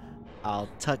stream, I'll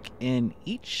tuck in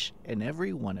each and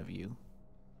every one of you.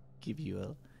 Give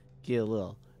a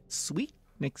little sweet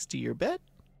next to your bed.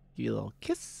 Give you a little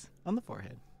kiss on the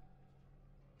forehead.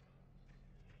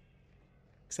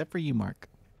 Except for you, Mark.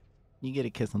 You get a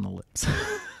kiss on the lips.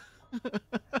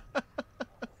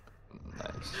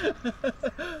 Nice.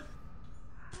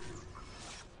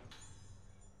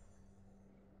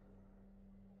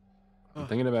 I'm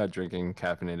thinking about drinking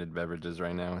caffeinated beverages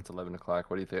right now. It's 11 o'clock.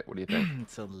 What do you think? What do you think?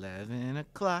 It's 11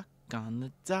 o'clock on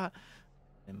the dot.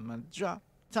 In my drop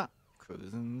top,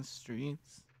 cruising the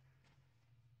streets.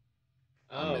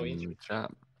 Oh, I'm in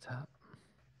interesting. Top.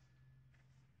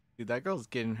 Dude, that girl's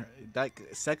getting that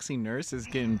sexy nurse is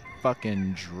getting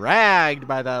fucking dragged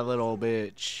by that little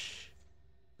bitch.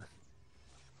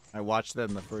 I watched that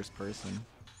in the first person.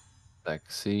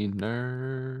 Sexy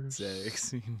nurse.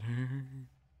 Sexy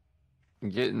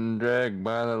nurse. Getting dragged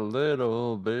by the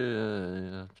little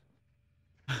bit.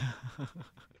 Oh,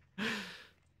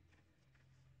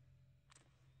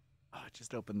 I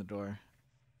just opened the door.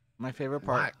 My favorite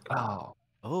part. Oh.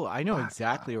 Oh, I know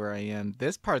exactly where I am.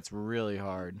 This part's really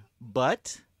hard,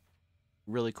 but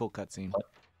really cool cutscene.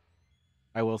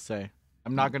 I will say.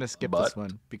 I'm not going to skip this But?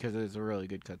 one because it's a really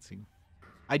good cutscene.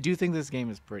 I do think this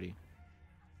game is pretty.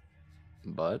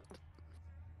 But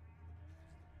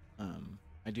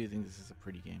I do think this is a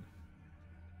pretty game.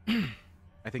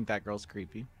 I think that girl's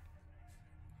creepy.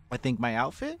 I think my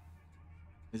outfit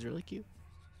is really cute.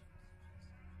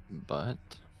 But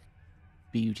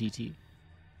B-U-T-T.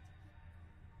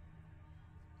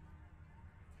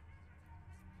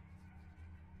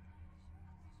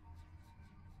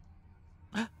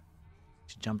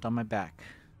 She jumped on my back.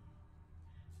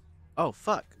 Oh,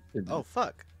 fuck. Oh,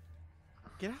 fuck.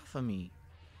 Get off of me.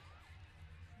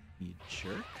 You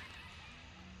jerk.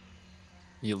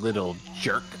 you little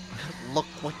jerk. Look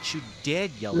what you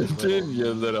did, you Did you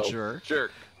little little jerk.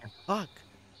 jerk. Fuck.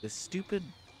 This stupid...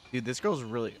 Dude, this girl's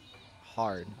really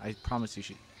hard. I promise you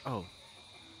she... Oh.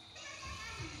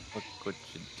 Look what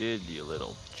you did, you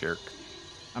little jerk.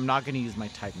 I'm not going to use my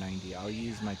Type 90. I'll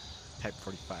use my Type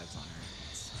 45s on her.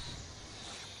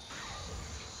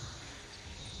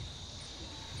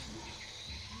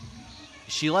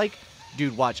 She like...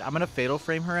 Dude, watch. I'm going to fatal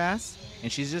frame her ass, and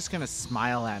she's just going to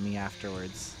smile at me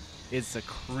afterwards. It's the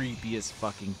creepiest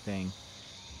fucking thing.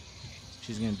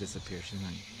 She's going to disappear. She's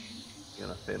not... You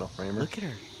gonna fatal frame her? Look at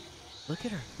her. Look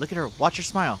at her. Look at her. Watch her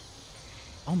smile.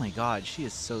 Oh my god, she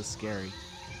is so scary.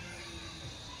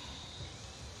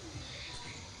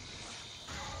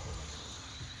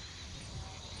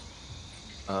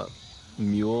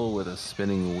 Mule with a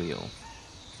spinning wheel.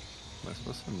 Am I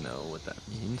supposed to know what that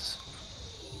means?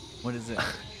 What is it?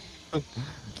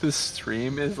 The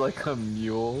stream is like a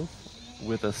mule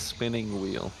with a spinning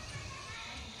wheel.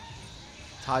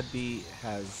 Todd B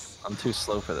has... I'm too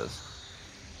slow for this.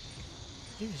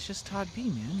 Dude, it's just Todd B,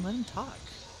 man. Let him talk.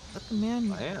 Let the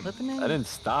man... I am. Let the man... I didn't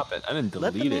stop it. I didn't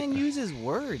delete Let the man it. use his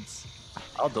words.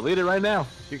 I'll delete it right now.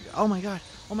 Oh my god.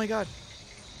 Oh my god.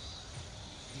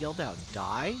 Yelled out,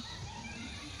 die?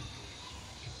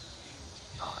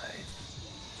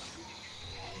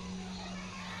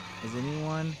 Has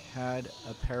anyone had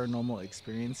a paranormal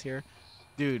experience here?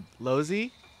 Dude,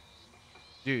 Lozy?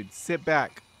 Dude, sit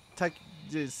back.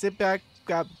 Dude, sit back,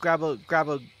 grab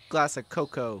a glass of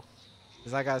cocoa.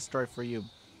 Cause I got a story for you.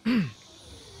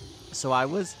 So I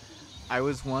was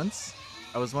once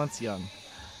young.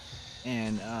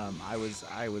 And I was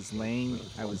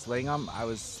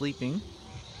sleeping.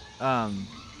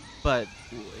 But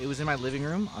it was in my living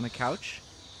room on the couch.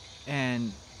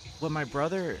 And what my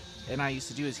brother and I used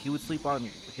to do is he would sleep on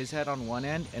his head on one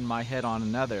end and my head on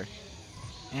another.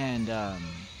 And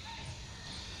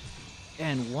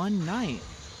one night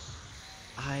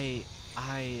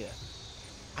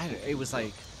it was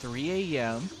like 3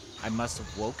 a.m. I must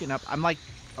have woken up. I'm like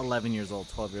 11 years old,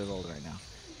 12 years old right now.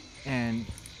 And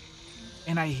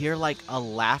I hear like a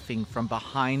laughing from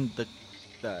behind the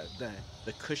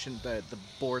cushion, the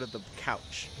board of the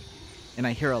couch. And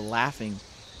I hear a laughing.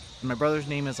 And my brother's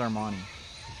name is Armani.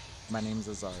 My name's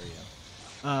Azaria.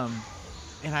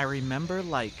 And I remember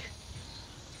like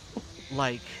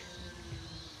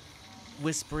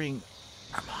whispering,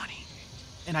 Armani.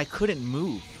 And I couldn't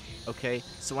move. Okay?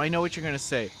 So I know what you're gonna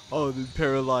say. Oh, the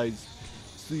paralyzed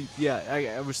sleep. Yeah,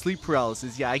 I was sleep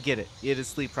paralysis. Yeah, I get it. It is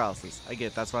sleep paralysis. I get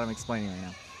it. That's what I'm explaining right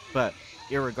now. But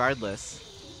irregardless,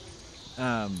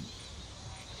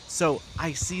 so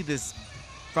I see this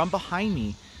from behind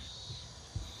me,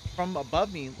 from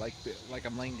above me, like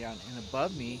I'm laying down, and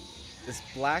above me, this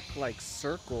black like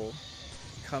circle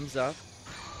comes up,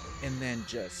 and then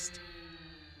just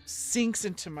sinks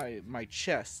into my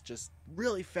chest, just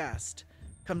really fast.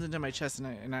 Comes into my chest,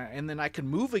 and then I could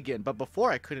move again, but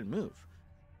before I couldn't move.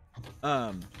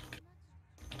 I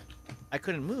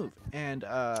couldn't move, and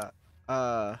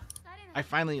I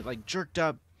finally like jerked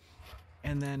up,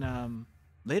 and then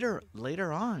later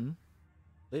on,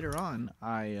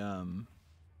 I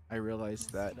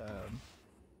realized that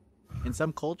in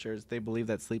some cultures they believe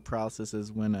that sleep paralysis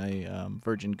is when a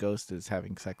virgin ghost is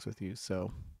having sex with you.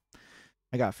 So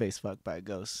I got face fucked by a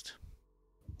ghost.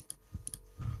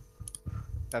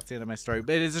 That's the end of my story,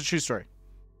 but it is a true story.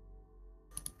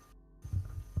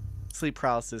 Sleep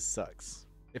paralysis sucks.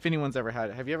 If anyone's ever had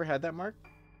it, have you ever had that, Mark?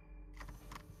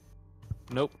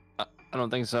 Nope. I don't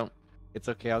think so. It's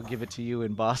okay. I'll give it to you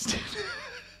in Boston.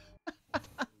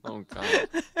 Oh god.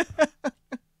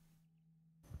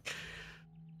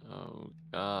 Oh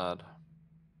god.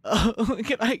 Oh,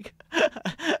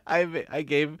 I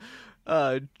gave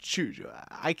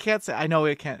I can't say, I know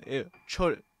it can't.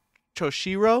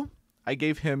 Choshiro, I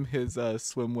gave him his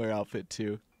swimwear outfit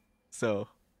too. So,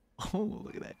 oh,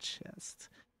 look at that chest.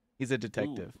 He's a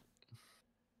detective.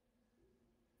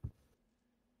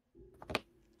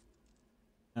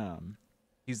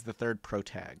 He's the third pro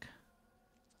tag.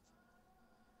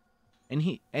 And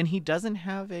he doesn't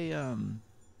have a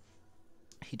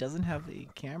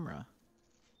camera.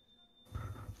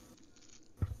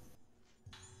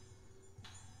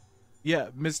 Yeah,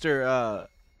 Mr.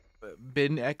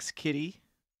 Bin X Kitty.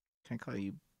 Can I call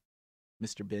you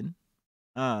Mr. Bin?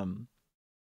 Um,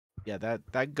 yeah,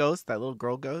 that ghost, that little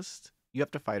girl ghost, you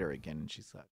have to fight her again, and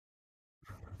she's like,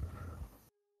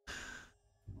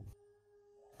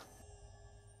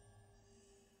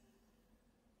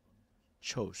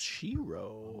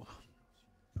 Choshiro.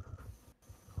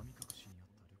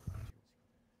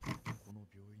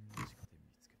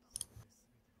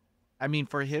 I mean,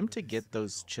 for him to get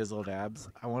those chiseled abs,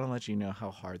 I want to let you know how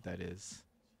hard that is.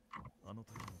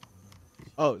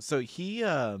 Oh, so he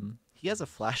has a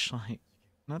flashlight.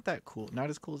 Not that cool. Not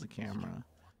as cool as a camera.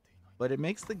 But it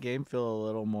makes the game feel a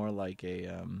little more like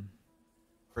a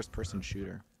first person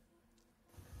shooter.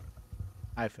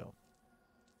 I feel.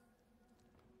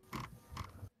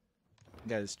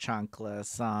 Got his chancla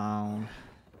sound.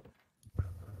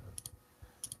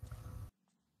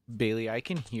 Bailey, I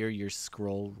can hear your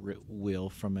scroll wheel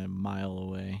from a mile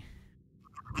away.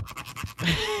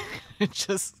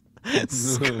 just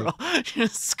scroll,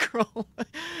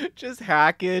 just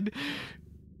hacking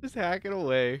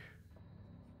away.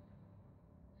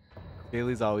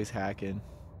 Bailey's always hacking.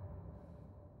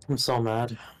 I'm so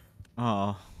mad.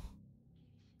 Oh,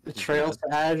 The Trails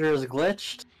to Azure is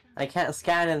glitched. I can't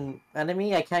scan an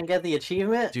enemy. I can't get the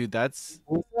achievement. dude, that's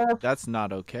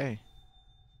not okay.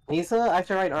 Lisa, I have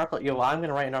to write an article. Yo, I'm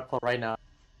gonna write an article right now.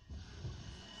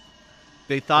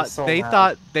 They thought so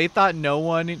mad. they thought no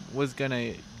one was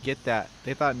gonna get that.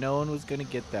 They thought no one was gonna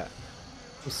get that.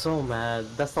 I'm so mad.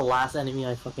 That's the last enemy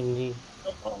I fucking need.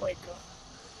 Oh my god.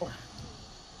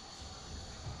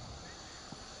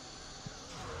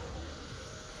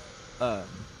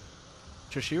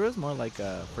 Trashiro's more like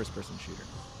a first-person shooter.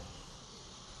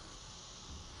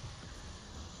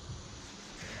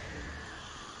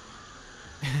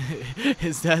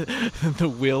 Is that the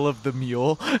will of the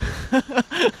mule?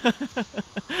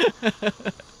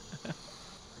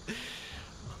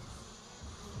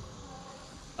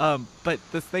 But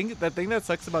the thing that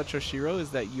sucks about Choshiro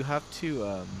is that you have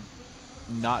to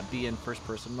not be in first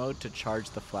person mode to charge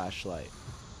the flashlight.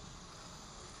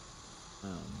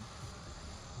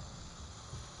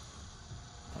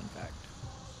 Fun fact.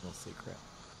 Little secret.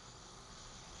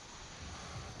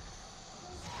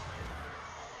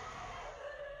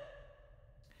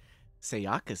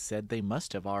 Sayaka said they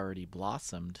must have already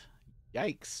blossomed.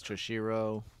 Yikes,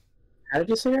 Choshiro. How did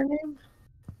you say your name?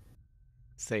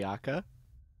 Sayaka?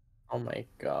 Oh my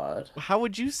god. How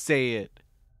would you say it?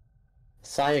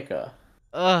 Sayaka.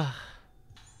 Ugh.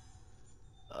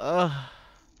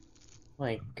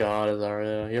 My god,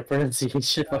 Azario. Your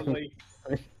pronunciation.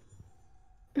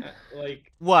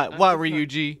 Like What? I'm What, just not-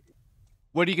 Ryuji?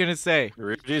 What are you gonna say?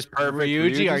 Ryuji's perfect.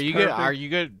 Ryuji, are Ryuji's you good? perfect. Are you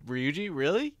good? Ryuji,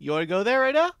 really? You want to go there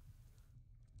right now?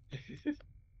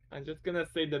 I'm just gonna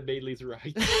say that Bailey's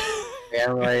right.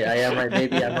 I am right,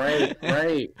 baby. I'm right.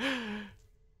 Right.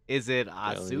 Is it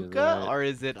Bailey is Asuka right. or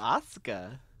is it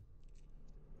Asuka?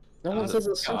 No one Is says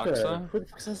it Asuka. Aksa? Who the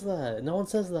fuck says that? No one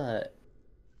says that.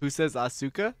 Who says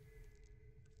Asuka?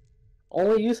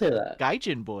 Only you say that.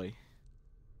 Gaijin boy.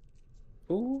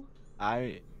 Who?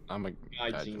 I'm a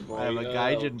Gaijin boy. I'm a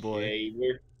Gaijin boy.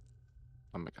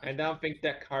 Okay, I don't think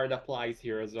that card applies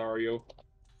here, Azario.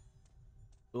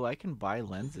 Ooh, I can buy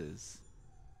lenses.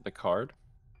 The card?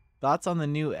 Thoughts on the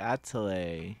new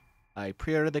Atelier? I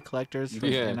pre-ordered the collectors from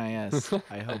Yeah. NIS.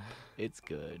 I hope it's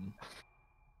good.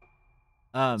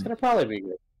 It's gonna probably be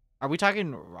good. Are we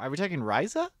talking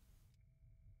Ryza?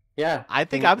 Yeah. I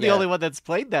think I'm the only one that's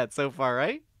played that so far,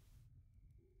 right?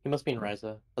 He must be in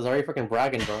Ryza. Azario freaking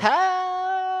bragging, bro.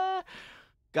 Ha!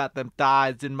 Got them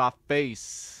thighs in my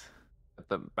face. Get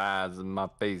the rise in my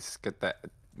face. Get that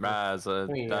rise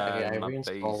in I my reinstalled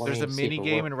face. one. There's a me see if mini it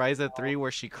game in works. Ryza 3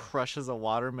 where she crushes a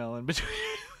watermelon between.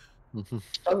 Oh.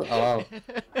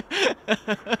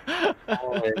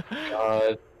 Oh my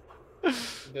god.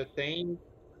 The thing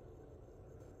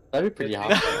That'd be pretty the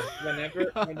thing hot.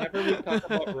 that whenever we talk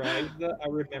about Ryza, I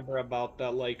remember about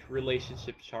that like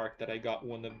relationship chart that I got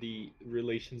one of the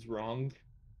relations wrong.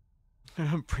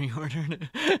 Pre-ordered.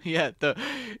 Yeah,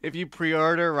 if you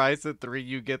pre-order Ryza 3,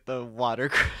 you get the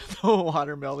the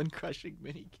watermelon crushing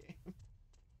mini game.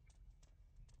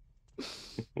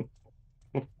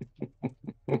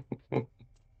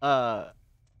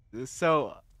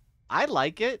 So I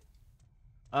like it.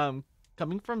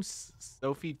 Coming from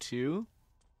Sophie 2.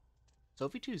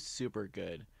 Sophie 2 is super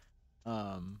good.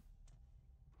 I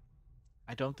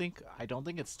don't think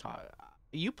it's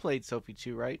you played Sophie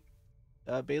 2, right?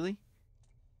 Bailey?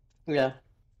 Yeah.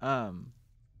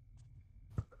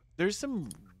 There's some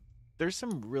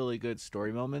really good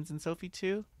story moments in Sophie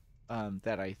 2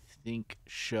 that I think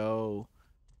show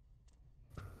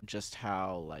just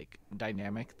how like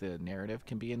dynamic the narrative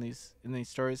can be in these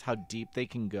stories, how deep they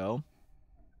can go.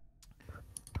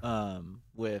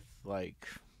 With like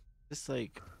just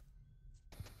like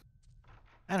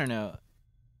I don't know,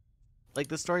 like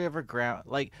the story of her grandma,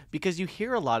 like because you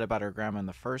hear a lot about her grandma in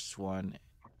the first one,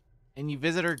 and you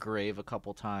visit her grave a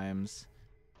couple times.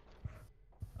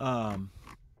 Um,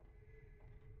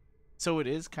 so it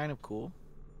is kind of cool.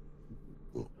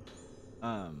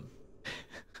 Um,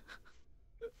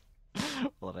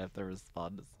 well, I have to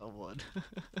respond to someone.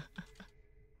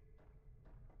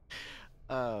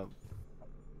 um,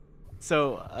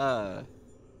 so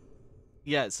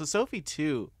yeah, so Sophie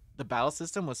 2, the battle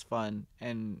system was fun,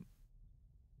 and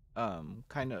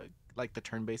kind of like the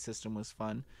turn-based system was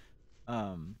fun.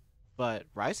 Um, but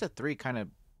Rise of 3 kind of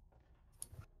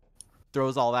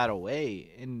throws all that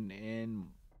away, and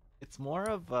it's more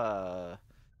of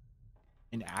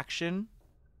an action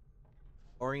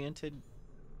oriented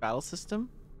battle system.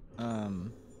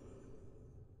 Um,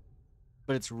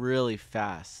 but it's really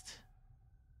fast.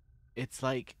 It's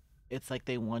like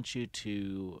they want you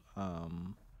to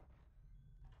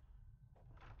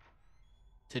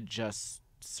just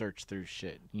search through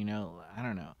shit, you know? I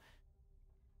don't know.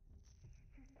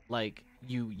 Like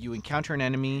you encounter an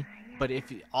enemy, but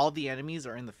if all the enemies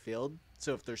are in the field,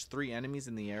 so if there's 3 enemies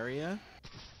in the area,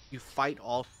 you fight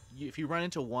if you run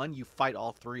into one, you fight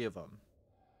all 3 of them.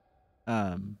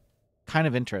 Kind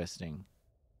of interesting.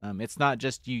 It's not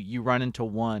just you run into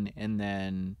one and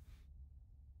then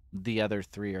the other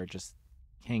 3 are just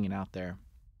hanging out there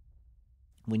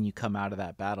when you come out of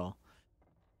that battle.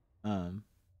 I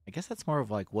guess that's more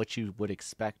of like what you would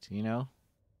expect, you know?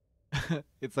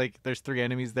 It's like there's 3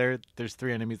 enemies there. There's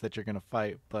 3 enemies that you're gonna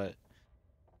fight, but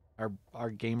our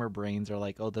gamer brains are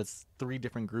like, oh, that's 3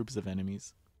 different groups of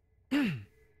enemies.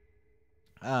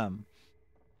 um,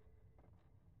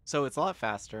 so it's a lot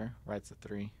faster. Right, it's a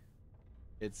 3.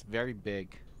 It's very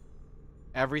big.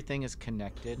 Everything is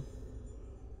connected.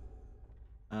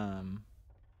 Um,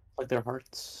 Like their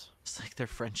hearts. It's like their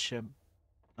friendship.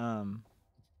 Um,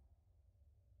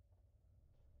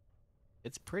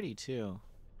 it's pretty too.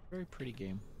 Very pretty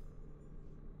game.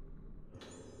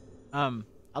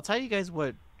 I'll tell you guys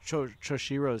what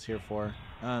Choshiro's here for.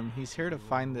 He's here to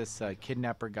find this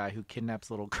kidnapper guy who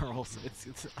kidnaps little girls.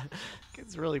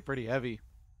 It's really pretty heavy.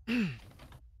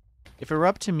 If it were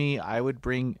up to me, I would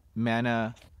bring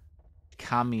Mana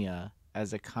Kamiya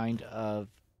as a kind of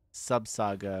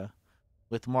sub-saga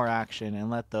with more action and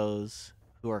let those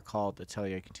who are called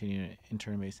Atelier continue in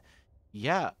turn base.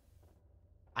 Yeah,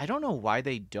 I don't know why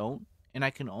they don't, and I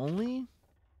can only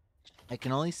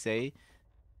say,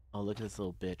 oh, look at this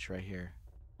little bitch right here.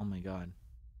 Oh my god.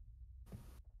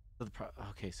 So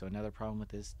okay, so another problem with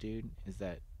this dude is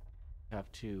that you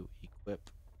have to equip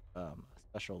a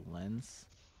special lens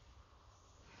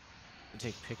to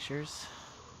take pictures.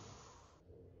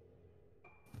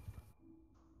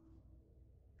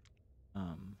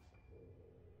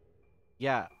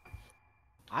 Yeah,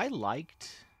 I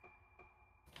liked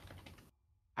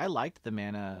the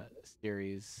Mana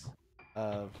series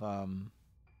of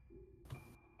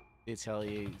the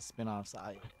Atelier spin-offs.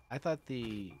 I thought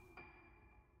I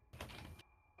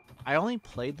only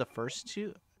played the first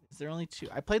 2. Is there only 2?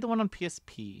 I played the one on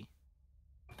PSP.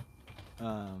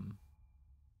 And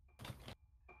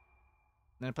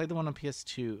I played the one on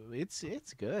PS2.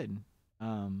 It's good.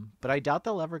 But I doubt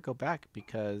they'll ever go back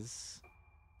because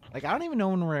like I don't even know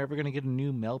when we're ever gonna get a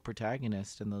new male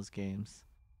protagonist in those games.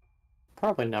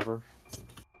 Probably never.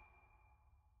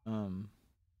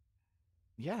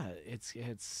 Yeah,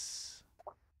 it's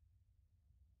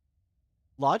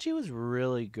Logi was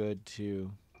really good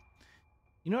too.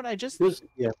 You know what?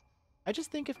 Yeah. I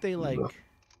just think if they like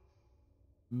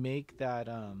make that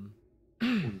I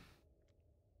don't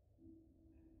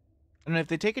know, if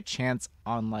they take a chance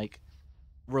on like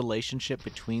relationship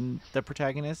between the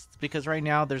protagonists, because right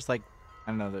now there's like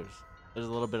I don't know, there's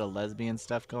a little bit of lesbian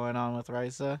stuff going on with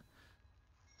Risa.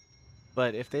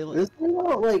 But if they There's, you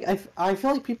know, like I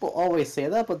feel like people always say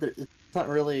that, but it's not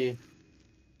really.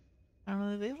 I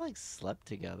don't know, they like slept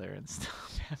together and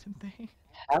stuff, haven't they?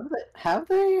 Have they? Have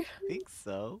they? I think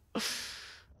so.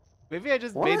 Maybe I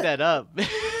just made What? that up.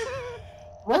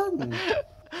 When?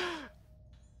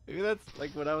 Maybe that's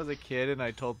like when I was a kid and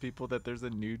I told people that there's a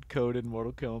nude code in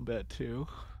Mortal Kombat 2.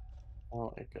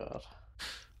 Oh my god.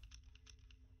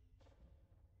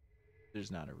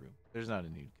 There's not a room. There's not a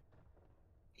nude.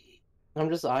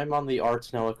 I'm on the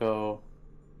Arts Nelico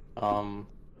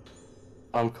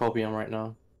copium right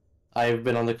now. I've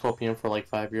been on the copium for like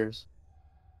 5 years.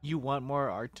 You want more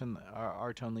Arton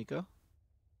Lico?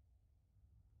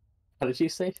 What did you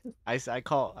say? I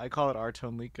call it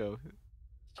Artone Lico.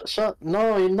 Shut.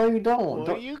 No, no, you don't. What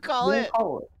do Don't. you call Don't it?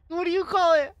 call it. What do you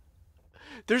call it?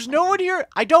 There's no one here.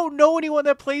 I don't know anyone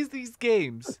that plays these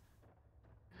games.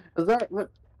 Is that what?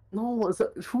 No, is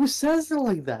that, who says it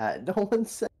like that? No one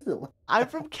says it like I'm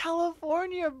from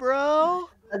California, bro.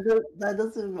 that.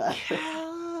 Doesn't matter.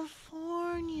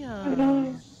 California.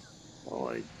 Oh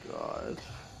my god.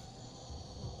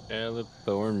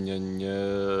 California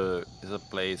is a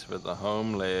place for the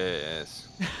homeless.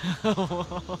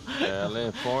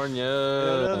 California. I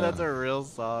don't know if that's a real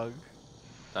song.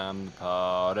 Time to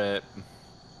party.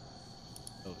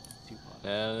 Oh, it's Tupac.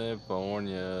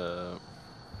 California.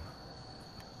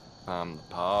 Time to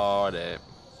party.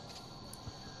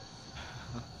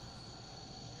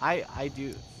 I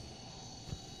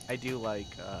do like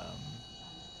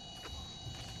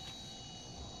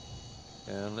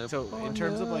so in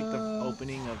terms of like the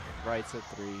opening of Rights at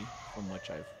 3, from which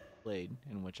I've played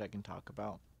and which I can talk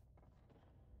about,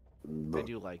 I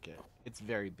do like it. It's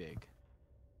very big.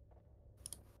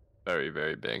 Very,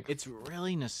 very big. It's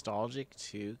really nostalgic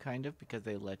too, kind of, because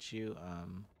they let you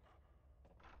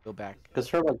go back. Because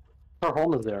her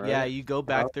home is there, right? Yeah, you go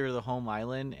back through the home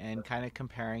island and kind of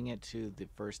comparing it to the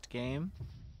first game,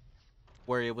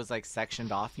 where it was like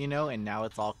sectioned off, you know, and now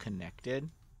it's all connected.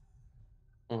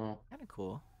 Mm-hmm. Kind of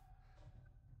cool.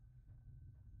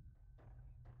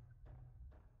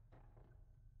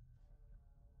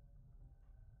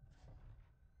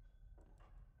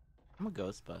 I'm a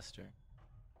Ghostbuster.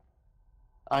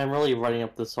 I'm really writing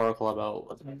up this article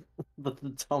about the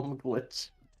dumb glitch.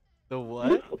 The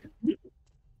what?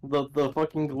 The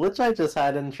fucking glitch I just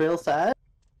had in Trails to Ash.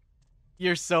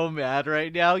 You're so mad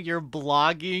right now. You're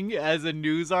blogging as a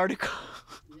news article.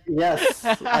 Yes,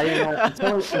 I am. I'm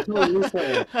telling you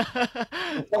so.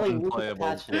 I'm telling you to Unplayable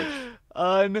patch it. glitch.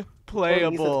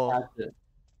 Unplayable.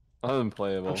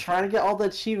 Unplayable. I'm trying to get all the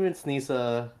achievements,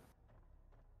 Nisa.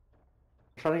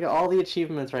 I'm trying to get all the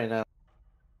achievements right now.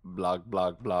 Blog,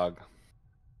 blog, blog.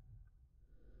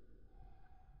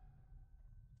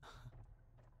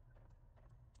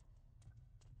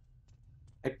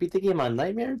 I beat the game on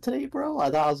Nightmare today, bro. I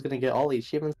thought I was gonna get all the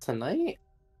achievements tonight.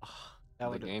 That The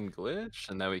would, game glitched,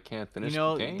 and now we can't you finish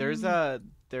know, the game. there's a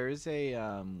glitch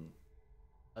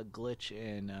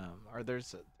in or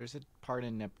there's a part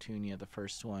in Neptunia, the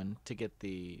first one, to get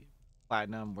the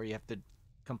platinum, where you have to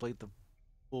complete the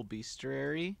full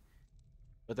bestiary,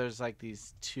 but there's like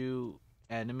these two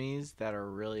enemies that are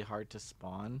really hard to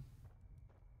spawn,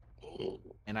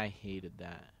 and I hated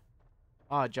that.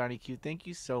 Oh, Johnny Q, thank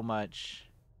you so much.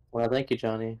 Well, thank you,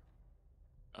 Johnny.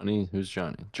 Johnny, who's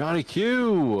Johnny? Johnny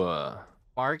Q!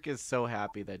 Mark is so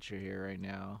happy that you're here right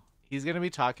now. He's gonna be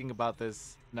talking about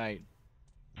this night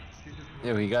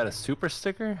Yeah, we got a super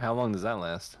sticker? How long does that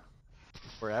last?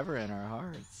 forever in our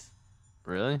hearts.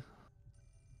 Really?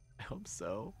 I hope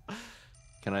so.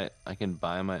 I can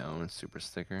buy my own super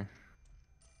sticker?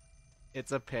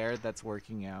 It's a pair that's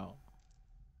working out.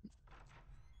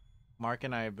 Mark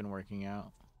and I have been working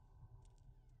out.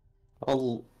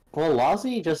 Well,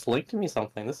 Lozzie just linked me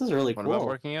something. This is really What cool. about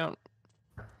working out?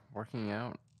 Working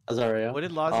out? Azaria. What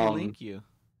did Lozzie link you?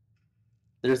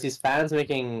 There's these fans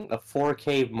making a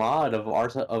 4K mod of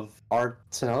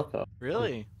Artanelico.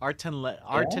 Really?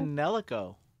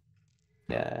 Artanelico.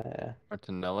 Yeah.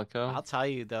 Artanelico? I'll tell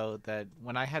you though that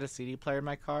when I had a CD player in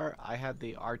my car, I had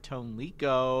the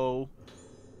Artonelico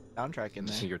soundtrack in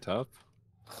there. You're tough?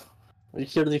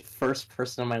 You're the first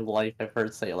person in my life I've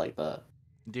heard say it like that.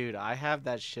 Dude, I have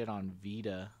that shit on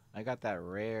Vita. I got that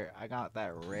rare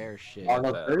shit.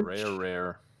 Arnold That Birch?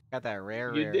 rare. Got that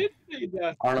rare. You did say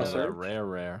that. Arnold Yeah, Birch? that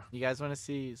rare. You guys want to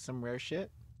see some rare shit?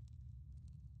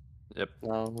 Yep.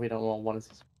 No, we don't want to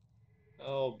see.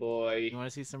 Oh boy. You want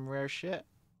to see some rare shit?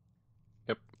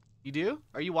 Yep. You do?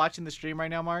 Are you watching the stream right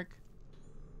now, Mark?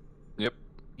 Yep.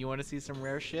 You want to see some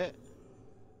rare shit?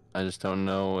 I just don't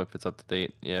know if it's up to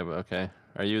date. Yeah, but okay.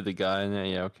 Are you the guy in there?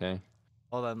 Yeah, okay.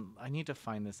 Hold on, I need to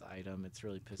find this item. It's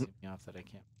really pissing me off that I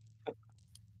can't.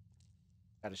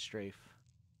 Got a strafe.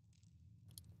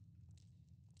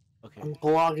 Okay, I'm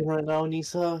blogging right now,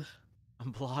 Nisa.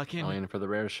 I'm blogging. Waiting for the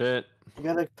rare shit. You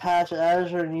gotta patch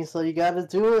Azure, Nisa. You gotta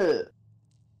do it.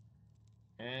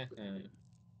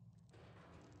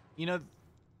 You know,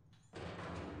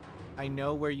 I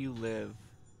know where you live,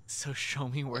 so show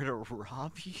me where to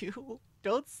rob you.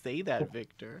 Don't say that,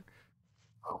 Victor.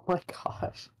 Oh my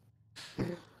gosh.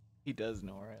 He does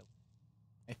know where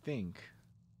I think.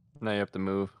 Now you have to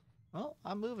move. Well,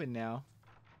 I'm moving now.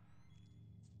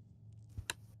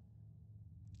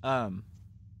 I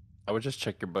would just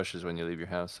check your bushes when you leave your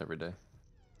house every day.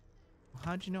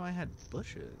 How'd you know I had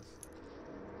bushes?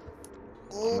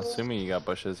 I'm assuming you got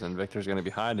bushes, and Victor's gonna be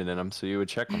hiding in them, so you would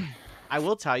check them. I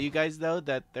will tell you guys though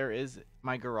that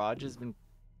my garage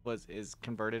is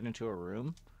converted into a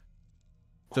room,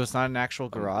 so it's not an actual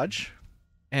garage,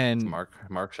 and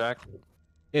Mark Shack.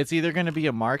 it's either gonna be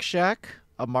a Mark Shack,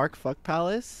 a Mark Fuck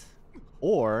Palace,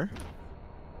 or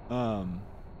then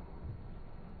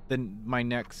my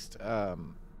next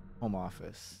home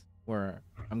office where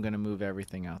I'm gonna move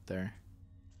everything out there.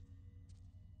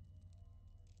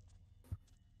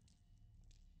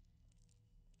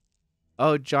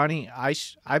 Oh, Johnny,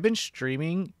 I've been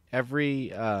streaming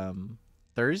every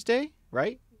Thursday,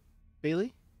 right,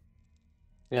 Bailey?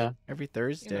 Yeah. Every In a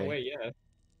Thursday. way, yeah.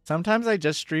 Sometimes I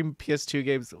just stream PS2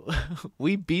 games.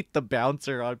 We beat the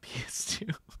bouncer on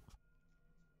PS2.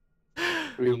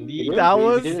 Indeed. That we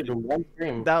was did it in one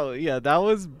stream. that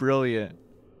was brilliant.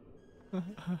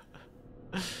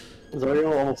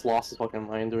 Zorio almost lost his fucking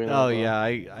mind doing that. Oh though. yeah,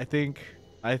 I think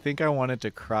I wanted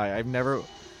to cry. I never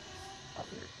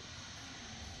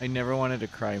wanted to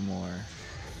cry more.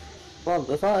 Well,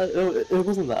 it's not, it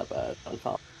wasn't that bad.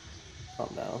 Calm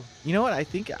down. You know what? I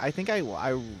think I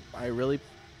really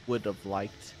would have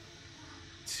liked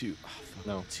to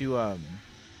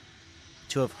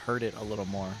to have heard it a little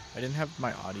more. I didn't have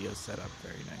my audio set up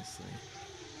very nicely.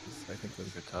 I think it was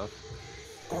Good tough.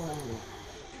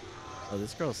 Oh,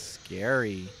 this girl's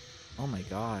scary. Oh my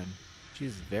god.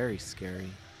 She's very scary.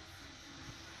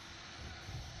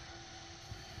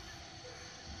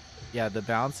 Yeah, the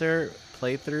bouncer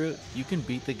playthrough, you can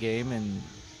beat the game in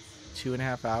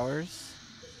 2.5 hours.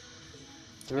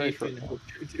 It's very Ethan, short. what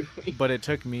you're doing. But it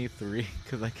took me 3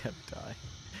 because I kept dying.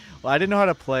 Well, I didn't know how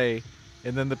to play,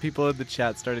 and then the people in the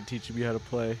chat started teaching me how to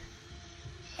play.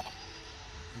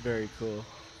 Very cool.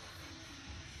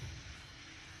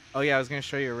 Oh yeah, I was gonna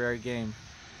show you a rare game.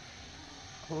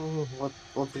 Oh,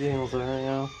 what the game was there right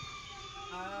now?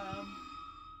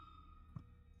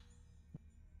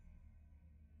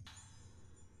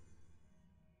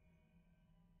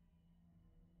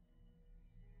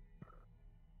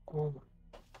 Oh,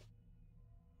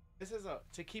 This is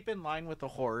to keep in line with the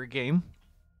horror game.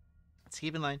 To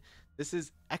keep in line, this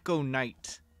is Echo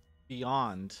Night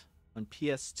Beyond on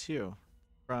PS2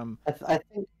 from. I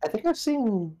think I've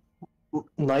seen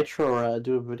Nitro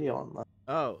do a video on that.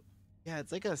 Oh, yeah,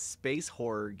 it's like a space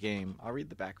horror game. I'll read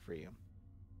the back for you.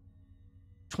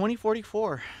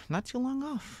 2044, not too long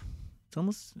off. It's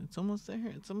almost there.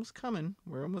 It's almost coming.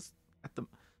 We're almost at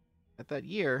that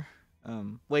year.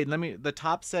 Wait, the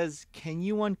top says, "Can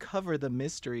you uncover the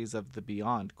mysteries of the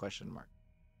beyond?" Question mark.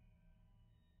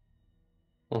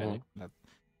 Mhm.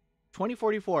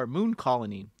 2044 Moon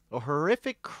Colony. A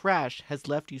horrific crash has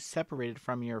left you separated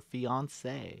from your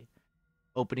fiancé,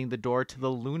 opening the door to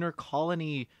the lunar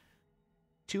colony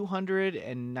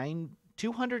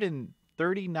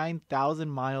 239,000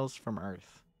 miles from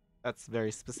Earth. That's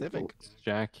very specific. It's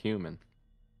Jack Human.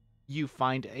 You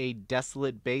find a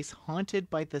desolate base haunted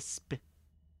by the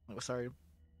Oh, sorry.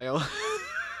 I've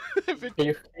been, Are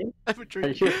you I've been Are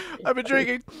drinking. you- I've been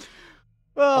drinking.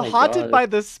 Oh my Haunted God. by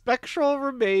the spectral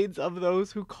remains of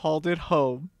those who called it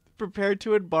home, prepared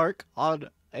to embark on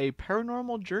a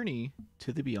paranormal journey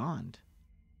to the beyond.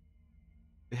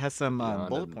 It has some Beyond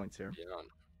bullet and points here. beyond.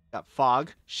 Got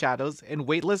fog, shadows, and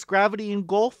weightless gravity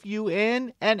engulf you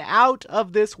in and out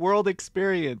of this world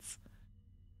experience.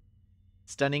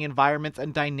 Stunning environments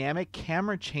and dynamic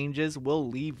camera changes will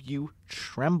leave you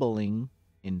trembling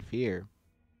in fear.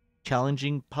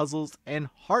 Challenging puzzles and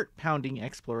heart-pounding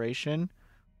exploration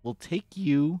will take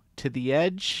you to the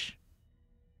edge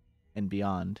and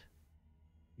beyond.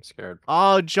 I'm scared.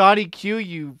 Oh, Johnny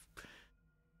Q,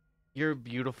 you're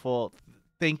beautiful.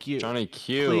 Thank you. Johnny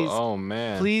Q. Please- Oh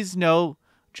man. Please know,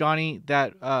 Johnny,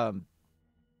 that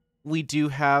we do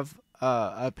have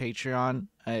a Patreon.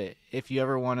 If you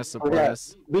ever want to support yeah.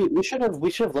 us, We should have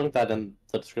linked that in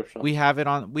the description. we have it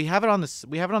on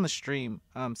the stream.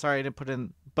 Sorry I didn't put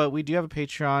in, but we do have a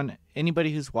Patreon.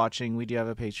 Anybody who's watching, we do have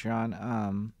a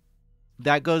Patreon.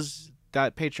 That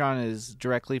Patreon is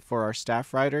directly for our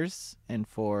staff writers and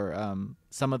for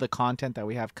some of the content that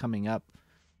we have coming up.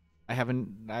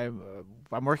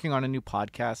 I'm working on a new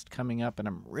podcast coming up, and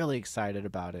I'm really excited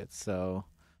about it. So,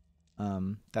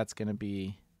 that's gonna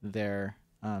be there.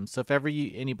 So if ever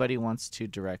anybody wants to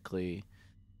directly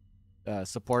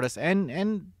support us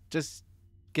and just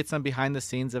get some behind the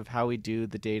scenes of how we do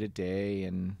the day to day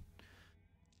and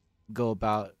go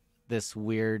about this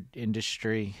weird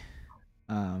industry,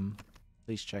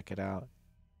 please check it out.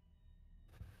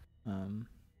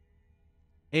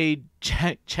 Hey,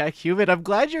 Jack Human, I'm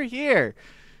glad you're here.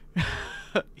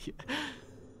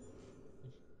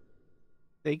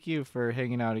 Thank you for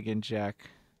hanging out again, Jack.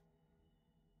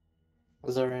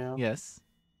 Zario. Yes.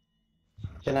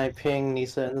 Can I ping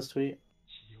Nisa in this tweet?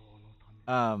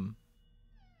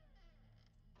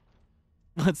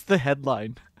 What's the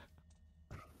headline?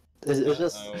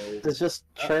 It's just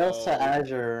Trails to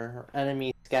Azure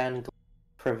enemy scan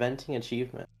preventing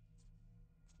achievement.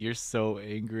 You're so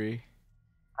angry.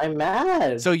 I'm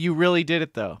mad. So you really did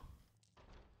it though.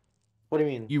 What do you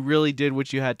mean? You really did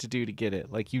what you had to do to get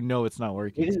it. Like you know it's not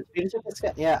working. You just took the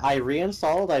scan. Yeah, I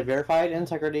reinstalled. I verified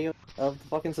integrity of the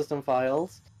fucking system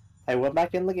files. I went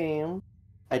back in the game.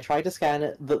 I tried to scan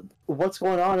it. What's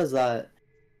going on is that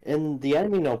in the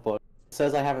enemy notebook it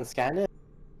says I haven't scanned it.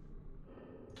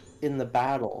 In the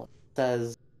battle it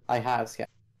says I have scanned,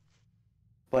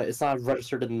 but it's not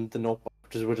registered in the notebook,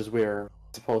 which is where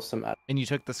it's supposed to matter. And you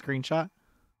took the screenshot?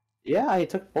 Yeah, I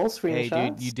took both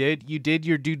screenshots. Hey, dude, you did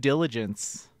your due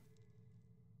diligence.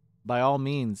 By all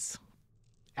means,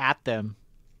 at them.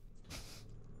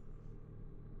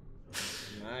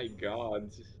 My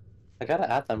God. I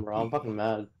gotta at them, bro. I'm fucking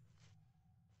mad.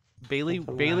 Bailey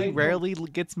I rarely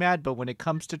gets mad, but when it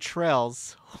comes to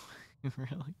trails,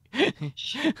 really,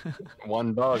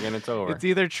 One bug and it's over. it's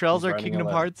either trails He's or writing a Kingdom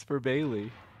letter. Hearts for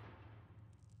Bailey.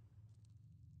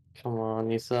 Come on,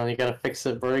 Nisa, you gotta fix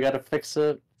it, bro. You gotta fix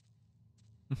it.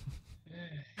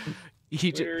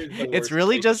 It's Where is the worst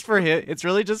really case just for him. It's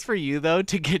really just for you though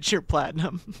to get your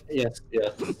platinum. Yes,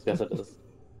 yes, yes, it is.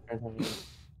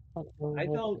 I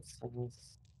don't.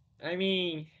 I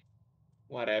mean,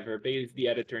 whatever. Bailey's the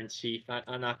editor-in-chief.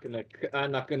 I'm not gonna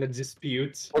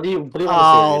dispute. What do you want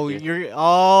Oh, to say,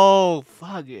 Ryuji?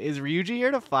 fuck! Is Ryuji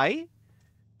here to fight?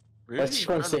 Let's Ryuji's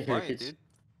try and trying to say fight, Ryuji. dude.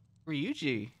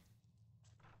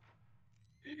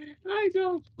 Ryuji, I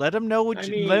don't. let him know I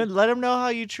you mean- let him know how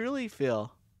you truly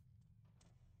feel.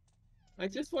 I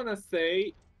just wanna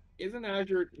say, isn't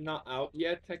Azure not out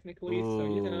yet technically? So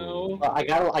you know. Well, I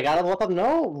gotta let them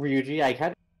know, Ryuji. I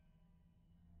gotta.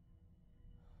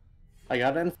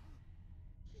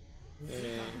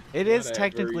 It is whatever,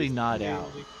 technically you not see. out.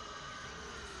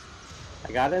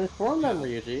 I gotta inform them,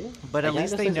 Ryuji. But I at can't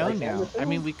least just they say- know I can't now. just I say-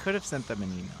 mean, we could have sent them an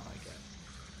email, I guess.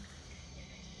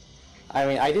 I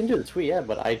mean, I didn't do the tweet yet,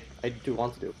 but I do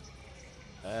want to do.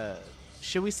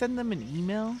 Should we send them an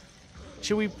email?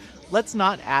 Should we? Let's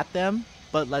not at them,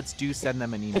 but let's send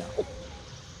them an email.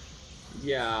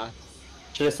 Yeah.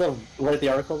 Should I still write the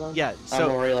article then? Yeah. I'm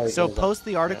already, like, So gonna- post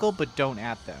the article, but don't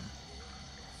at them.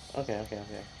 Okay.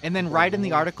 And then write in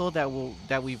the article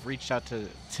that we've reached out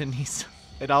to Nisa,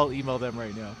 and I'll email them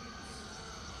right now.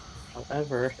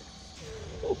 However,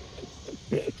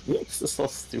 this is so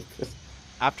stupid.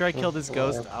 After I kill this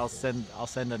ghost, I'll send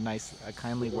a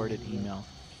kindly worded email.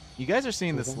 You guys are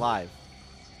seeing this live.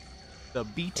 The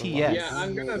BTS. Yeah,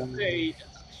 I'm gonna say,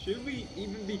 should we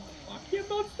even be talking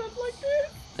about stuff like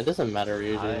this? It doesn't matter,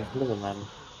 Ryuji. It doesn't matter.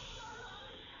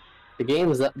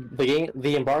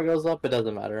 The embargo's up. It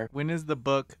doesn't matter. When is the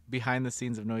book Behind the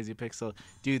Scenes of Noisy Pixel?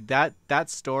 Dude, that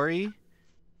story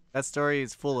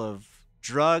is full of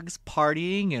drugs,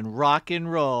 partying, and rock and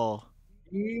roll.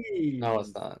 No,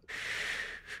 it's not.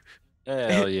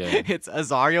 Hell yeah. It's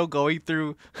Azario going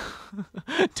through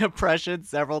depression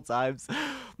several times,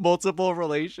 multiple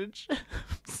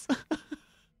relationships,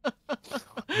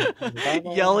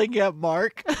 yelling at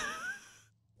Mark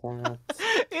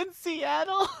in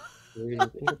Seattle.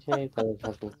 What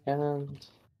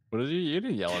did you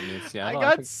didn't yell at me in Seattle?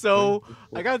 I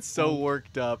got so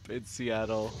worked up in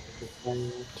Seattle.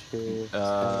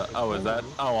 Oh, is that?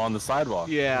 Oh, on the sidewalk.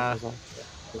 Yeah,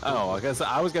 Oh, I guess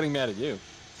I was getting mad at you.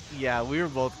 yeah, we were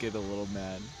both getting a little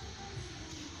mad,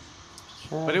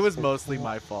 but it was mostly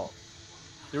my fault.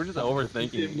 You were just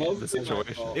overthinking Mostly the my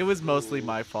situation. fault. It was mostly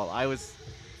my fault.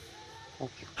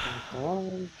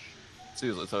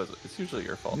 It's usually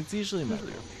your fault. It's usually my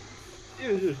fault.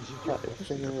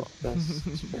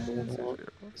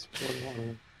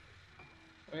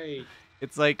 Wait.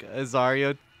 It's like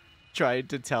Azario tried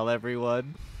to tell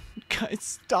everyone,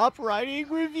 guys, stop writing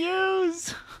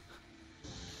reviews.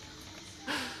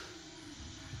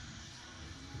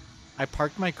 I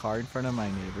parked my car in front of my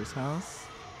neighbor's house,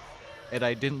 and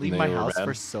I didn't leave They my were house mad?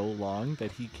 for so long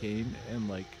that he came and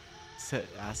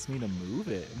asked me to move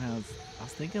it, and I was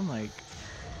thinking like,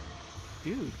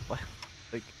 dude, what?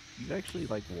 Like you actually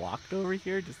walked over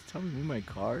here just to tell me to move my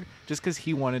car just because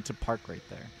he wanted to park right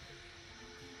there.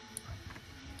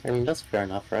 I mean, that's fair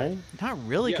enough, right? Not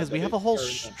really, Yeah, because we that have a is whole fair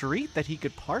enough. street that he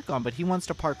could park on, but he wants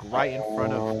to park right in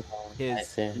front of I his.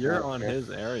 see. You're on his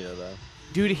area though.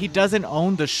 Dude, he doesn't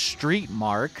own the street,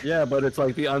 Mark. Yeah, but it's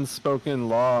like the unspoken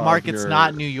law. Mark, of it's your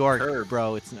not New York, curb.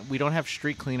 bro. We don't have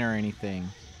street cleaner or anything.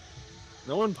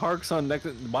 No one parks on next.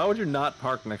 Why would you not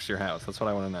park next to your house? That's what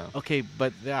I want to know. Okay,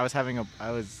 but I was having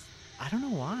I don't know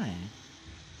why.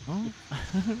 Oh, I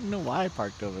don't know why I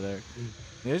parked over there.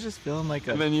 It was just feeling like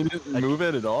And then you didn't move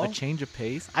it at all? a change of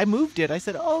pace. I moved it. I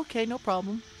said, "Oh, okay, no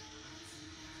problem."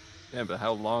 Yeah, but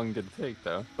how long did it take,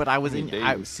 though? But I was How many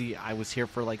I days? I was here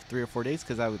for like 3 or 4 days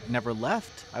because never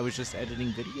left. I was just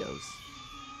editing videos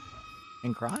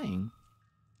and crying.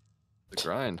 The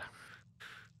grind.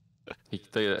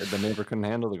 The neighbor couldn't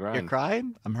handle the You're grind.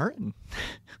 crying? I'm hurting.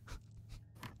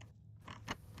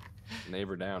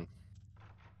 Neighbor down.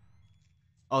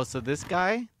 Oh, so this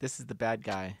is the bad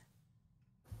guy.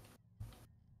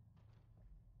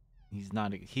 He's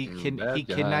not. Bad He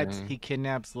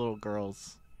kidnaps little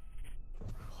girls.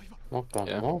 Monka,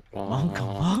 Yeah.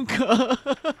 Monka.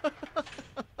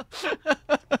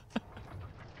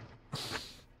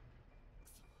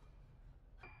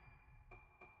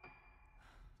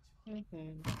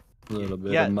 A little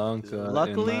bit Yeah, of monk.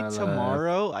 Luckily, in my life.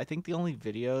 tomorrow, I think the only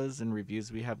videos and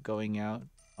reviews we have going out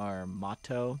are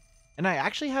Motto. And I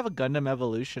actually have a Gundam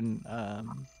Evolution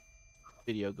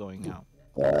video going out.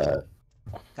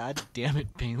 God damn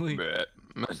it, Bailey.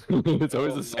 It's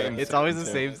always the same. It's always the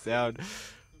same sound.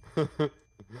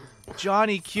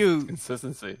 Johnny Q.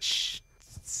 Consistency. Shh.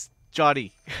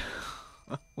 Johnny.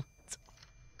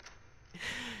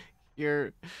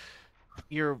 You're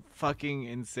fucking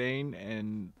insane,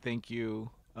 and thank you,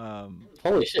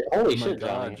 Holy shit, Oh my Johnny.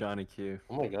 god, Johnny Q.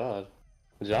 Oh my god.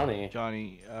 Johnny.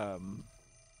 Johnny.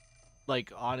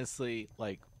 Like honestly,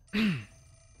 like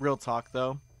real talk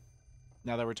though.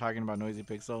 Now that we're talking about Noisy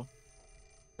Pixel,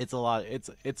 it's a lot.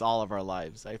 It's all of our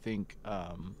lives. I think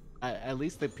at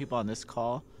least the people on this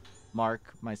call, Mark,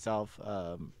 myself,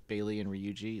 Bailey, and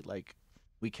Ryuji, like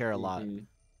we care a lot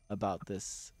about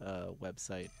this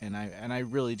website, and I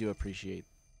really do appreciate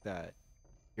that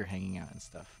you're hanging out and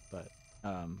stuff. But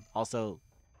also,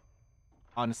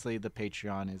 honestly, the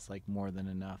Patreon is like more than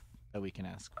enough that we can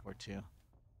ask for too.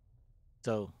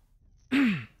 So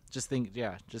just think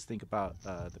about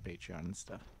the Patreon and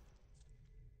stuff.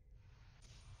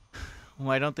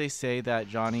 Why don't they say that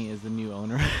Johnny is the new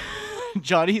owner?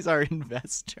 Johnny's our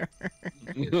investor.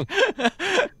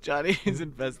 Johnny is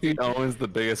investing. He owns the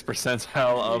biggest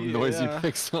percentile of Noisy Yeah.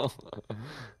 Pixel.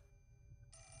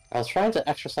 I was trying to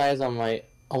exercise on my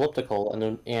elliptical,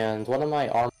 and one of my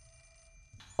arms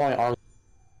One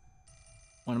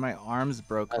of my arms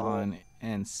broke on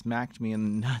and smacked me in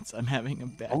the nuts. I'm having a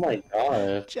bad. Oh my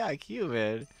god. Jack, you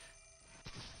man.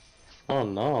 Oh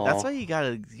no. That's why you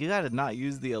gotta not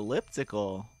use the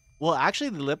elliptical. Well, actually,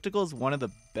 the elliptical is one of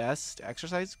the best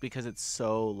exercises because it's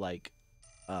so like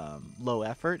low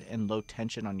effort and low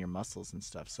tension on your muscles and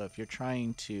stuff. So if you're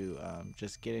trying to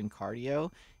just get in cardio,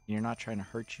 and you're not trying to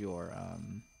hurt your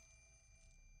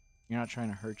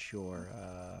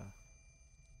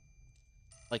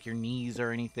like your knees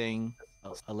or anything,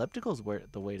 elliptical is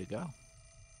the way to go.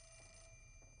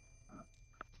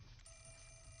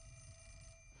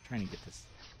 Trying to get this.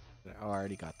 Oh, I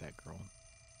already got that girl,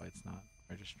 but it's not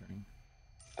registering.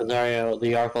 Scenario,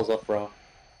 the article's up, bro.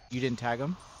 You didn't tag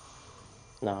them?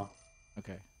 No.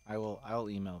 Okay, I'll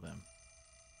email them.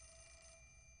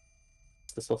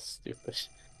 This is so stupid.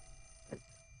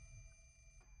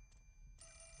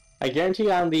 I guarantee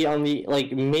you on the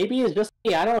like maybe it's just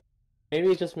me, I don't know. Maybe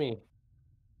it's just me.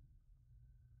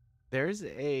 There's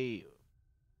a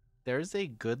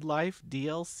Good Life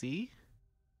DLC.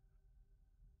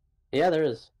 Yeah, there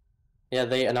is. Yeah,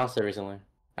 they announced it recently.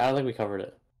 I don't think we covered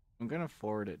it. I'm gonna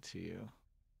forward it to you.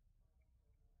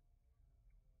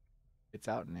 It's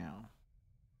out now.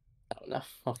 I don't know.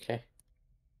 Okay.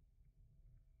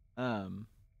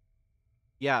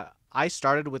 Yeah, I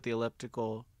started with the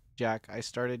elliptical, Jack. I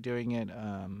started doing it.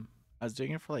 I was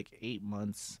doing it for like 8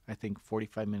 months. I think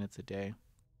 45 minutes a day.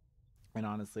 And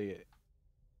honestly,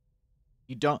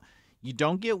 you don't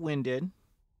get winded.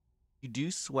 You do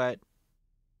sweat,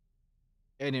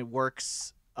 and it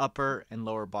works upper and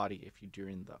lower body if you're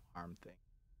doing the arm thing.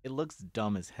 It looks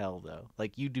dumb as hell though.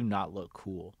 Like you do not look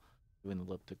cool doing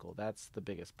elliptical. That's the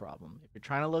biggest problem. If you're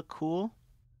trying to look cool,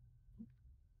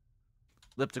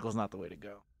 elliptical's not the way to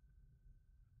go.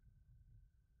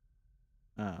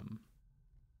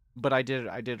 But I did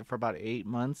it for about 8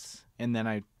 months, and then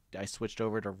I switched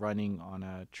over to running on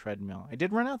a treadmill. I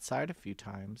did run outside a few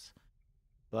times,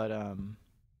 but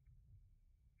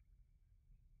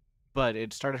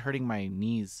it started hurting my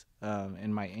knees,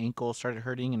 and my ankle started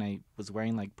hurting, and I was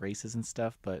wearing like braces and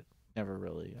stuff, but never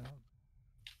really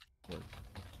worked.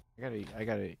 I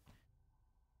gotta.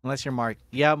 Unless you're Mark,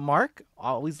 yeah, Mark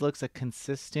always looks a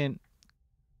consistent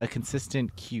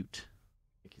cute.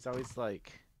 Like he's always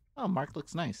like, oh, Mark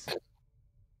looks nice.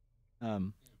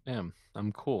 Damn,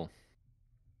 I'm cool.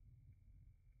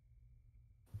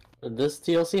 This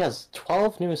DLC has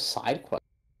 12 new side quests.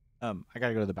 I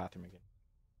gotta go to the bathroom again.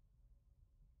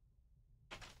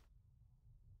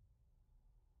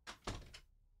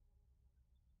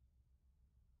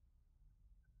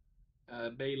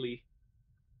 Bailey,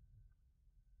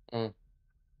 Mm.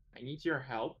 I need your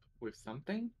help with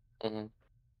something. Mm-hmm.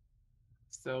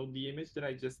 So the image that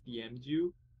I just DM'd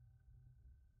you,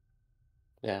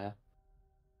 Yeah.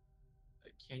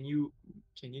 can you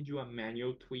do a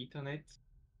manual tweet on it?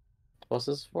 What's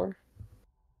this for?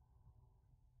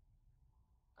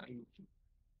 I,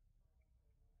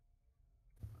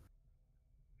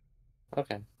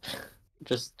 Okay.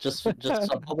 Just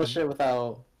publish it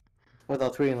without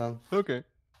tweeting them. Okay.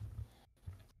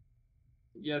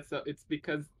 yeah, so it's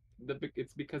because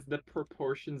the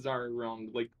proportions are wrong.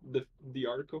 Like the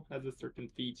article has a certain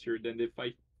feature, then if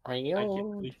I can't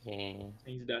really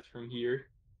change that from here.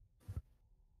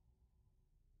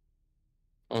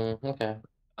 Okay.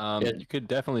 Good. You could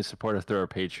definitely support us through our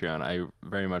Patreon. I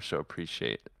very much so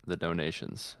appreciate the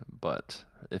donations. But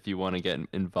if you want to get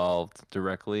involved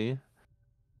directly,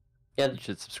 Yeah, you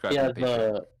should subscribe yeah. to the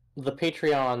Patreon. The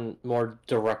Patreon more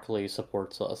directly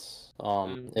supports us.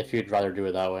 If you'd rather do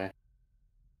it that way.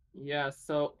 Yeah,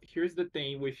 so here's the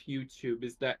thing with YouTube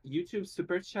is that YouTube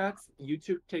super chats,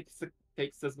 YouTube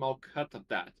takes a small cut of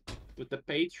that. With the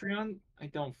Patreon, I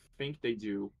don't think they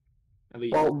do. At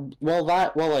least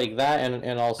Like that,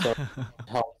 and also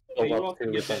help yeah, build you up also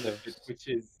to get something. benefits, which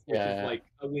is Yeah. like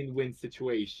a win-win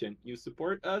situation. You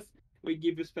support us, we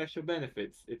give you special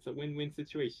benefits. It's a win-win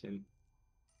situation.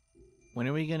 When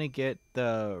are we gonna get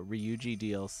the Ryuji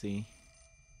DLC?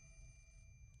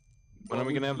 When are What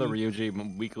we would gonna have the you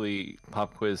Ryuji weekly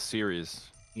pop quiz series?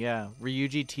 Yeah,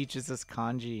 Ryuji teaches us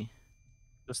kanji.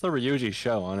 Just the Ryuji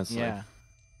show, honestly. Yeah.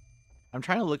 I'm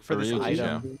trying to look for The this Ryuji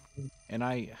item, and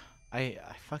I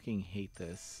fucking hate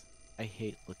this. I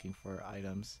hate looking for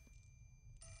items.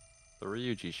 The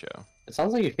Ryuji show. It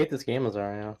sounds like you hate this game,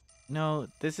 Azaria. No,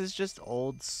 this is just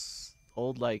old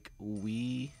like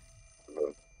Wii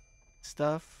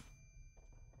stuff.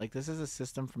 Like this is a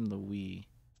system from the Wii.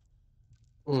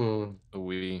 Hmm. The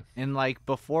Wii. And like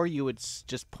before, you would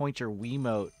just point your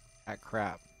Wiimote at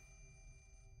crap.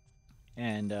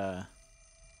 And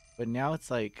but now it's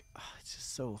like it's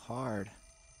just so hard.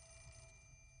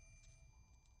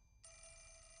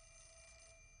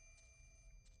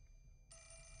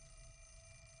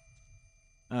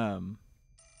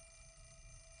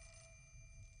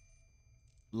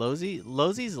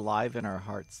 Losey's live in our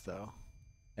hearts though,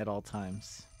 at all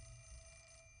times.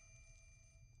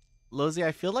 Losey,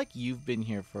 I feel like you've been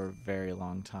here for a very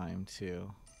long time too.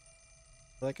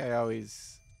 I feel like I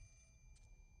always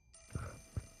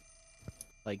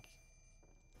like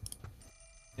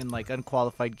in like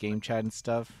unqualified game chat and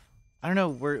stuff. I don't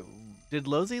know. Did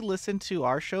Losey listen to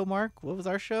our show, Mark? What was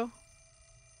our show?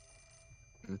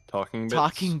 Talking bits.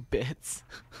 Talking Bits.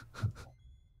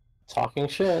 Talking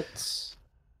shits.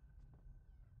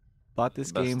 Bought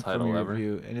this Best game from title your ever.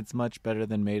 review, and it's much better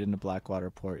than Made in a Blackwater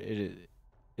port. It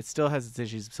still has its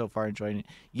issues so far. Enjoying it.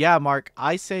 Yeah, Mark.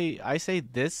 I say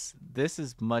this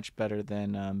is much better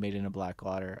than Made in a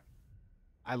Blackwater.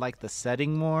 I like the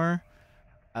setting more.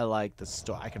 I like the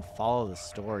story. I can follow the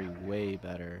story way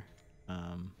better.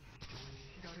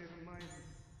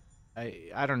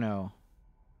 I don't know.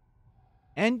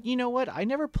 And you know what? I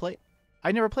never played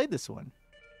this one.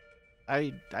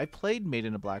 I played Made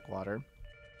in a Blackwater.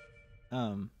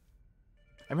 I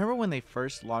remember when they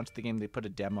first launched the game, they put a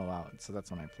demo out, so that's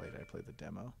when I played it. I played the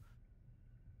demo.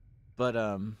 But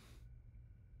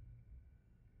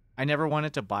I never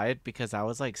wanted to buy it because I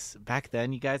was like, back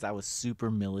then, you guys, I was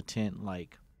super militant,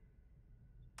 like,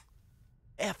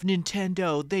 F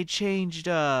Nintendo, they changed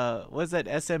what was that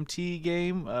SMT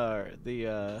game?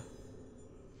 The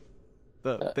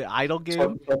idle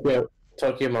game?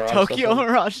 Tokyo Mirage. Tokyo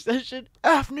Mirage Session.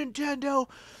 F Nintendo,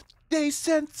 they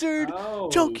censored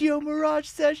Tokyo Mirage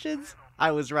Sessions.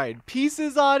 I was writing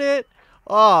pieces on it.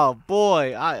 Oh boy,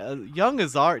 young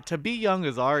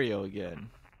Azario again.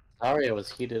 Azaria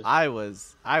was heated. I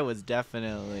was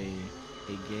definitely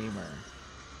a gamer.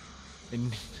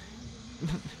 And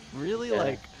really, Yeah.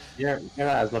 like You're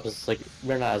not as much as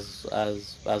you're not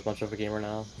as much of a gamer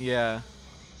now. yeah,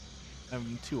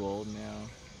 I'm too old now.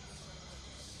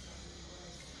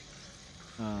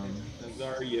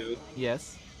 Nazario,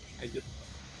 Yes, I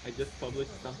just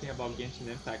published something about Genshin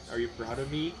Impact. Are you proud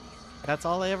of me? that's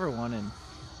all I ever wanted.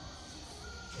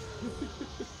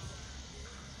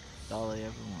 That's all I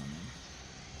ever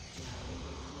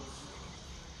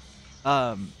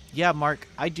wanted. Yeah, Mark,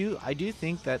 I do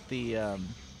think that the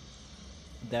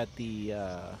that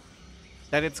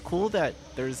that it's cool that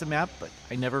there's a map, but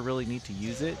I never really need to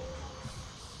use it.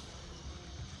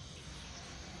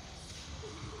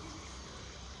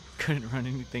 Couldn't run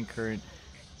anything current,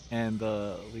 and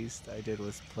the least I did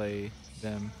was play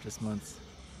them just once.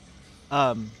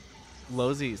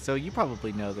 Lozy, so you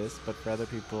probably know this, but for other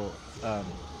people,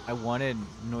 I wanted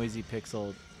Noisy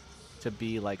Pixel to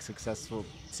be like successful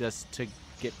just to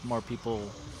get more people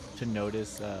to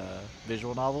notice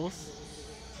visual novels.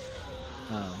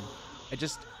 Um, I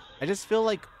just I just feel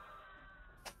like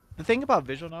the thing about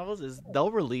visual novels is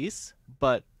they'll release,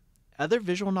 but other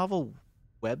visual novel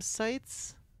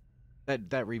websites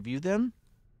that review them,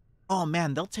 oh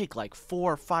man, they'll take like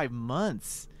 4 or 5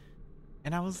 months.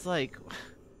 And I was like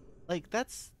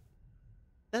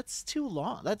that's too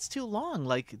long. That's too long.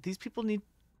 Like these people need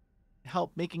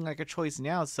help making like a choice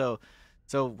now. So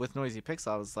with Noisy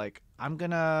Pixel, I was like, I'm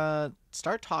gonna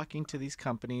start talking to these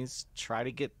companies, try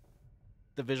to get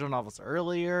the visual novels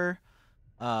earlier.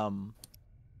 Um,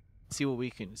 see what we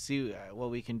can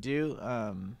do.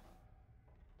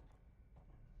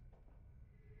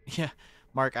 Yeah,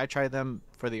 Mark, I try them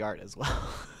for the art as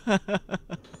well.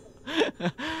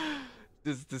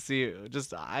 Just to see,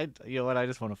 just I, you know what? I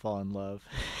just want to fall in love.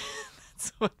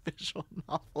 That's what visual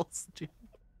novels do.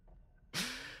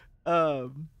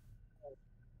 Um,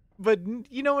 but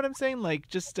you know what I'm saying? Like,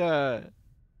 just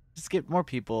get more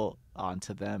people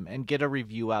onto them and get a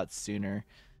review out sooner.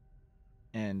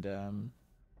 And I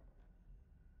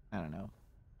don't know.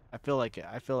 I feel like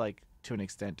to an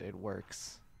extent it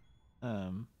works.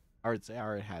 Or it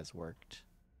has worked.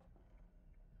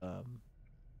 Um,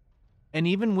 and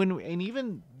even when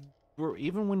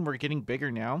we're getting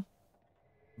bigger now,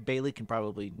 Bailey can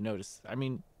probably notice. I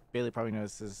mean, Bailey probably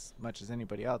knows as much as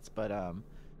anybody else, but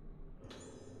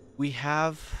we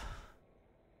have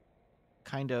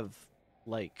kind of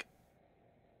like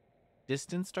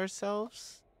distanced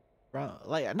ourselves from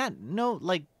like not no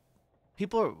like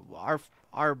people are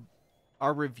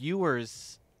our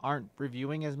reviewers aren't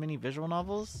reviewing as many visual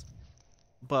novels,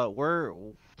 but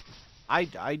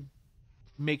I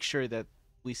make sure that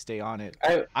we stay on it.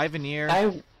 Ivanir,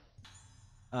 I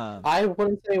um, I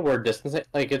wouldn't say we're distancing.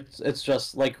 Like it's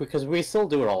just like because we still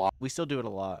do it a lot. we still do it a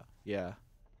lot. Yeah.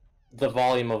 The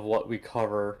volume of what we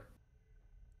cover,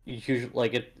 usually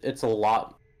like it's a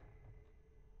lot.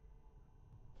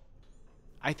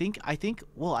 I think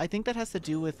that has to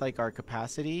do with like our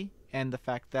capacity and the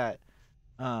fact that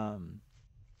um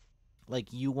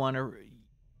like you want to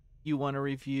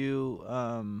review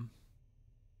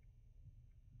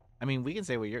I mean, we can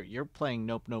say, well, you're playing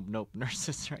Nope Nope Nope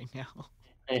Nurses right now.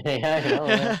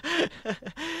 Yeah,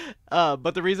 I know.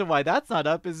 But the reason why that's not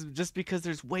up is just because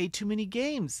there's way too many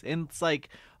games, and it's like,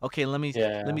 okay, let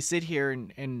Yeah. me sit here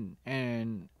and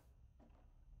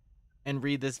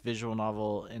read this visual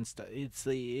novel and stuff.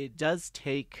 It does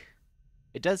take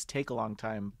a long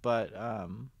time, but I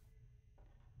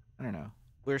don't know.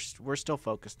 We're still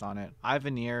focused on it.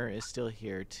 Ivanir is still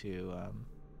here to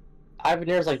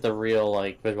Ivanir's like the real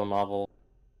like visual novel.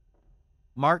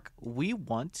 Mark. We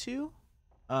want to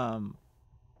um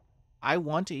I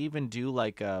want to even do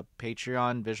like a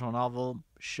Patreon visual novel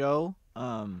show.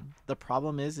 The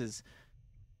problem is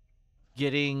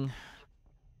getting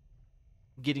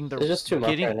It's just too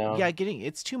much right now. getting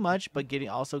it's too much, but getting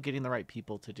the right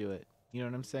people to do it. You know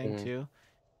what I'm saying Mhm. too?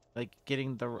 Like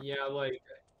getting the Yeah, like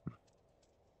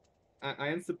I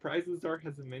am surprised Lazar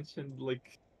hasn't mentioned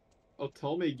like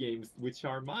Otome games, which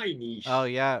are my oh niche.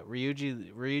 yeah,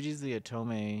 Ryuji's the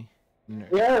Otome.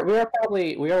 We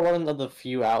are one of the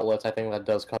few outlets I think that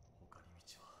does cover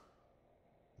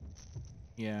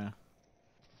Yeah.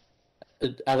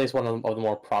 at least one of the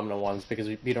more prominent ones because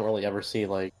we don't really ever see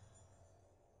like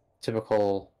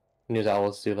typical news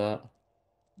outlets do that.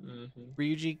 Mm-hmm.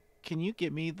 Ryuji, can you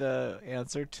get me the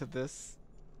answer to this?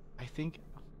 I think.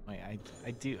 Wait,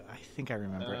 I do. I think I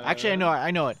remember it. Actually, I know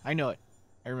it. I know it.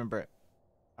 I remember it.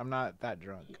 I'm not that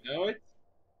drunk. You know it?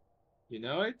 You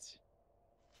know it?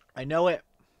 I know it.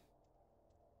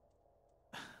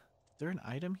 Is there an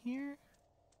item here?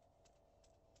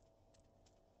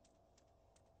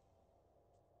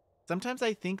 Sometimes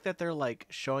I think that they're like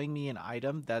showing me an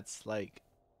item that's like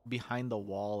behind the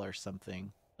wall or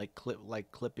something, like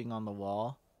clipping on the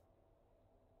wall.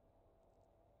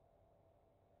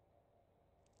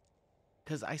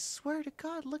 Cause I swear to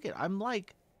God, look at I'm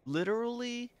like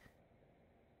literally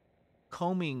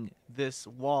combing this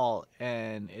wall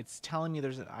and it's telling me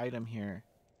there's an item here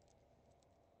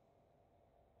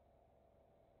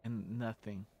and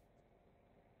nothing.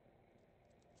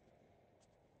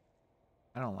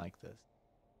 I don't like this.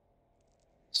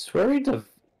 It's very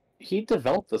he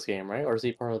developed this game, right? Or is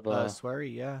he part of the?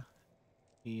 Swery, yeah.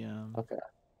 He Okay.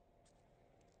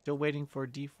 still waiting for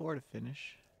D4 to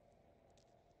finish.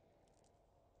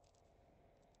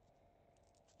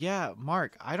 Yeah,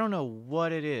 Mark, I don't know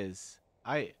what it is.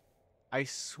 I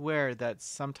swear that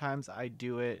sometimes I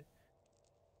do it,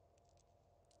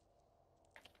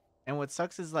 and what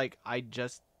sucks is like I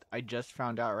just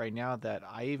found out right now that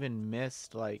I even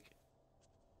missed like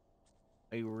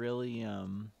a really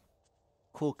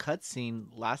cool cutscene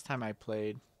last time I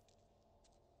played.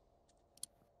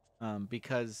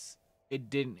 Because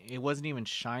it wasn't even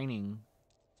shining.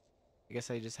 I guess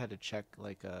I just had to check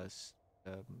like a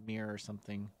mirror or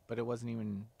something, but it wasn't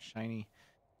even shiny.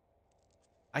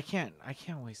 I can't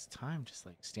waste time just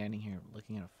like standing here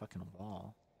looking at a fucking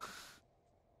wall.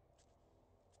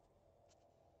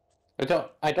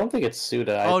 I don't think it's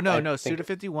Suda. Oh no, I no, think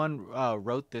Suda51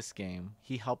 wrote this game.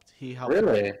 He helped write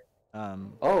really. it.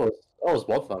 Um It's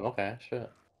both of them. Okay, shit.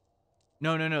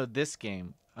 no, this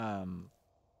game.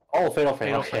 Oh, Fatal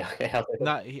Frame. Fatal Okay, Frame. okay. I was like,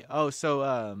 Not he, oh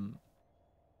so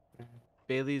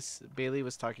Bailey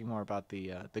was talking more about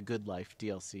the Good Life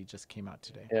DLC just came out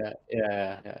today.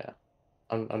 yeah.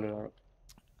 I'm doing it.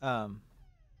 Um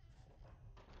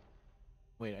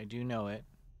Wait, I do know it.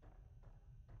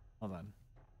 Hold on.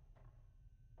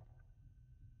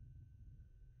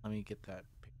 Let me get that.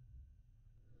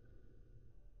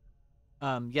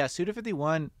 Yeah,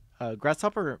 Suda51,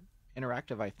 Grasshopper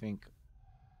Interactive, I think,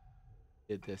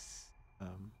 did this.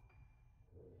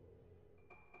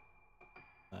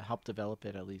 Helped develop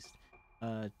it at least.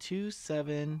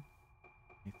 2-7.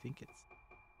 I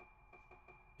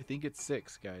think it's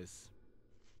 6, guys.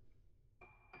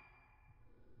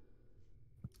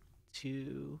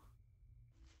 2.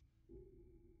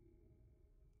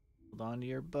 Hold on to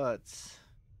your butts.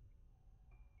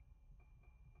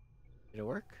 Did it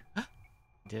work?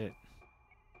 Did it?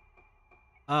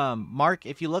 Mark,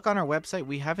 if you look on our website,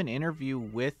 we have an interview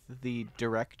with the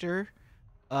director.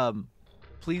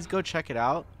 Please go check it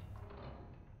out.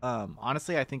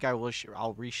 Honestly, I think I'll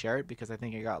reshare it because I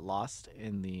think it got lost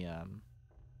in the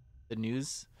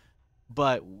news.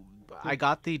 But I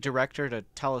got the director to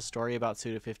tell a story about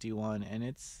Suda51, and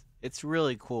it's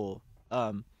really cool.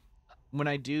 When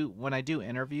I do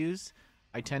interviews,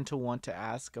 I tend to want to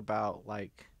ask about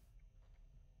like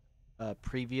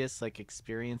previous like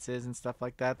experiences and stuff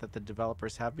like that the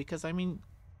developers have, because I mean,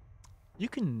 you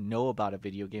can know about a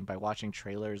video game by watching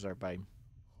trailers or by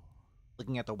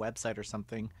looking at the website or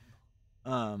something.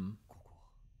 And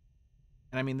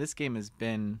I mean, this game has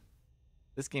been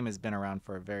around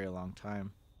for a very long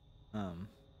time.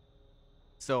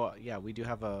 So yeah, we do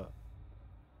have a.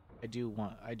 I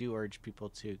do urge people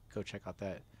to go check out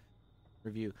that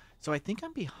review. So I think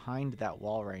I'm behind that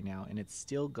wall right now, and it's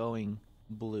still going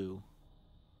blue.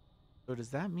 So does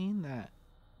that mean that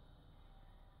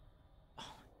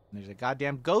there's a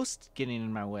goddamn ghost getting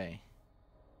in my way?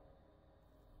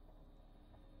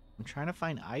 I'm trying to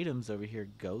find items over here,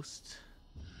 ghost.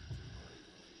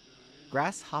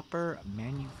 Grasshopper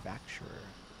manufacturer.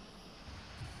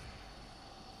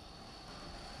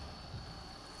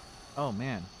 Oh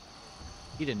man,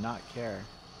 he did not care.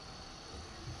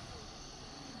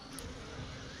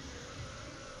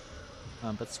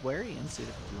 But Swery and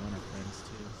Suda51 are friends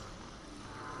too.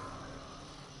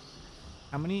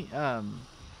 How many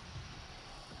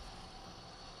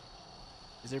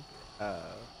is there I'll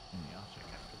check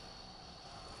after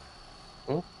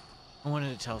that. Hmm? I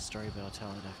wanted to tell a story, but I'll tell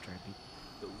it after I beat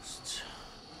the ghost.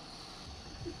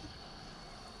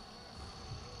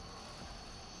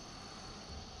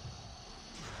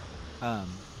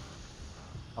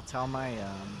 I'll tell my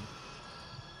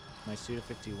my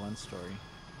Suda51 story.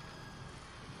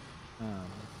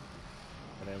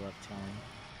 That I love telling.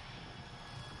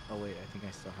 Oh wait, I think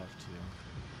I still have to.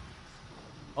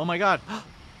 Oh my god!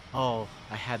 Oh,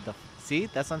 I had the. See,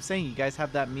 that's what I'm saying. You guys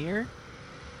have that mirror.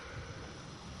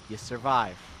 You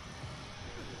survive.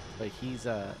 But he's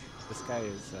this guy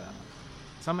is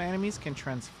some enemies can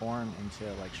transform into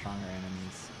like stronger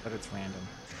enemies, but it's random.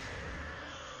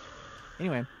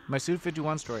 Anyway, my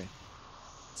Suda51 story.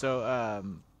 So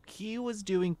he was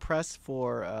doing press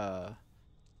for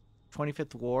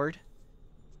 25th Ward,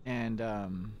 and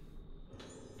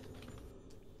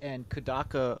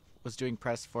Kodaka was doing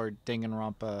press for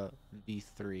Danganronpa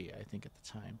V3, I think at the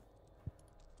time.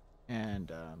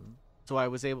 And so I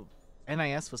was able.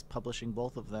 NIS was publishing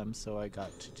both of them, so I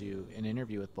got to do an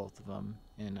interview with both of them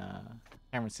in San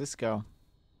Francisco.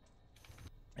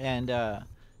 And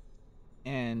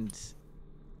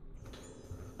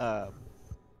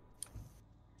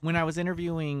when I was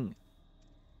interviewing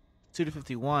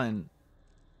Suda51,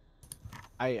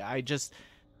 I just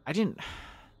I didn't,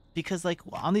 because like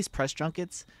on these press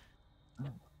junkets,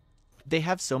 they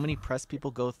have so many press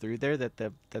people go through there that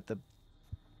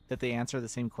they answer the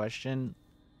same question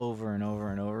over and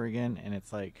over and over again, and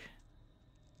it's like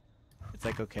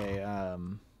okay,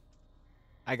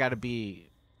 I gotta be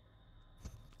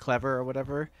clever or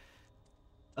whatever.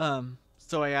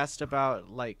 So I asked about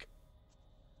like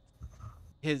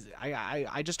his.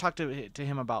 I just talked to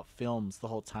him about films the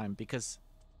whole time, because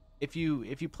if you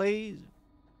play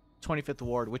 25th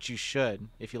Ward, which you should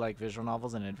if you like visual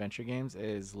novels and adventure games, it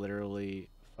is literally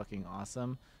fucking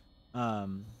awesome.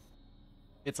 Um,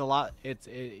 it's a lot.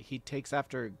 He takes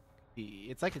after.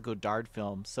 It's like a Godard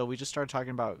film, so we just started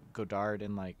talking about Godard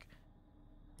and like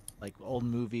old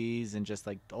movies and just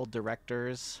like old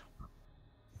directors,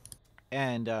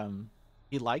 and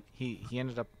he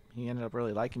ended up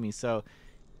really liking me. So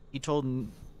he told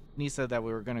Nisa that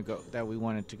we were gonna go, that we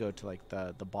wanted to go to like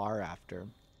the bar after,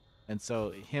 and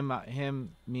so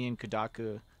me and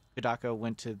Kudaka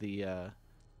went to the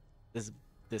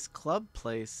this club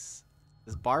place,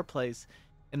 this bar place,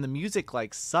 and the music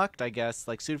like sucked. I guess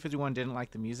like Suda51 didn't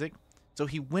like the music, so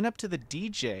he went up to the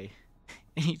DJ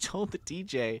and he told the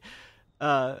DJ,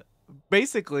 uh,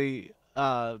 basically,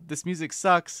 this music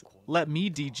sucks. Let me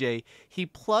DJ. He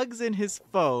plugs in his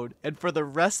phone, and for the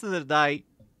rest of the night,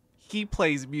 he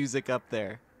plays music up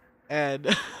there,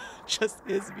 and just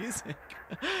his music.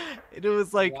 And it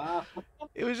was like, Wow.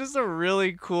 it was just a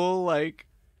really cool like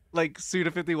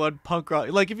Suda51 punk rock.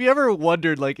 Like if you ever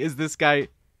wondered like, is this guy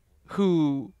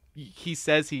who he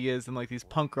says he is in like these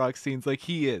punk rock scenes? Like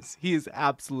he is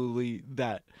absolutely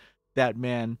that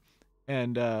man.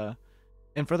 And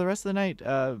for the rest of the night,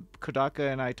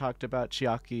 Kodaka and I talked about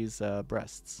Chiaki's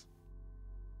breasts.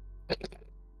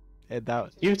 And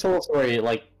that You told the story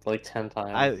like 10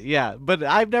 times. yeah, but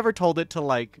I've never told it to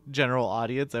like general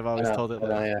audience. I've always told it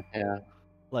like, yeah.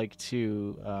 like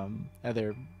to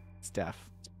other staff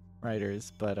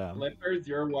writers, but Flippers,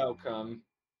 you're welcome.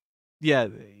 yeah.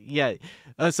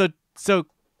 So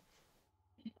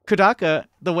Kodaka,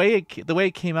 the way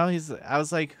it came out, I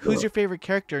was like, who's your favorite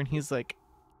character? And he's like,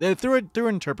 through an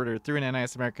interpreter, through an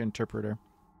NIS American interpreter.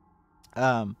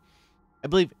 I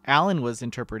believe Alan was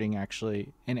interpreting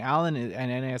actually, and Alan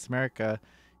and NIS America,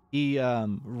 he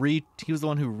was the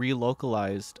one who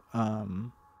relocalized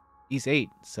East 8.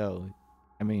 So,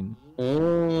 I mean,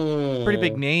 pretty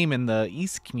big name in the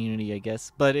East community, I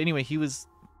guess. But anyway, he was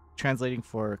translating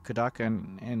for Kodaka,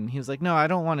 and he was like, no, I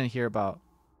don't want to hear about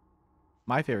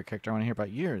my favorite character. I want to hear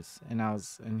about yours. And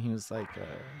he was like,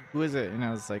 who is it? And I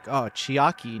was like, oh,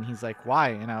 Chiaki. And he's like, why?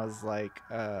 And I was like,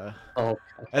 I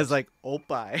was like,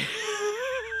 Oppai.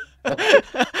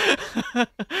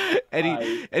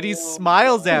 and he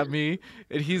smiles at me,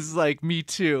 and he's like, me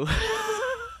too.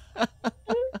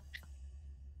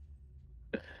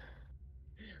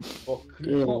 Oh,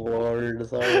 Good lord,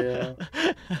 sorry.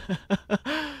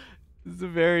 It's a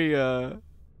very yeah,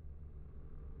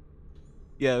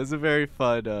 it was a very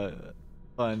fun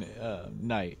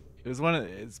night.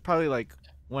 It's probably like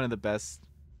one of the best.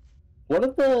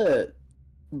 What did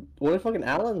fucking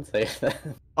Alan say then?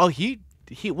 Oh,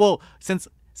 well, since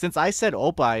I said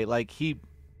Oppai, like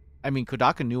I mean,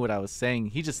 Kodaka knew what I was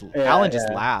saying. Alan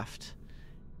just laughed.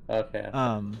 Okay.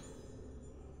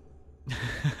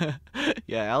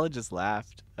 Yeah, Alan just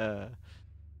laughed.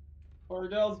 For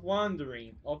those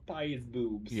wondering, Oppai's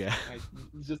boobs. Yeah.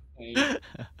 Just saying.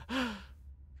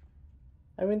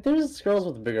 I mean, there's girls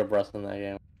with bigger breasts in that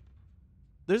game.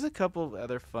 There's a couple of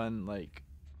other fun like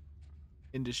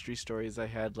industry stories I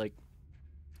had. Like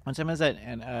one time I was at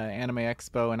an Anime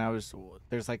Expo, and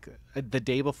there's like the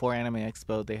day before Anime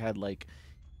Expo, they had like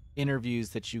interviews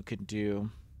that you could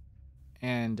do,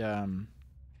 and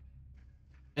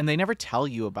they never tell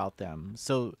you about them.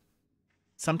 So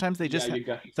sometimes they just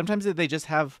sometimes they just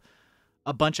have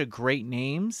a bunch of great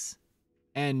names,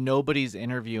 and nobody's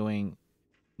there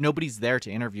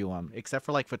to interview them except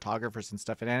for like photographers and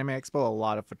stuff. At Anime Expo, a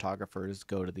lot of photographers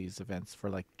go to these events for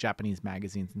like Japanese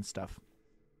magazines and stuff.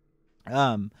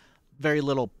 Very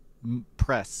little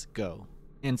press go.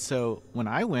 And so when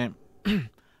I went,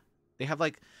 they have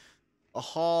like a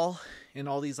hall and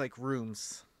all these like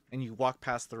rooms, and you walk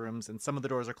past the rooms, and some of the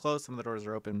doors are closed, some of the doors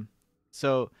are open.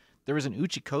 So there was an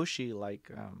Uchikoshi like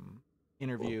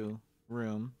interview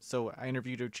room. So I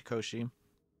interviewed Uchikoshi,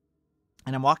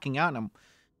 and I'm walking out, and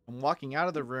I'm walking out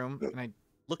of the room, and I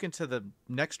look into the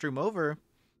next room over,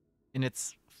 and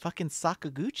it's fucking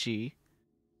Sakaguchi,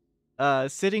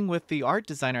 sitting with the art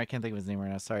designer. I can't think of his name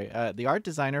right now. Sorry. The art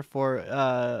designer for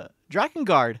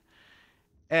Drakengard,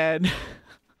 and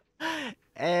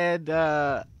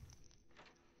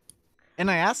and And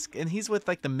I ask, and he's with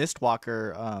like the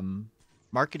Mistwalker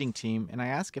marketing team, and I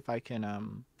ask if I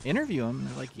can interview him. And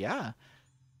they're like, yeah.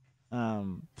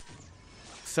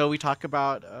 So we talk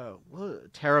about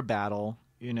Terra Battle,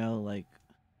 you know, like,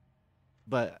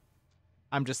 but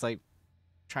I'm just like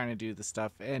trying to do the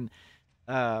stuff, and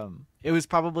it was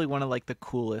probably one of like the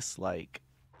coolest like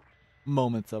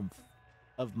moments of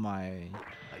my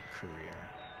like career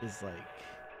is like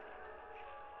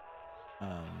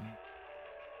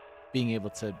being able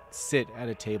to sit at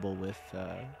a table with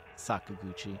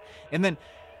Sakaguchi, and then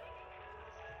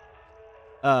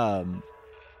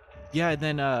yeah, and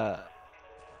then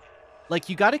like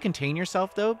you got to contain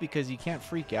yourself though because you can't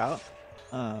freak out.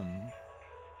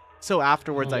 So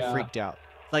afterwards, I Yeah. freaked out.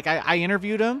 Like I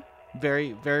interviewed him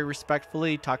very very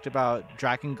respectfully. Talked about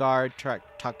Drakengard.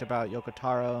 Talked about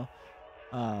Yokotaro.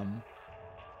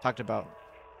 Talked about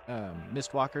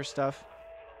Mistwalker stuff.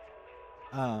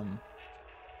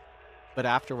 But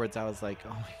afterwards, I was like,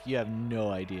 "Oh, you have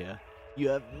no idea. You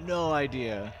have no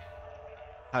idea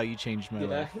how you changed my Yeah.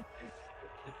 life."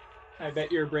 I bet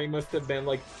your brain must have been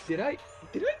like, did I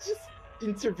just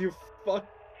interview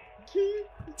fucking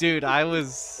Dude, I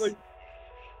was like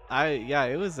yeah,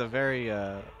 it was a very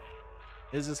it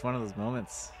was just one of those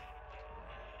moments.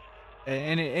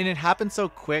 And it happened so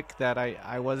quick that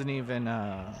I wasn't even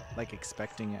like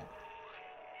expecting it.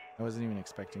 I wasn't even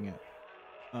expecting it.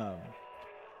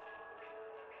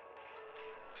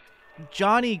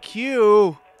 Johnny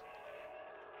Q,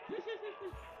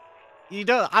 you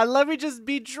know, I let me just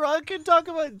be drunk and talk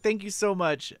about. Thank you so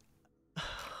much.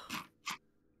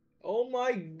 Oh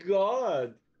my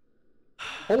god.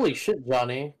 Holy shit,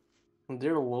 Johnny.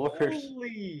 Dear Lord.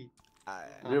 Holy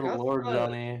Dear Lord, Akaspa.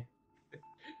 Johnny.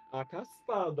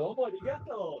 Akaspa, domo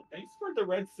arigato. Thanks for the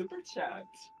red super chat.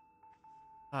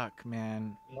 Fuck,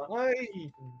 man. My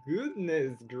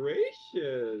goodness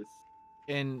gracious.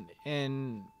 In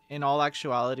all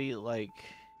actuality, like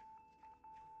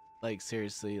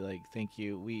seriously, like thank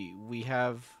you. We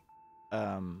have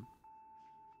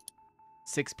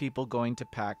 6 people going to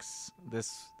PAX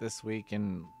this week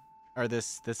and or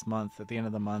this month at the end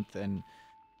of the month, and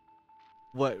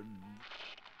what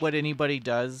anybody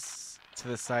does to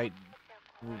the site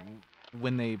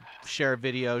when they share a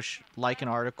video, like an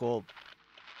article,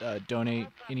 donate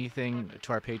anything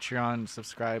to our Patreon,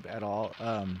 subscribe at all,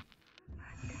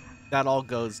 that all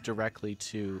goes directly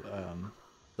to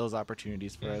those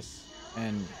opportunities for us,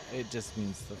 and it just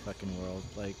means the fucking world.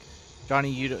 Like,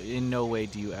 Johnny, in no way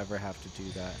do you ever have to do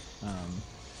that,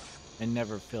 and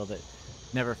never feel that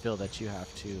you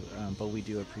have to. But we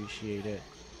do appreciate it,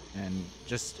 and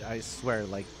just I swear,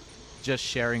 like, just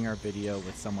sharing our video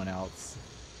with someone else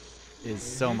is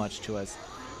so much to us.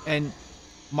 And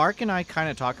Mark and I kind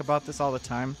of talk about this all the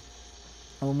time.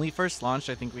 When we first launched,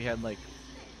 I think we had like,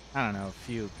 I don't know, a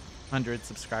few hundred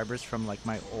subscribers from like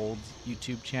my old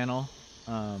YouTube channel,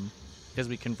 because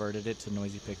we converted it to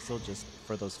Noisy Pixel just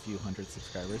for those few hundred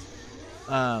subscribers.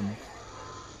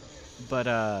 But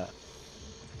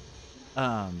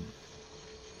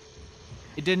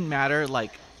it didn't matter,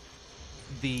 like,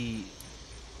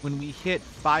 when we hit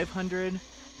 500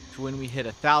 to when we hit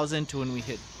 1,000 to when we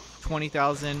hit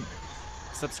 20,000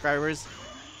 subscribers,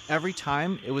 every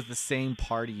time it was the same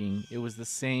partying. It was the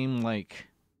same like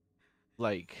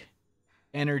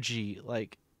energy.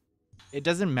 Like, it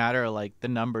doesn't matter like the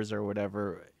numbers or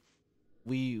whatever.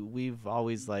 We've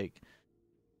always like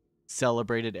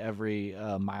celebrated every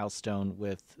milestone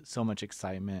with so much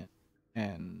excitement,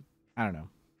 and I don't know.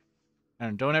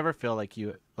 Don't ever feel like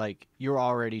you're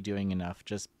already doing enough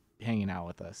just hanging out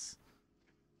with us.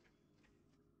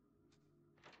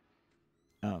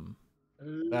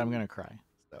 But I'm gonna cry.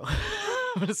 So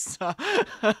I'm gonna stop.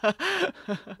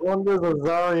 When does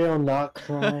Azario not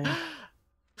cry?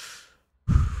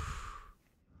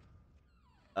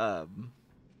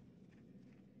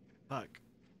 Fuck.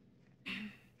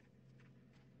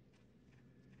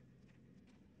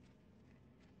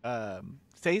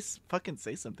 Fucking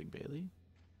say something, Bailey.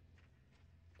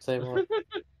 Say what?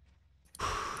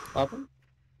 Up?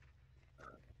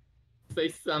 Say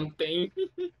something.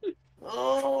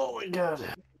 Oh my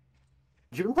god.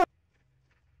 You can play.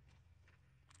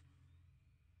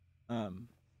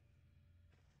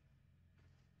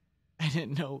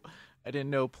 I didn't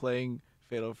know playing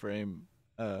Fatal Frame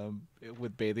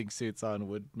with bathing suits on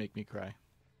would make me cry.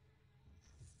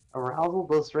 Arousal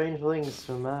does strange things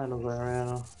to man,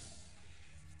 Azario.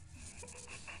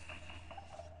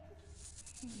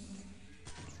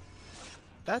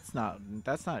 That's not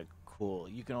cool.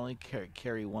 You can only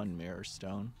carry one mirror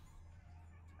stone.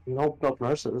 Nope, nope,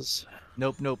 nurses.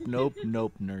 Nope,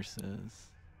 nurses.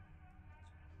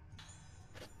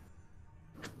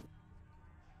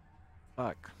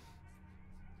 Fuck.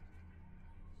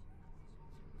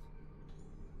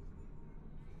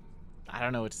 I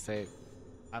don't know what to say.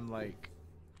 I'm like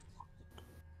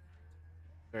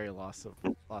very loss of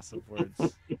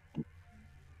words.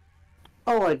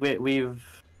 Oh, like we've.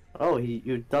 Oh,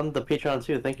 you've done the Patreon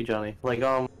too. Thank you, Johnny. Like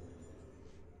I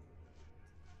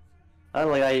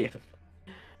like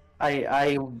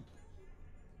I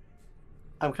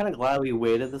I'm kind of glad we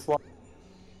waited this long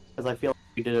because I feel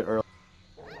like we did it early.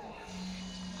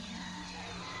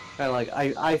 And like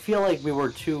I feel like we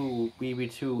were too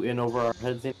in over our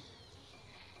heads.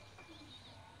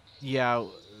 Yeah,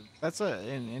 that's a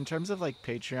in terms of like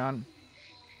Patreon,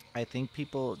 I think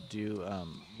people do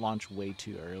launch way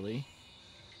too early.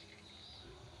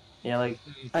 Yeah, like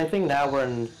I think now we're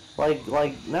in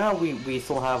like now we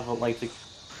still have we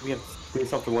still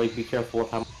have to like be careful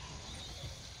of how.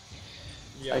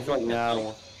 Yeah, I feel we like can like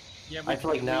now yeah I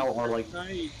feel like now our like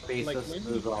tried like basis when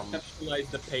we is conceptualized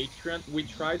the Patreon, we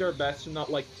tried our best to not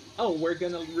like, oh, we're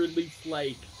gonna release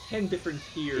like 10 different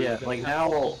yeah, tiers and like have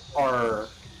now all our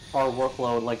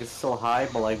workload like is still high,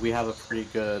 but like we have a pretty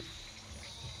good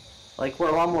like we're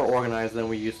a lot more organized than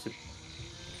we used to.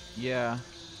 Yeah.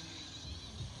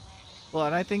 Well,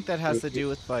 and I think that has to Be. do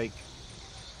with like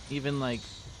even like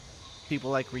people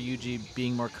like Ryuji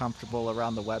being more comfortable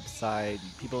around the website,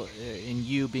 people in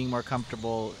you being more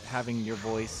comfortable having your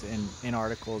voice in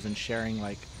articles and sharing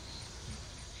like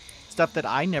stuff that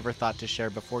I never thought to share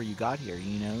before you got here,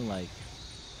 you know, like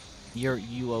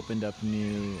you opened up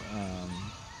new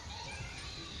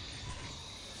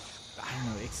I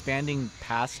don't know, expanding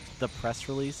past the press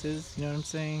releases, you know what I'm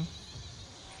saying?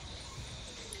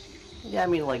 Yeah, I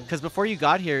mean like Because before you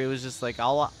got here, it was just like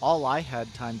all I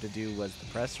had time to do was the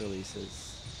press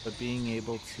releases. But being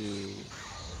able to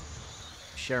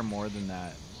share more than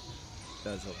that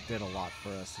did a lot for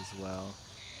us as well.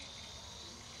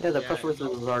 yeah the yeah, press and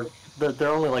releases also are they're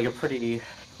only like a pretty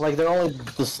like they're only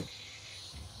just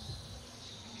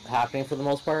happening for the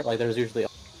most part. Like there's usually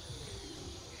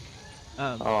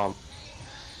Um, um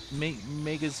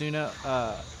Megazuna,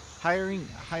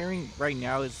 hiring right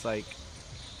now is like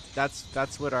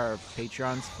that's what our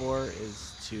Patreon's for,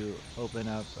 is to open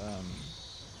up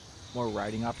more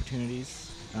writing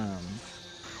opportunities.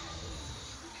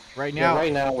 Right yeah now,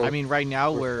 right now I mean, right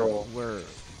now we're still we're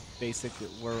basically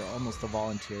we're almost a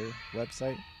volunteer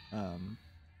website. Um,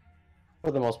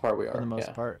 for the most part we for the are, most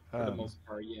yeah. part. for the most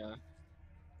part, yeah.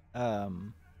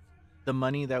 Um, the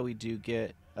money that we do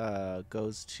get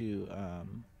goes to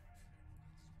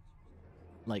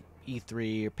like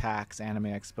E3 or PAX, Anime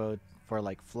Expo for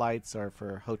like flights or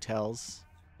for hotels.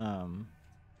 Um,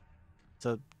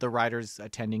 so the writers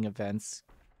attending events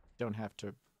don't have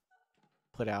to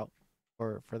put out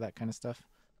for that kind of stuff.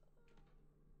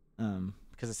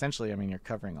 Because essentially, I mean, you're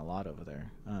covering a lot over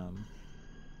there.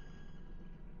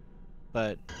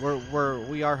 But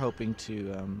we are hoping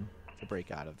to break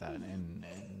out of that and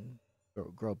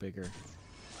grow bigger.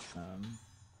 Um,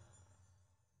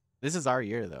 this is our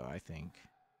year, though. I think.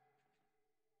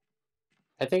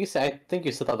 I think you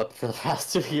said that for the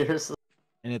past 2 years.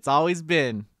 And it's always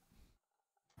been.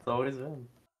 It's always been.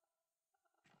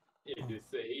 If you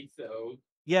say so.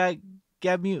 Yeah,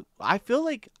 Gamu. I feel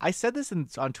like I said this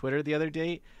on Twitter the other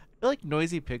day. I feel like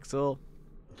Noisy Pixel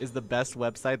is the best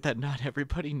website that not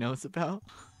everybody knows about.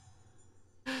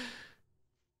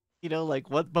 You know, like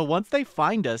what? But once they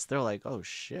find us, they're like, "Oh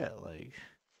shit!" Like,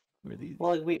 who are these?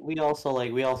 Well,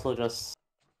 like we also just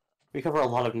we cover a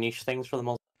lot of niche things for the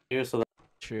most part, so that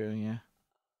True. Yeah.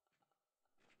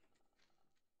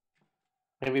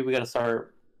 maybe we gotta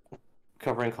start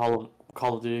covering Call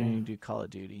of And Duty. you do Call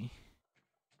of Duty.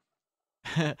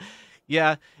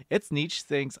 Yeah, it's niche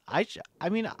things. I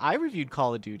mean, I reviewed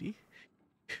Call of Duty.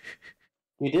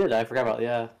 You did. I forgot about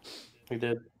yeah. We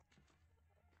did.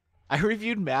 I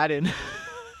reviewed Madden.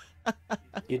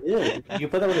 You did. You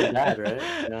put that with your dad, right?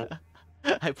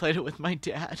 Yeah. I played it with my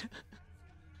dad.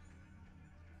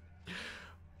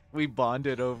 We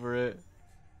bonded over it.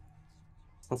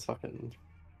 That's fucking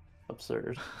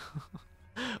absurd.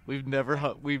 We've never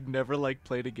like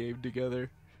played a game together.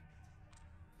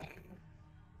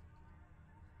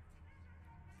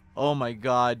 Oh my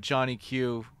god, Johnny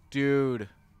Q, dude.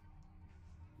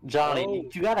 Johnny, Oh,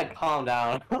 you gotta calm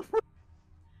down.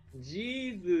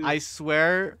 Jesus. I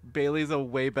swear Bailey's a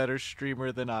way better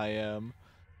streamer than I am.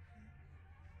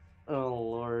 Oh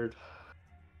lord.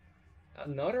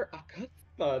 Another Akatsuka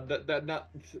that not.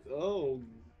 Oh,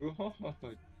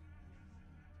 God.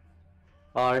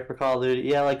 Alright, for Call of Duty.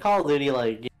 Yeah, like Call of Duty,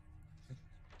 like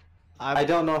I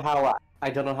don't know how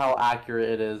accurate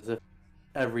it is if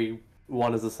every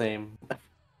one is the same.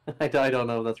 I don't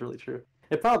know if that's really true.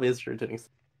 It probably is true to an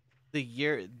extent. The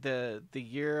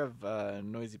year of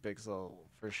Noisy Pixel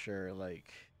for sure.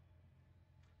 Like,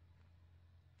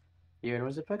 Here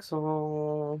was a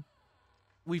pixel.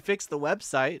 we fixed the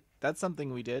website. That's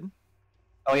something we did.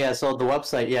 Oh yeah, so the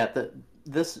website, yeah,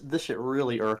 this shit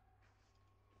really irked.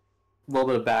 A little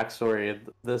bit of backstory.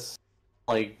 This,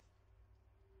 like,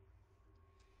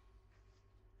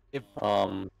 If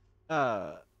um,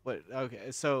 what?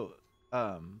 Okay, so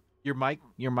your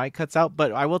mic cuts out,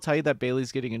 but I will tell you that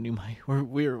Bailey's getting a new mic.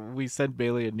 We sent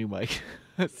Bailey a new mic.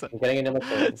 So, I'm getting a new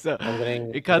mic. so I'm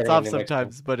it cuts getting a off new mic soon.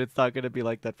 sometimes, but it's not going to be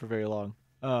like that for very long.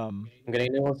 I'm getting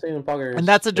a new one soon, buggers. And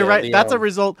that's a Yeah, direct. the, That's a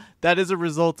result. That is a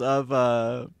result of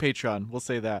Patreon. We'll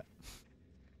say that.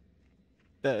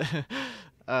 That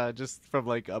just from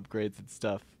like upgrades and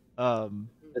stuff.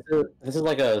 This is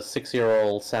like a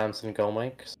 6-year-old Samsung Go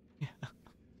mic.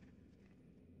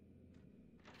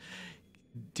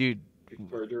 Dude,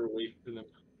 Further away from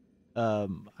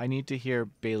them. I need to hear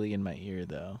Bailey in my ear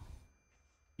though.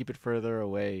 Keep it further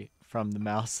away from the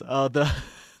mouse. Oh, the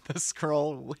the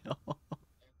scroll wheel.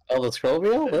 Oh, the scroll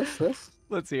wheel? This?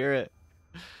 Let's hear it.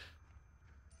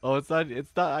 Oh, it's not.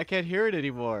 It's not. I can't hear it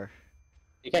anymore.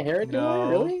 You can't hear it No. anymore?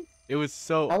 Really? It was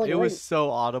so. I like It was right- so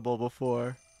audible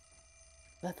before.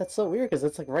 That's so weird because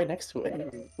it's like right next to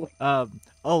it.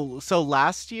 Oh, so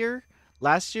last year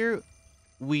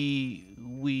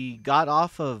we got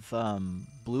off of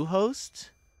Bluehost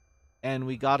and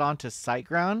we got onto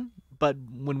SiteGround, but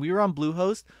when we were on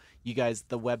Bluehost, you guys,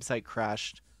 the website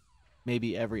crashed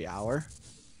maybe every hour.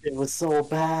 It was so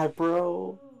bad,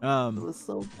 bro. It Um, was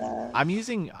so bad. I'm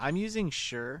using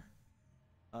Shure.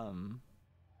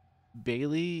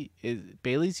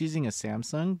 Bailey's using a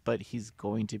Samsung, but he's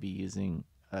going to be using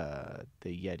the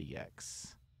Yeti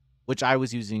X, which I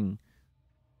was using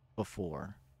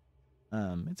before.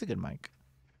 It's a good mic.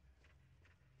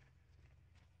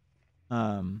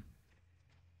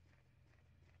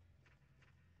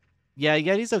 Yeah,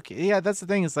 Yeti's okay. Yeah, that's the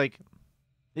thing. Is like,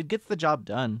 it gets the job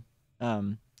done.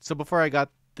 So before I got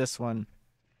this one,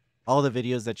 all the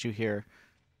videos that you hear,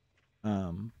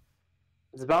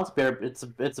 It's bound to be.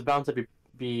 It's bound to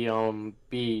be a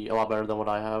lot better than what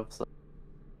I have. So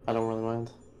I don't really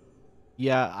mind.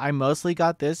 yeah, I mostly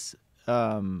got this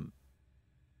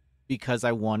because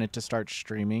I wanted to start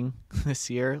streaming this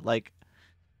year. Like,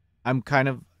 it's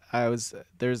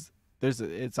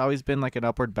always been like an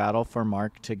upward battle for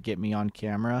Mark to get me on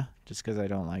camera, just because I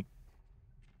don't know.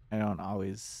 I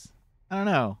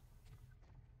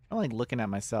don't like looking at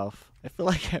myself. I feel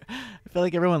like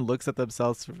everyone looks at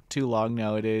themselves for too long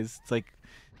nowadays. It's like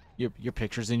your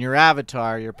pictures in your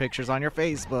avatar, your pictures on your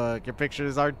Facebook, your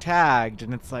pictures are tagged,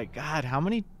 and it's like, God, how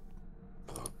many?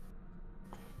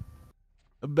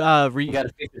 You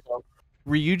gotta fix yourself.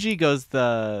 Ryuji goes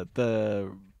the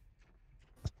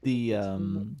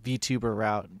VTuber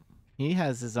route. He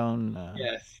has his own.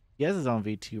 Yes. He has his own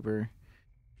VTuber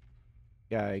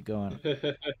guy going.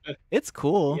 It's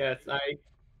cool. Yes,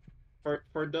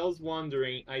 for those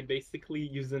wondering, I basically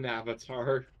use an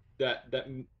avatar that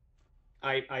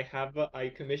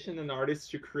I commissioned an artist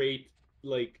to create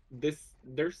like this.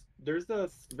 There's a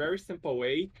very simple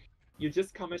way. You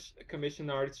just commission an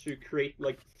artist to create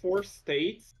like 4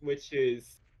 states, which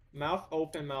is mouth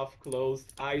open, mouth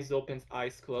closed, eyes open,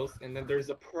 eyes closed, and then there's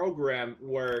a program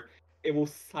where it will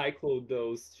cycle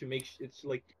those to make it's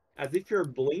like as if you're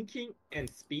blinking and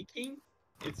speaking.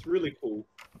 It's really cool.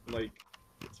 Like,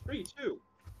 it's free too.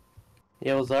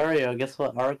 Yo, Zario, guess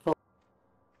what article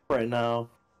right now?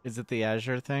 Is it the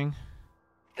Azure thing?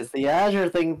 It's the Azure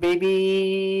thing,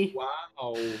 baby.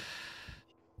 Wow.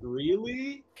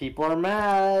 Really? People are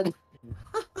mad.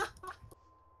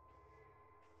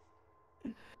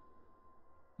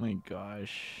 My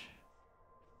gosh.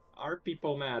 Are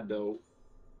people mad though?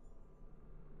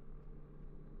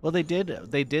 Well, they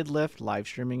did lift live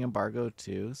streaming embargo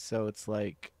too, so it's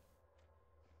like,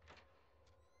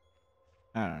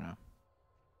 I don't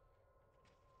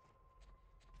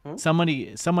know.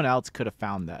 Someone else could have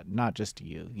found that, not just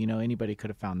you. You know, anybody could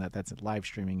have found that. That's live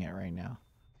streaming it right now.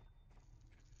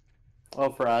 Oh,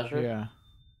 for Azure? Yeah.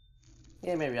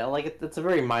 Yeah, maybe. I like it. It's a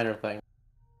very minor thing.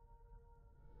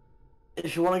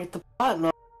 If you want to get the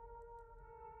platinum,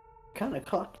 kind of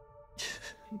cocked.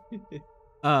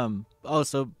 Oh,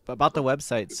 so about the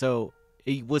website. So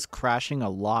it was crashing a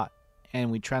lot, and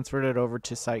we transferred it over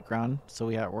to SiteGround. So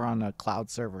we're on a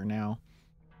cloud server now,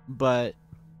 but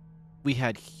we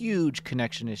had huge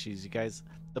connection issues, you guys.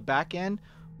 The back end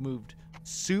moved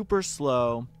super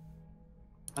slow.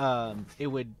 It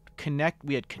would connect.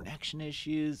 We had connection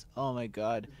issues. Oh my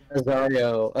god.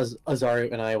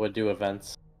 Azario and I would do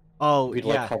events. Oh We'd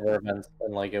yeah, like cover events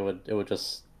and like it would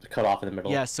just cut off in the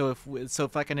middle. yeah. So if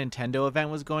like a Nintendo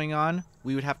event was going on,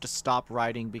 we would have to stop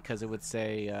writing because it would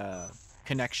say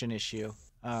connection issue.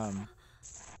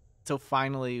 So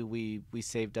finally we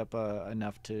saved up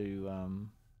enough to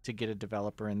get a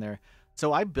developer in there.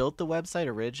 So I built the website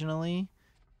originally,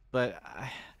 but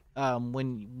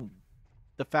when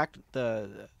the fact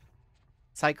the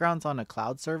SiteGround's on a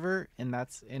cloud server and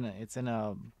it's in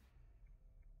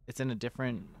a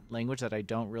different language that I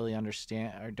don't really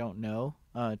understand or don't know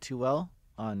too well.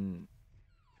 Bluehost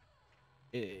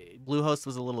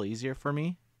was a little easier for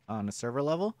me on a server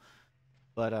level,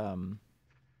 but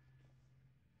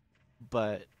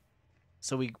but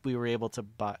so we were able to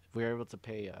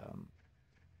pay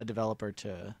a developer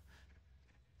to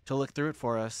look through it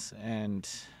for us, and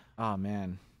oh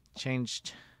man,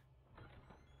 changed.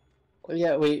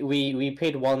 Yeah, we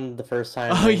paid one the first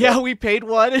time. Oh yeah, we paid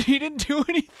one and he didn't do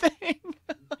anything.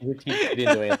 He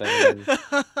didn't do anything.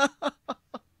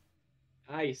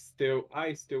 I still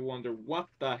wonder what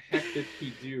the heck did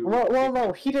he do? Well,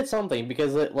 no, he did something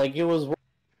because it was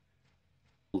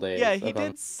days. Yeah, he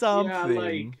did something. Yeah,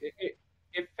 like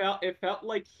it felt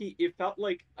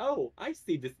like, oh, I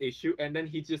see this issue, and then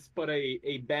he just put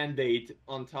a band-aid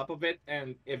on top of it,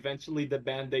 and eventually the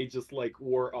band-aid just like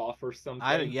wore off or something.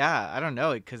 I don't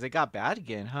know, because it got bad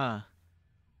again, huh?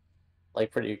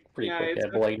 Like pretty Yeah, quick. it's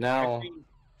Yeah, but like I now think,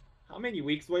 how many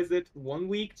weeks was it? 1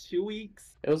 week, 2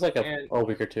 weeks? it was like And a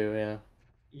week or two. Yeah.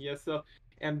 yeah, so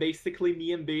and basically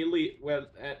me and Bailey, well,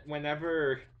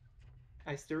 whenever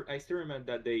I still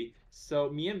remember that day. So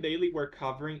me and Bailey were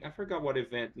covering, I forgot what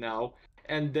event now,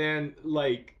 and then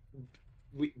like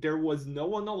there was no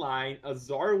one online.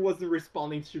 Azar wasn't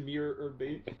responding to me or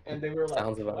Bailey, and they were like,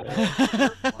 Sounds about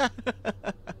it.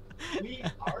 "We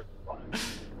are fun."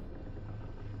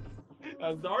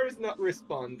 Azar is not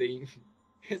responding.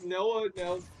 No one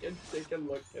else can take a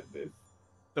look at this.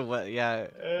 So what? Yeah,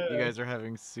 you guys are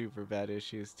having super bad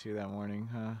issues too that morning,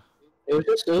 huh? It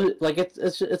was like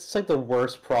it's like the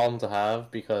worst problem to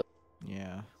have because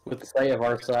Yeah. with the site of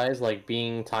our size, like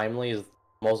being timely is the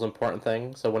most important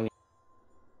thing. So when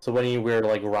you wear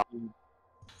like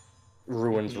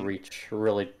ruins reach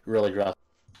really drastic.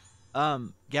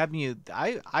 Gabnew,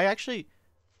 I actually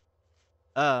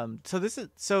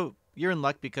so you're in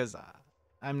luck because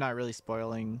I'm not really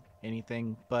spoiling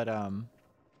anything, but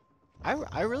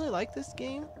I really like this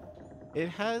game. It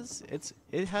has its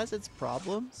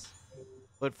problems,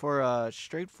 but for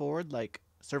straightforward like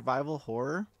survival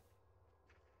horror.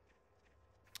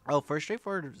 Oh, for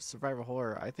straightforward survival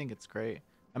horror, I think it's great.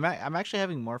 I'm actually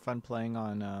having more fun playing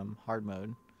on hard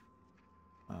mode.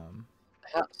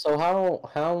 So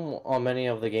how many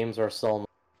of the games are still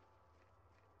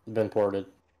been ported?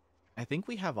 I think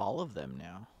we have all of them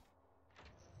now.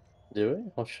 Do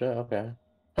we? Oh shit. Okay.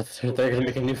 They're gonna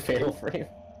make a new Fatal Frame.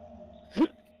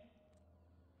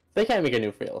 They can't make a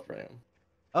new Fatal Frame.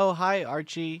 Oh, hi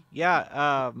Archie.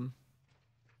 Yeah,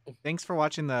 thanks for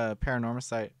watching the Paranormal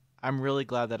site. I'm really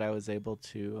glad that I was able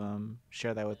to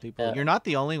share that with people. Yeah. You're not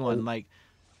the only one. Like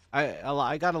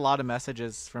I got a lot of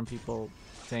messages from people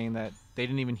saying that they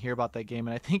didn't even hear about that game,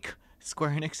 and I think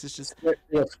Square Enix is just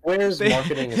Square's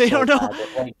marketing is they so don't know. bad,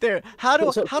 but, like, There, how do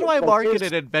I like, market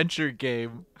an adventure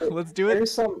game? Let's do it.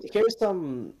 here's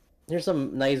some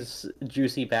nice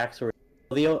juicy backstory.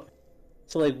 So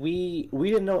like we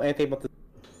didn't know anything about this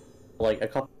like a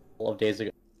couple of days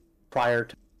ago, prior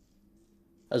to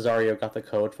Azario got the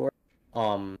code for it.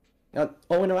 Oh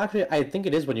no, actually I think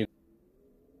it is when you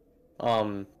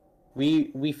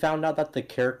we found out that the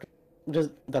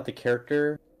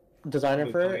character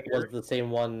designer for it was the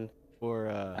same one Or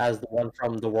as the one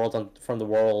from the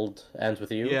world ends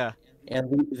with you. yeah.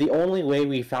 And the only way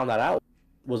we found that out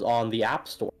was on the App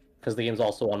Store because the game's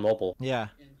also on mobile. Yeah.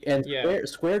 And Yeah.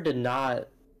 Square did not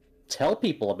tell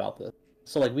people about this.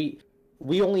 So like we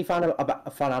only found out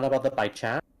about that by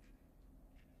chance.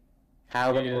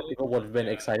 How many more people would have been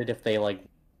excited if they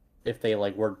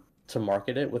were to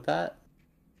market it with that?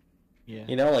 Yeah.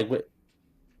 You know,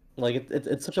 like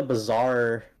it's such a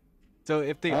bizarre. So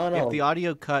if the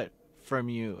audio cut from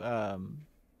you,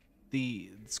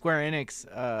 the Square Enix,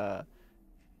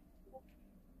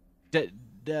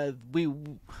 we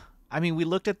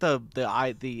looked at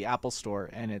the Apple Store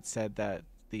and it said that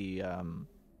the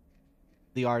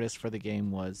artist for the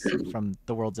game was from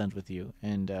The World's End with You,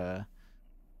 and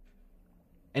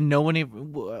no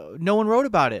one wrote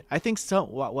about it. I think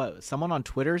someone on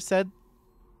Twitter said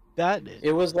that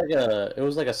It was like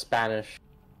a Spanish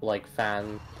like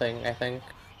fan thing, I think,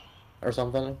 or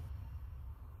something.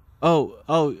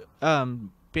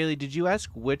 Bailey, did you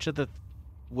ask which of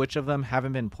them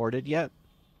haven't been ported yet?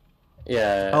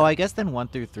 Yeah. Oh, I guess then 1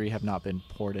 through 3 have not been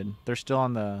ported. They're still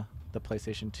on the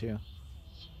PlayStation 2.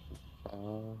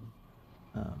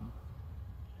 Um,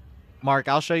 Mark,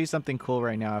 I'll show you something cool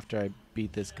right now after I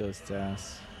beat this ghost's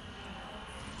ass.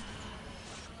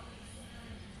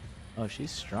 Oh,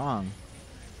 she's strong.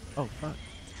 Oh, fuck.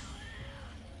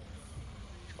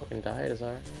 Fucking died, is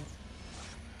that right?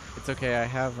 It's okay. I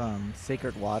have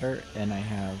sacred water, and I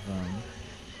have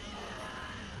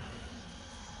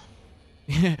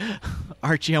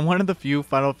Archie. I'm one of the few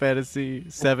Final Fantasy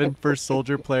VII First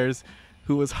Soldier players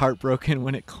who was heartbroken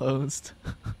when it closed.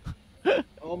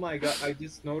 Oh my god! I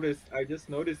just noticed. I just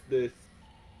noticed this.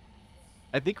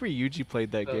 I think Ryuji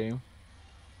played that So- game.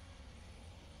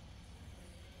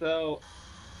 So,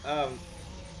 um,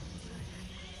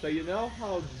 so you know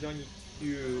how Johnny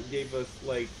Q gave us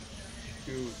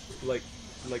two like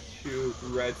two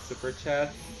red super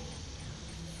chats?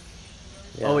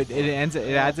 Yeah. Oh, it ends.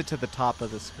 It adds it to the top of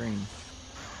the screen.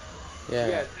 Yeah.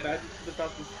 Yes, it adds to the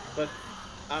top, but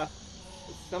uh,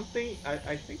 something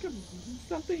I think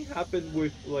something happened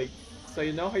with so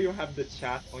you know how you have the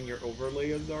chat on your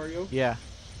overlay, Azario? Yeah.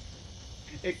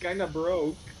 It kind of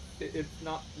broke. It's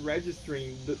not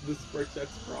registering the super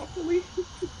chats properly.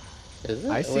 Is it?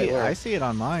 I Wait, see. where? I see it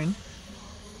on mine.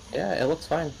 Yeah, it looks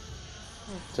fine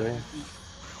to me.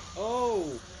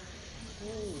 Oh,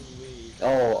 holy!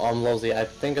 Oh, Losey, I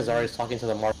think Azari's talking to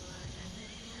the Mark.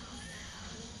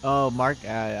 Oh, Mark.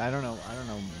 I don't know. I don't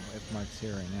know if Mark's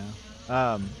here right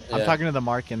now. I'm Yeah. talking to the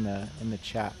Mark in the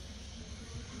chat.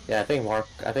 Yeah, I think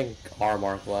our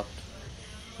Mark left.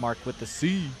 Mark with the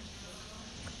C.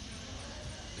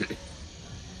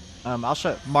 I'll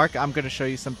show Mark. I'm gonna show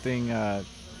you something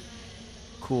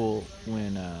cool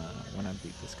when I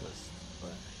beat this ghost.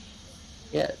 But...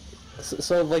 Yeah.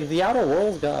 So like the Outer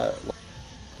Worlds got,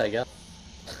 I guess.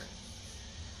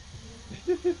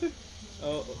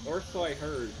 Oh, or so I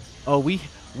heard. Oh,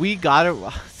 we got it.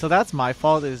 So that's my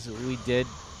fault. Is we did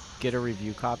get a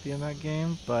review copy of that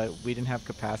game, but we didn't have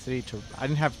capacity to. I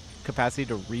didn't have capacity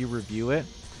to re-review it.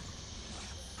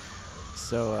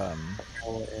 So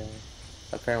Oh, yeah.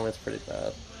 Apparently it's pretty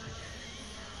bad.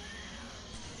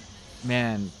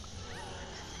 man,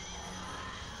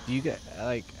 do you get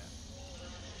like?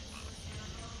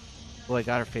 Well, I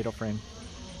got her Fatal Frame.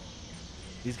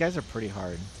 These guys are pretty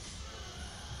hard.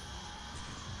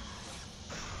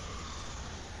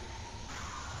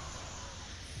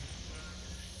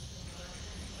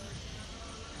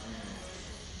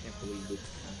 Can't believe this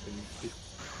happened.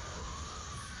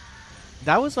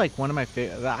 That was like one of my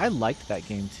favorite. I liked that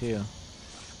game too.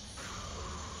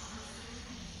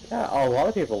 Yeah, a lot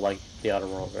of people like the Outer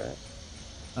Worlds, right?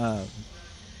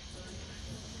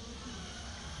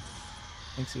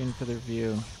 Thanks again for the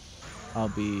review. I'll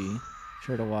be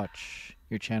sure to watch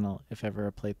your channel if ever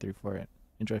a playthrough for it.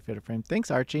 Enjoy Fatal Frame.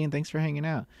 Thanks, Archie, and thanks for hanging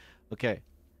out. Okay.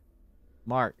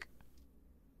 Mark.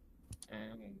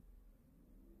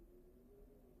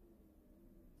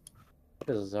 What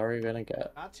is Azari gonna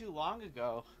get? Not too long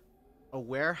ago, a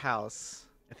warehouse,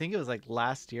 I think it was like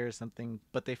last year or something,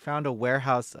 but they found a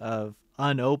warehouse of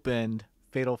unopened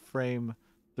Fatal Frame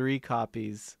 3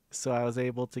 copies. So I was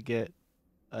able to get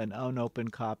an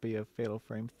unopened copy of Fatal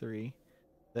Frame 3,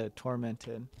 the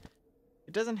Tormented.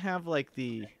 It doesn't have like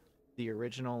the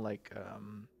original like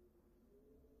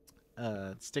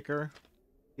sticker,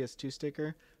 PS2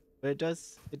 sticker, but it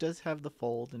does have the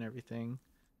fold and everything.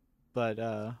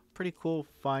 But pretty cool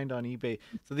find on eBay.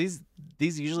 So these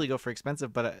usually go for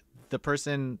expensive, but the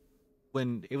person,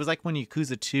 when it was like when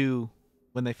Yakuza 2,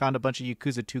 when they found a bunch of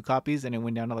Yakuza 2 copies and it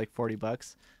went down to like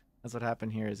 $40. That's what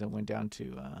happened here. Is it went down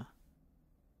to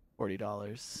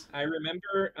 $40. I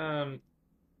remember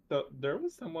so there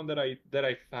was someone that I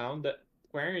found that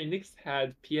Square Enix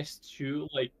had PS2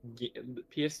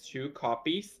 PS2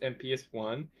 copies and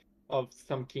PS1 of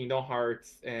some Kingdom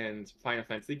Hearts and Final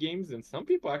Fantasy games, and some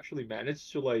people actually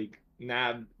managed to like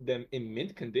nab them in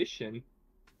mint condition.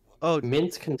 Oh,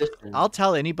 Mint condition. I'll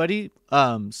tell anybody.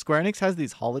 Square Enix has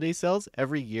these holiday sales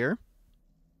every year,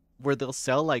 where they'll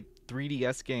sell like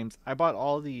 3DS games. I bought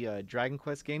all the Dragon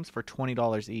Quest games for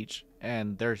 $20 each,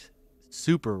 and they're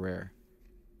super rare.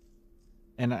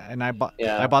 And I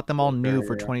bought them all new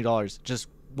for $20. Just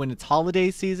when it's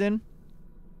holiday season.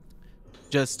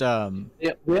 Just Yeah,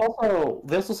 they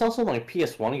also sell some like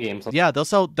PS1 games. Yeah, they'll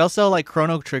sell like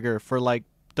Chrono Trigger for like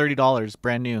 $30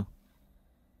 brand new.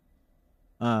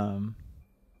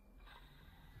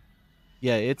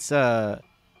 Yeah,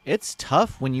 it's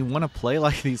tough when you want to play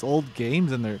like these old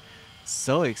games and they're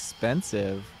so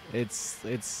expensive. It's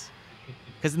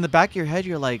because in the back of your head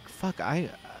you're like, fuck,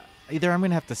 either I'm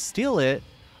gonna have to steal it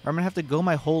or I'm gonna have to go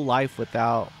my whole life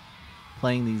without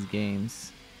playing these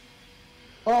games?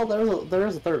 Well, there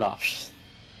is a third option.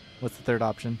 What's the third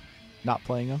option? Not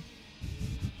playing them?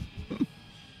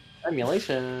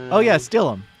 Emulation. Oh yeah, steal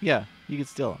them. Yeah, you could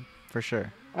steal them for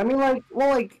sure. I mean,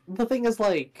 like the thing is,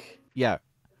 like, Yeah.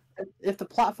 if the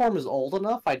platform is old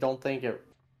enough, I don't think it.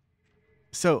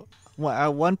 So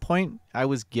at one point, I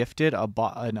was gifted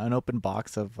an unopened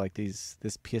box of like this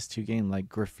PS2 game, like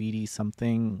Graffiti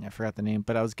something. I forgot the name,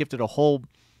 but I was gifted a whole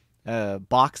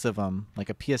box of them, like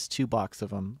a PS2 box of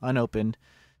them, unopened.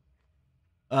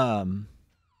 And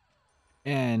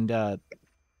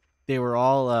they were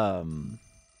all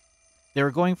they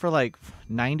were going for like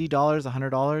 $90,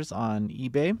 $100 on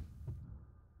eBay.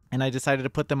 And I decided to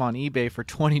put them on eBay for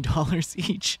 $20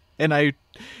 each. And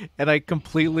I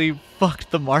completely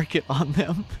fucked the market on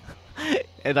them.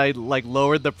 And I like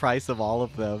lowered the price of all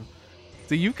of them.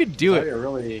 So you could do it.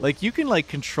 Really. Like you can like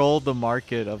control the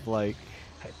market of like.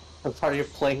 I'm sorry, you're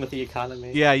playing with the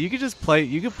economy. Yeah, you could just play.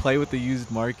 You could play with the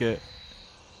used market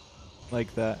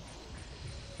like that.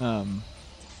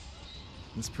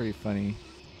 It's pretty funny.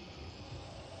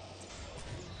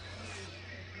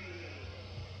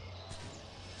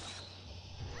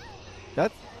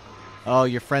 That's oh,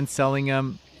 your friend's selling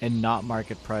them and not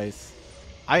market price.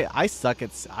 I suck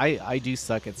at I do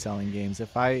suck at selling games.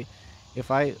 If I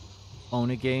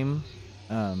own a game,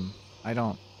 I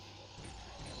don't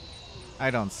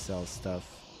sell stuff.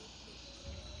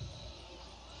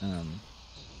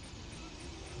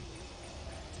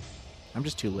 I'm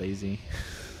just too lazy.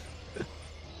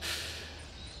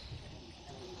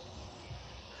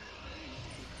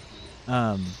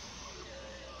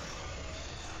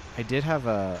 I did have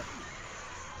a.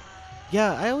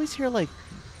 Yeah, I always hear like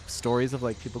stories of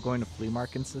like people going to flea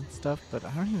markets and stuff, but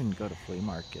I don't even go to flea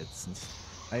markets.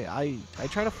 And I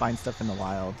try to find stuff in the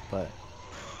wild, but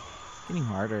it's getting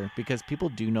harder because people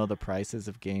do know the prices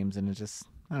of games, and it just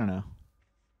I don't know.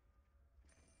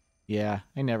 Yeah,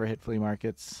 I never hit flea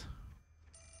markets.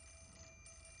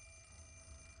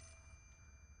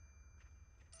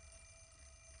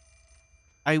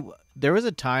 There was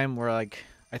a time where like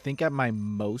I think at my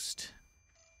most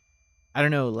I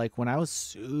don't know, like when I was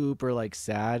super like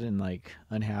sad and like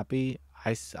unhappy,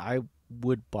 I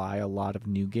would buy a lot of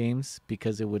new games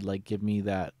because it would like give me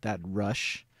that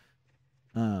rush.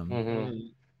 Yeah.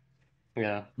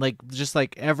 Like just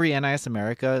like every NIS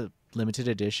America limited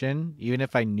edition, even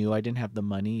if I knew I didn't have the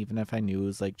money, even if I knew it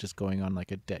was like just going on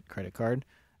like a debt credit card,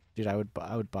 dude, I would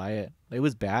buy it. It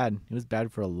was bad. It was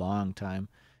bad for a long time.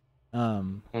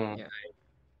 Yeah,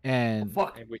 And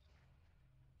Fuck. I wish.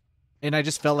 and I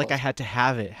just felt like I had to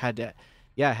have it. I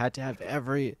had to have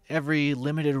every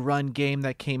limited run game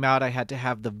that came out. I had to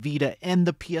have the Vita and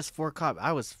the PS4 copy.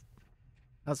 That was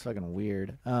fucking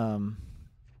weird.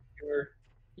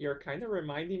 You're kind of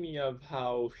reminding me of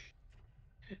how,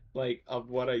 like, of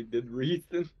what I did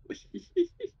recently.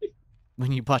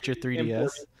 When you bought your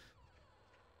 3DS.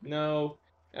 No,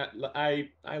 I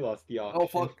lost the option. Oh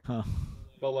fuck. Huh.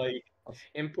 But like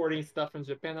importing stuff from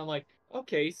Japan, I'm like,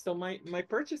 okay, so my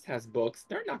purchase has books.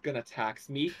 They're not gonna tax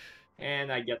me.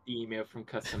 And I get the email from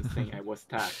customs saying I was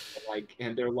taxed. Like,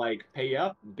 and they're like, pay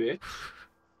up, bitch.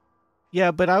 Yeah,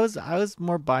 but I was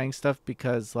more buying stuff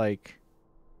because like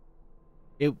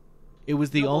it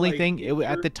was the No, only like, thing if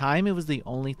at the time it was the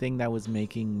only thing that was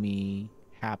making me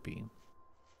happy.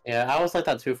 Yeah, I was like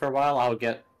that too for a while. I would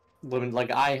get limited,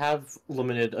 like I have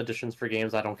limited editions for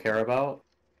games I don't care about,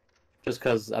 just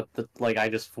because at the like I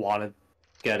just want to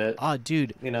get it. Oh,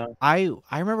 dude, You know. I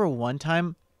remember one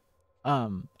time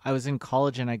I was in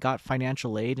college and I got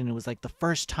financial aid, and it was like the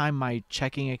first time my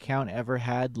checking account ever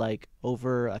had like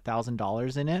over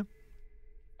 $1,000 in it.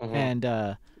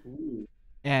 Mhm.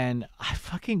 And I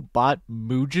fucking bought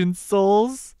Mugen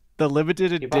Souls, the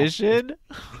limited You bought- edition.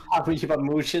 How about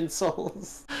Mushin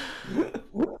Souls?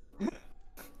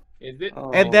 Is it?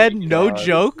 Oh, And then, no God.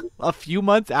 joke, a few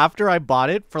months after I bought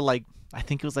it for like, I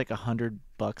think it was like $100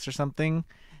 or something.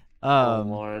 Oh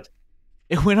Lord.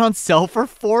 It went on sale for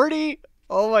 40.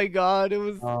 Oh my God, it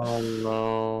was. Oh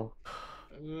no.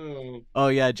 Oh, Oh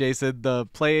yeah, Jason, the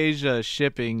PlayAsia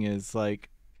shipping is like,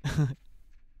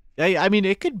 I mean,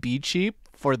 it could be cheap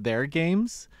for their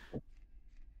games,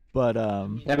 but I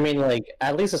mean, like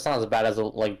at least it's not as bad as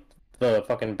like the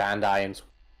fucking Bandai and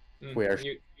Square.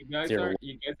 you guys Zero.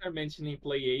 are mentioning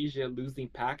PlayAsia losing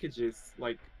packages.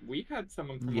 Like we had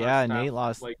someone from yeah, our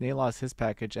staff, Nate lost his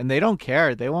package, and they don't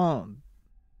care. They won't.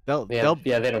 Yeah,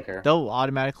 they don't care. They'll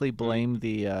automatically blame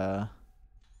the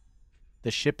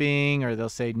shipping, or they'll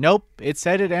say, nope, it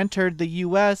said it entered the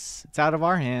U.S. It's out of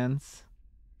our hands.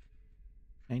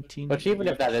 19. But even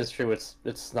if that is true, it's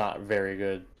not very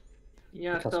good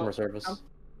Yeah, customer so service.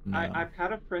 No. I've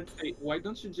had a friend say,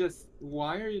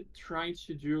 why are you trying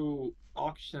to do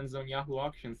auctions on Yahoo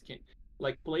Auctions? Can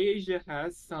like PlayAsia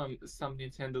has some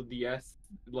Nintendo DS,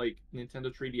 like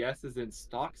Nintendo 3DSs in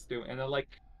stock still, and I'm like,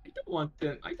 I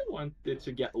don't want it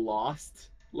to get lost.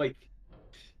 Like,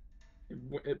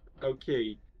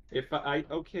 okay,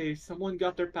 if someone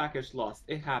got their package lost,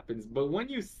 it happens. But when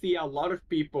you see a lot of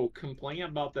people complain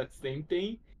about that same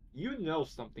thing, you know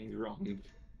something's wrong.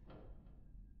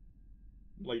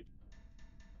 Like,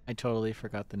 I totally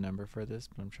forgot the number for this,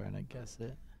 but I'm trying to guess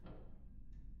it.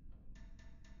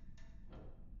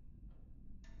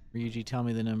 Ryuji, tell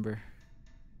me the number.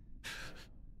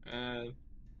 uh,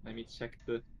 let me check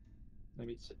the. Let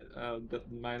me.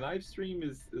 My live stream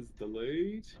is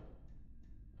delayed.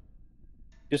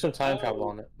 Do some time travel Oh,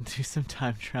 on it Do some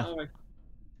time travel.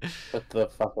 oh, with the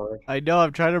fucker. I know,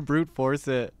 I'm trying to brute force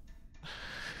it.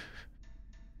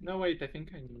 no, wait. I think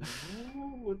I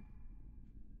know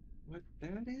what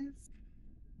that is.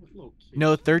 What location?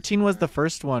 No, is 13 was the that?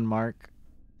 first one, Mark.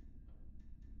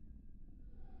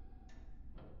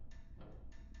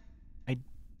 I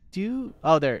do.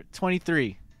 Oh, there.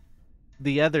 23.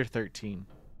 The other 13.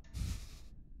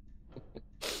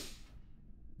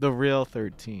 The real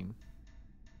 13.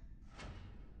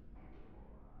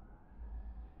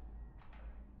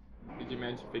 Did you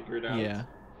manage to figure it out? Yeah.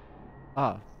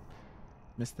 Ah,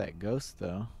 missed that ghost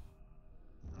though.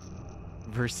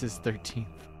 Versus 13th.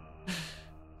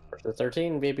 Versus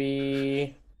 13,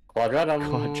 baby. Quadratum.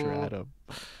 Quadratum.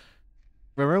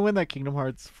 Remember when that Kingdom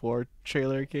Hearts 4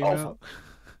 trailer came out?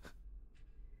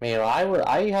 Man, I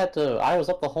was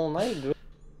up the whole night, dude.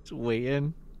 Just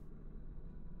waiting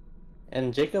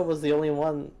And Jacob was the only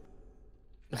one.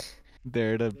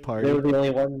 there to They party. were the only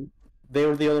one. They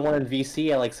were the only one in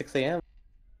VC at like 6 a.m.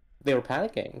 They were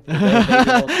panicking.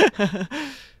 They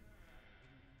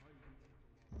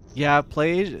Yeah,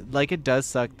 play like it does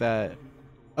suck that.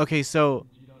 Okay, so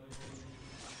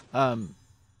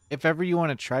if ever you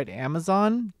want to try it,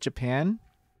 Amazon Japan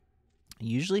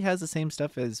usually has the same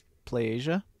stuff as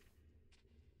PlayAsia.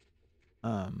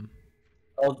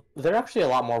 Oh, they're actually a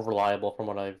lot more reliable from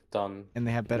what I've done. And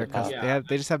they have better the past.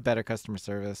 they just have better customer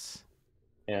service.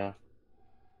 Yeah.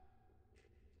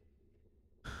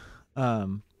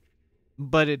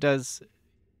 But it does.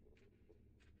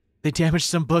 They damage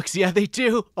some books. Yeah, they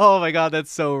do. Oh my god,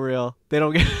 that's so real. They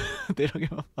don't get. They don't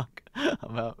give a fuck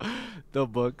about the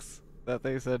books that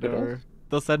they send over.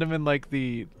 They'll send them in like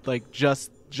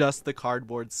just the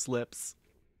cardboard slips.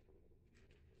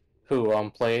 Who,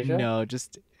 PlayAsia? No,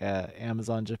 just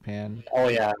Amazon Japan. Oh,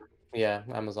 yeah. Yeah,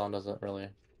 Amazon doesn't really.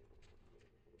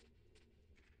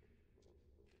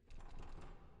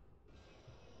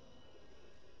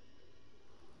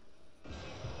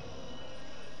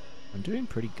 I'm doing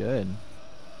pretty good.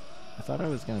 I thought I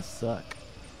was gonna suck.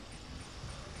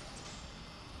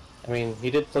 I mean,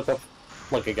 he did flip up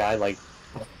like a guy, like,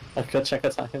 a good chunk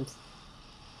of times.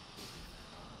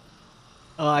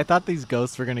 Oh, I thought these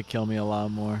ghosts were gonna kill me a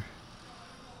lot more.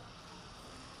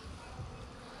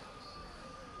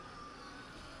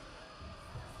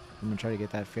 I'm gonna try to get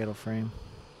that fatal frame.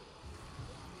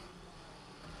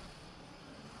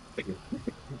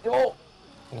 Oh!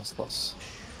 That's close.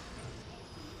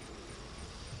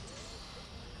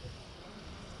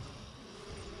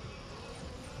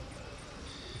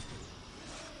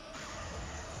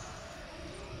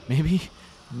 Maybe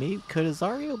could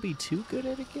Azario be too good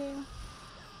at a game?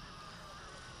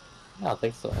 I don't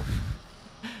think so.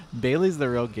 Bailey's the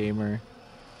real gamer.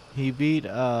 He beat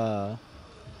that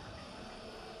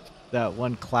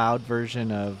one cloud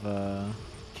version of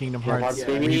Kingdom Hearts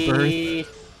Yeah.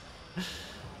 Rebirth.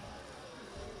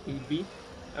 He beat.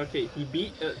 Okay, he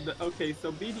beat. Okay,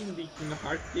 so beating the Kingdom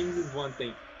Hearts games is one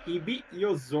thing. He beat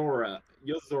Yozora,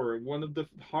 one of the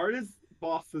hardest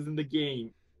bosses in the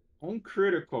game, on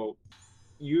critical,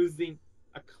 using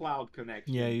a cloud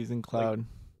connection. Yeah, using cloud.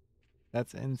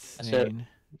 That's insane.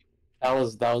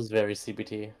 Shit. That was very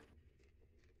CBT.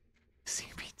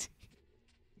 CBT.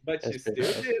 But you That's still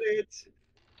pretty did it.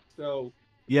 So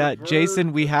Yeah, reverse-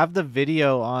 Jason, we have the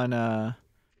video on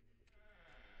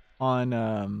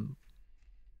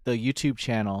the YouTube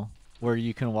channel where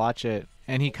you can watch it,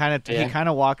 and he kind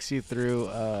of walks you through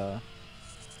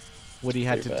what he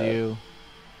had to Pretty bad. do.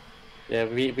 Yeah,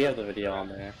 we have the video on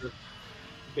there.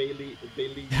 Bailey.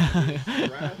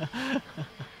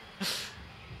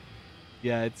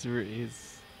 Yeah, it's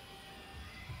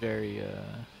very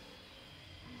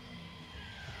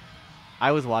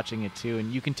I was watching it too,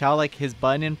 and you can tell like his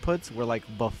button inputs were like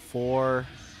before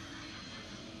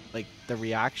like the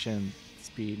reaction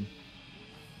speed.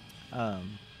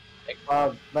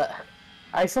 Cloud, but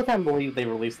I still can't believe they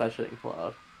released that shit in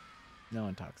Cloud. No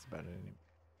one talks about it anymore.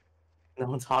 No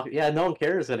one talk. Yeah, no one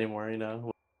cares anymore. You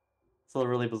know, it's still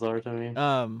really bizarre to me.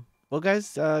 Well,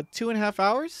 guys, 2.5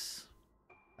 hours.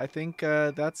 I think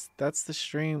that's the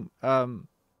stream.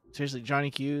 Seriously,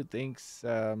 Johnny Q, thanks.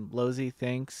 Lozy,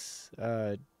 thanks.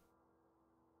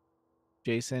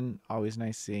 Jason, always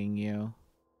nice seeing you.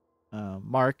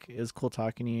 Mark, it was cool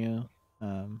talking to you.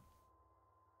 And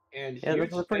Yeah, this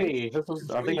huge was thanks pretty. This was,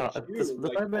 to I think, Johnny this Q.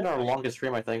 might have been Oh our my longest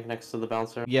stream. I think, next to the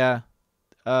bouncer. Yeah.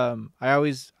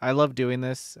 I love doing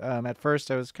this. At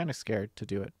first I was kind of scared to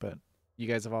do it, but you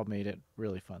guys have all made it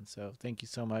really fun. So thank you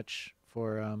so much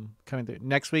for coming through.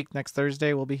 Next week, next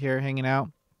Thursday, we'll be here hanging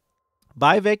out.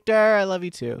 Bye, Victor. I love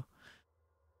you too.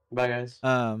 Bye, guys.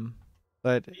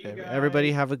 But See you everybody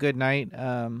guys. have a good night.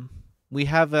 We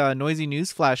have a noisy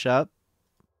news flash up.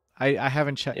 I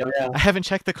haven't checked. Yeah. I haven't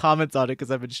checked the comments on it because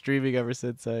I've been streaming ever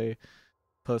since I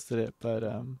posted it. But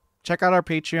check out our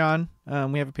Patreon.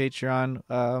 We have a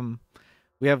Patreon.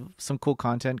 We have some cool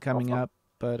content coming up.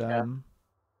 But Yeah.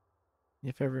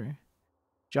 if ever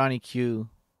Johnny Q,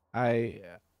 I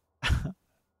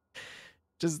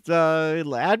just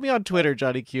add me on Twitter,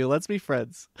 Johnny Q. Let's be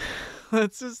friends.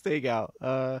 Let's just hang out.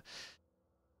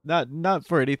 Not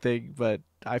for anything, but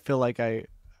I feel like I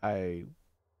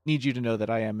need you to know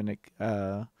that I am an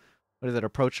what is it,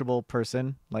 approachable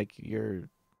person. Like you're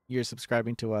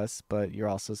subscribing to us, but you're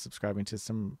also subscribing to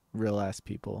some real ass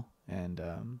people, and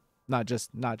not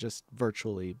just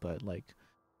virtually, but like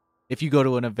if you go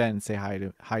to an event and say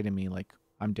hi to me, like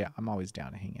I'm down. I'm always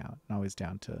down to hang out. I'm always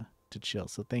down to chill.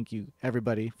 So thank you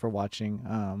everybody for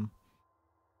watching.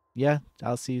 Yeah,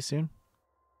 I'll see you soon.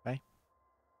 Bye.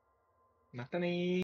 Matane.